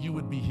decided that you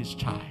would be his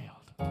child.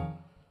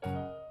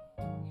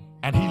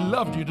 And he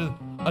loved you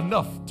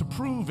enough to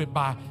prove it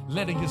by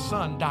letting his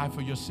son die for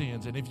your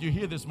sins. And if you're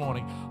here this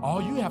morning,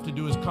 all you have to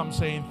do is come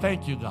saying,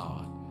 thank you,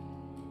 God,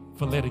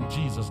 for letting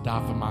Jesus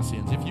die for my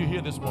sins. If you're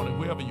here this morning,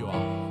 whoever you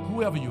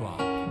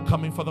are,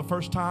 coming for the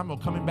first time or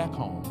coming back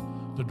home,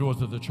 the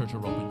doors of the church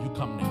are open. You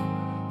come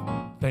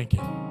now. Thank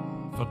him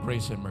for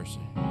grace and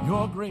mercy.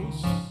 Your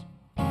grace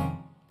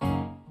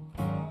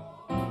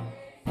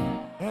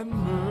and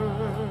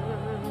mercy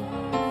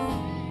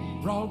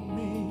brought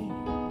me.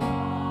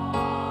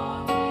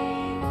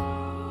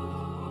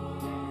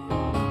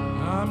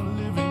 I'm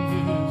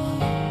living this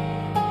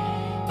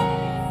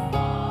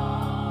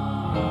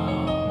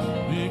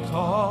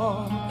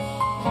because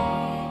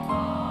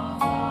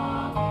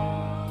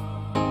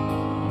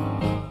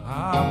I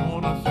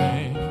want to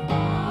thank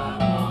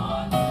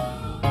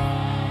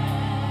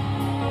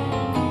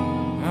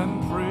and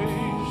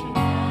praise you.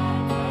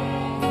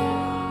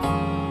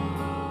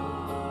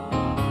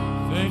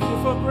 Thank you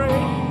for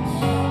grace.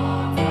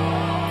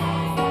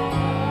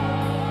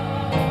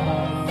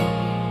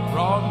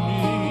 Brought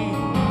me.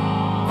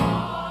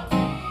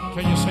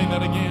 Can you sing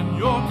that again?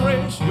 Your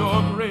grace,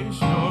 your grace,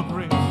 your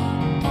grace.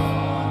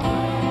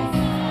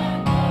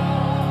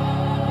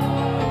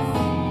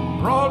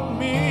 Brought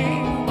me.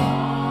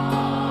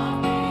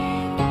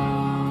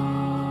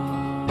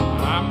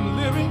 I'm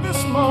living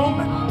this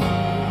moment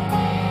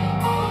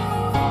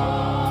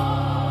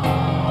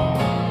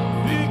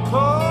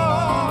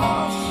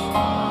because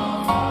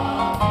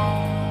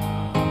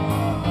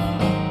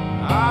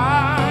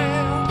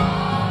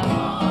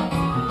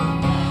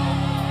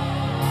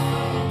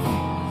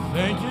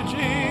thank you,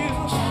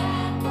 Jesus.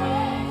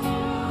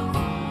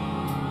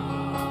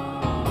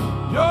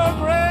 Your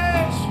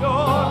grace,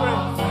 your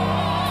grace.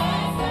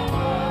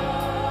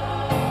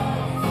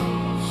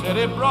 Said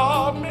it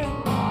brought me.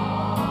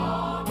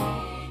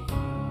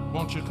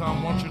 Won't you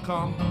come, won't you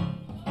come?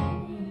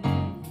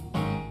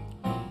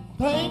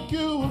 Thank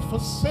you for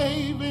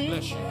saving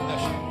Bless you,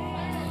 bless you.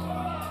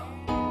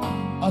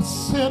 a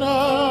sinner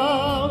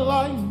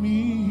like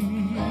me.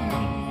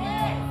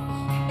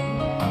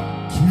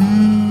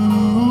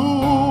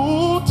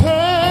 To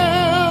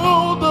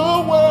tell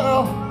the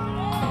world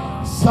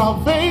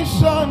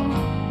salvation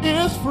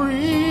is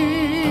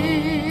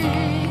free.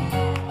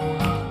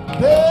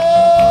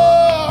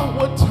 There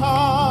were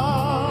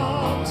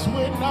times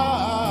when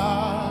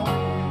I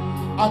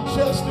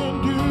just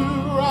didn't do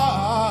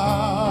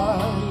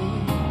right,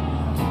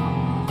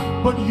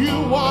 but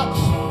you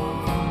watched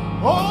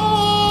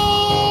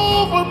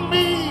over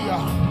me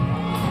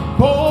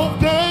both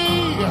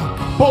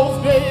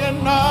day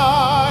and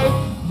night.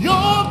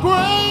 Your grace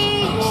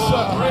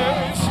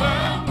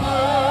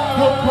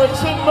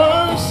and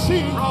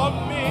mercy brought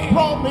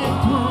me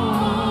through.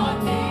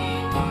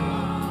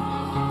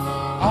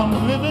 I'm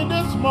living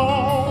this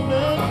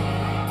moment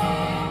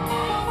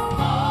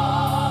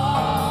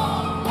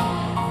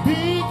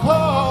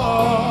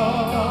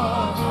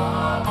because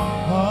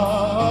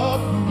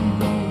of you.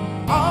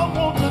 I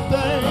want to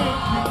thank you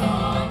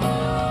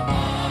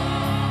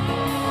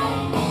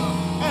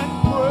and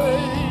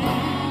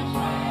praise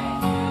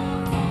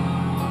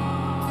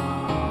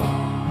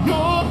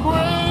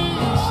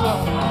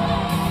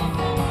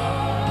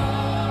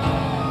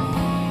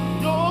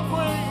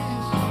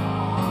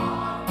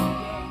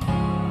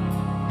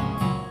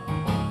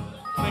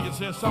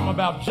says something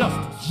about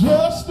justice.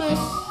 Justice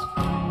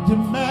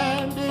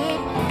demanded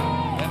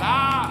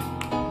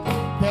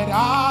that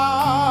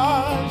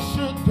I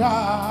should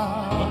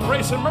die. But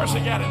grace and mercy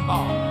got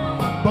involved.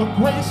 But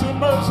grace and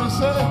mercy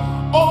said,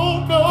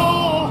 oh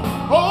no,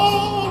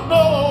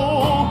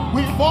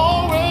 we've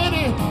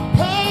already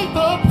paid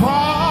the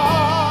price.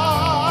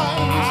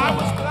 I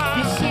was blind.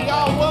 You see,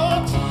 I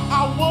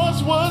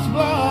was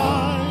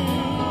blind.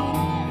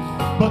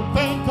 But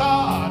thank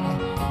God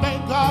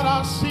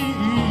I see.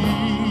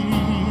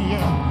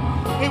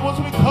 It was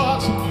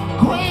because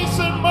grace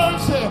and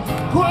mercy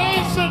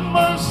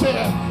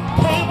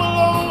came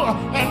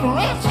along and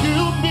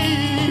rescued me.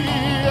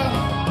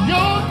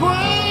 Your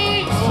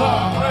grace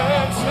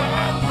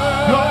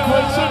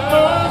and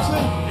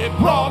mercy, it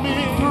brought me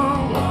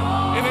through.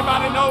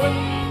 Anybody know it?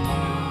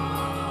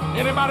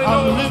 Anybody know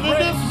I'm it was living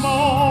grace? this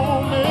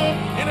moment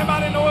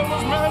Anybody know it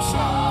was mercy?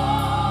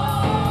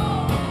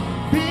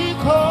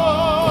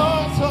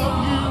 because of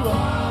you.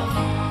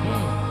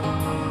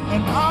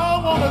 And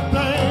I want to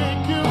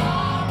thank you.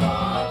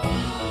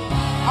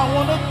 I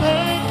want to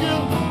thank you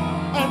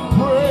and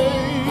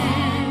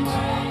praise.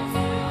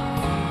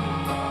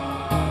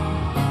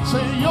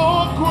 Say your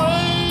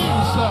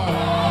grace.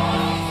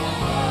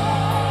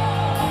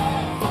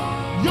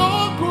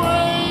 Your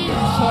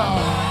grace.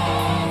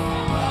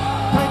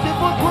 Thank you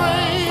for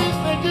grace.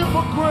 Thank you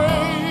for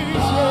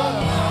grace. Yeah.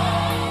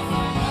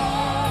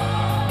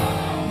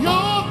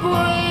 Your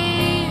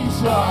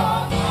grace.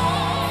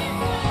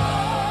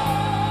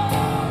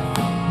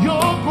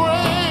 Your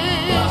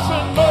grace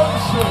and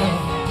mercy.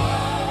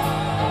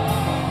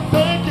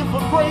 Thank you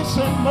for grace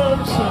and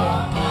mercy.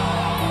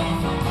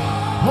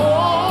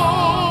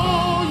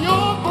 Oh,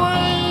 your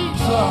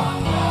grace.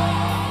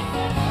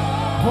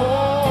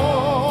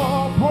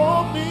 Oh,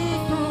 brought me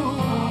through.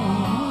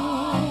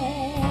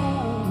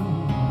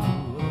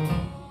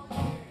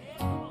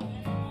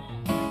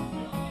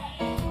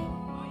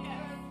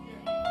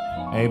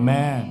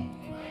 Amen.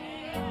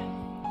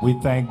 We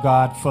thank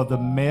God for the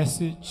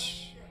message.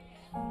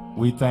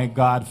 We thank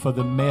God for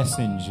the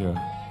messenger.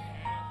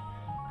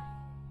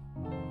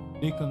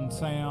 Deacon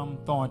Sam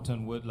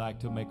Thornton would like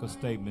to make a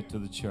statement to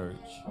the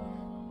church.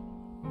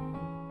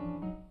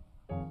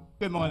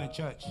 Good morning,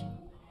 church.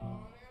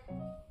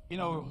 You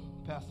know,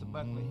 Pastor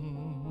Buckley,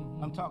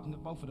 I'm talking to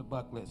both of the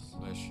Buckleys.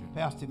 Bless you.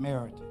 Pastor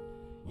Merritt.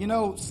 You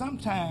know,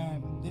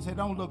 sometimes they say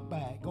don't look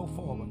back, go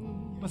forward.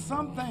 But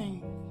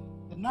something,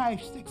 the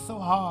knife sticks so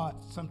hard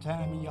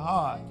sometimes in your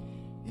heart,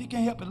 you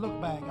can't help but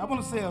look back. I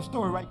want to say a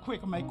story right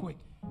quick. I'll make it quick.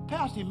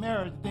 Pastor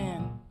Merritt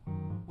then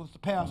was the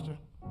pastor.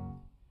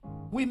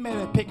 We met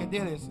at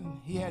Piccadilly's,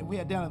 and we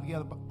had dinner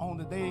together on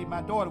the day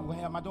my daughter would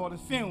have my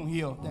daughter's funeral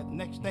here that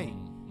next day.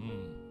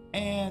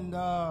 And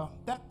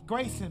that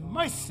grace and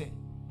mercy,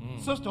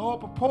 Sister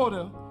Oprah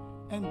Porter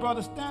and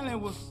Brother Stanley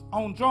was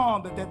on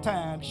drums at that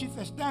time. She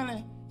said,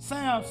 Stanley,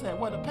 Sam said,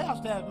 well, the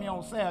pastor had me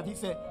on Saturday. He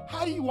said,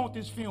 how do you want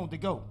this funeral to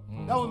go?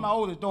 That was my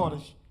oldest daughter.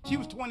 She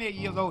was 28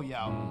 years old,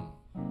 y'all.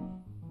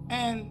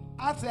 And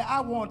I said,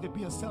 I wanted to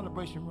be a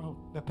celebration road,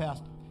 the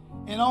pastor.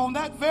 And on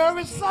that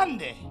very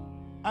Sunday,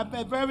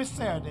 that very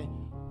Saturday,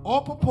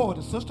 Oprah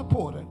Porter, Sister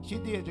Porter, she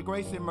did the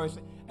grace and mercy.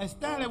 And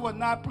Stanley was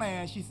not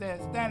playing. She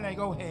said, Stanley,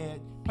 go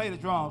ahead, play the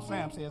drums.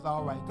 Sam says,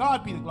 all right.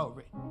 God be the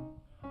glory.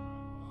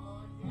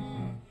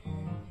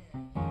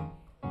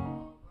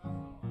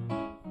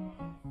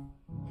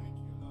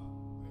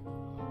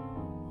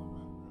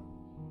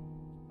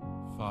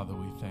 Father,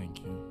 we thank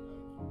you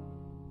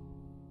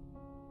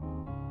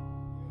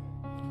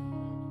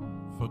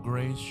for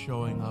grace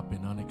showing up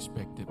in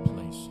unexpected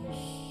places,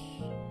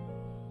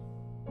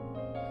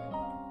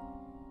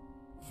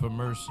 for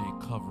mercy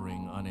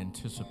covering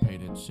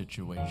unanticipated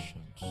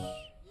situations.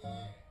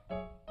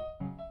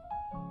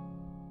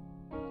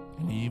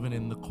 And even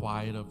in the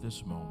quiet of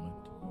this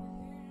moment,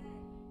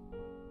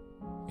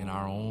 in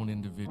our own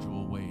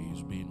individual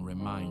ways, being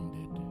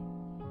reminded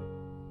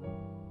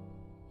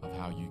of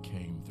how you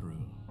came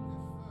through.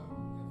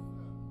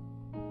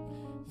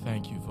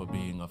 Thank you for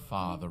being a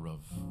father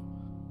of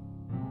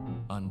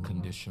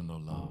unconditional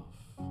love.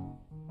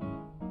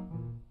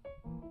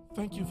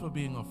 Thank you for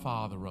being a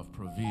father of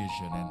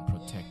provision and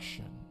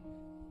protection.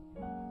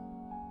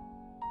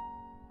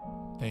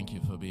 Thank you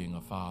for being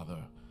a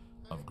father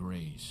of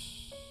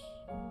grace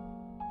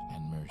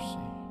and mercy.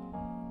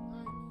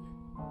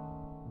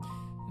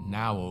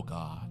 Now, oh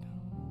God,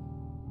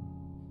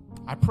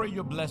 I pray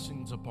your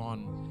blessings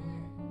upon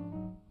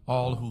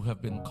all who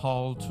have been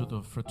called to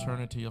the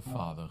fraternity of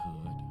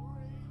fatherhood.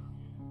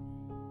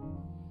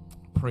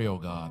 Pray, oh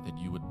God, that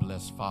you would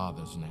bless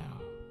fathers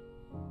now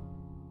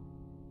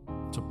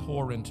to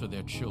pour into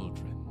their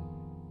children,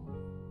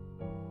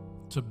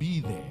 to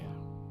be there,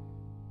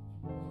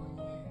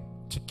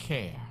 to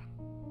care,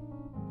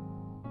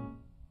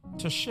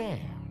 to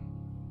share,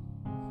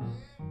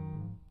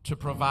 to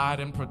provide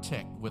and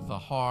protect with a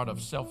heart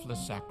of selfless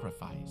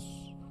sacrifice,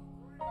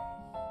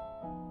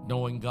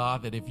 knowing,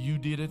 God, that if you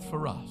did it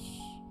for us,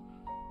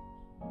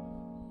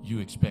 you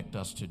expect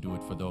us to do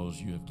it for those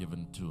you have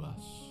given to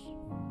us.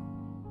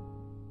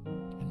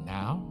 And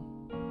now,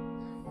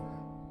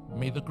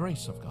 may the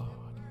grace of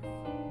God,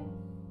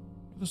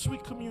 the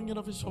sweet communion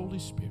of his Holy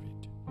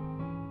Spirit,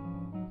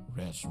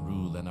 rest,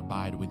 rule, and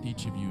abide with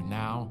each of you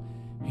now,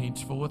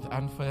 henceforth,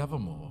 and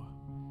forevermore.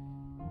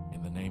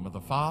 In the name of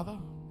the Father,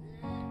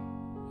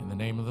 in the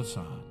name of the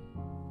Son,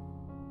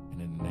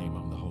 and in the name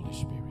of the Holy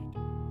Spirit.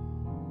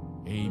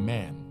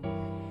 Amen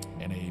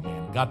and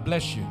amen. God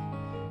bless you.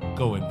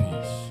 Go in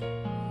peace.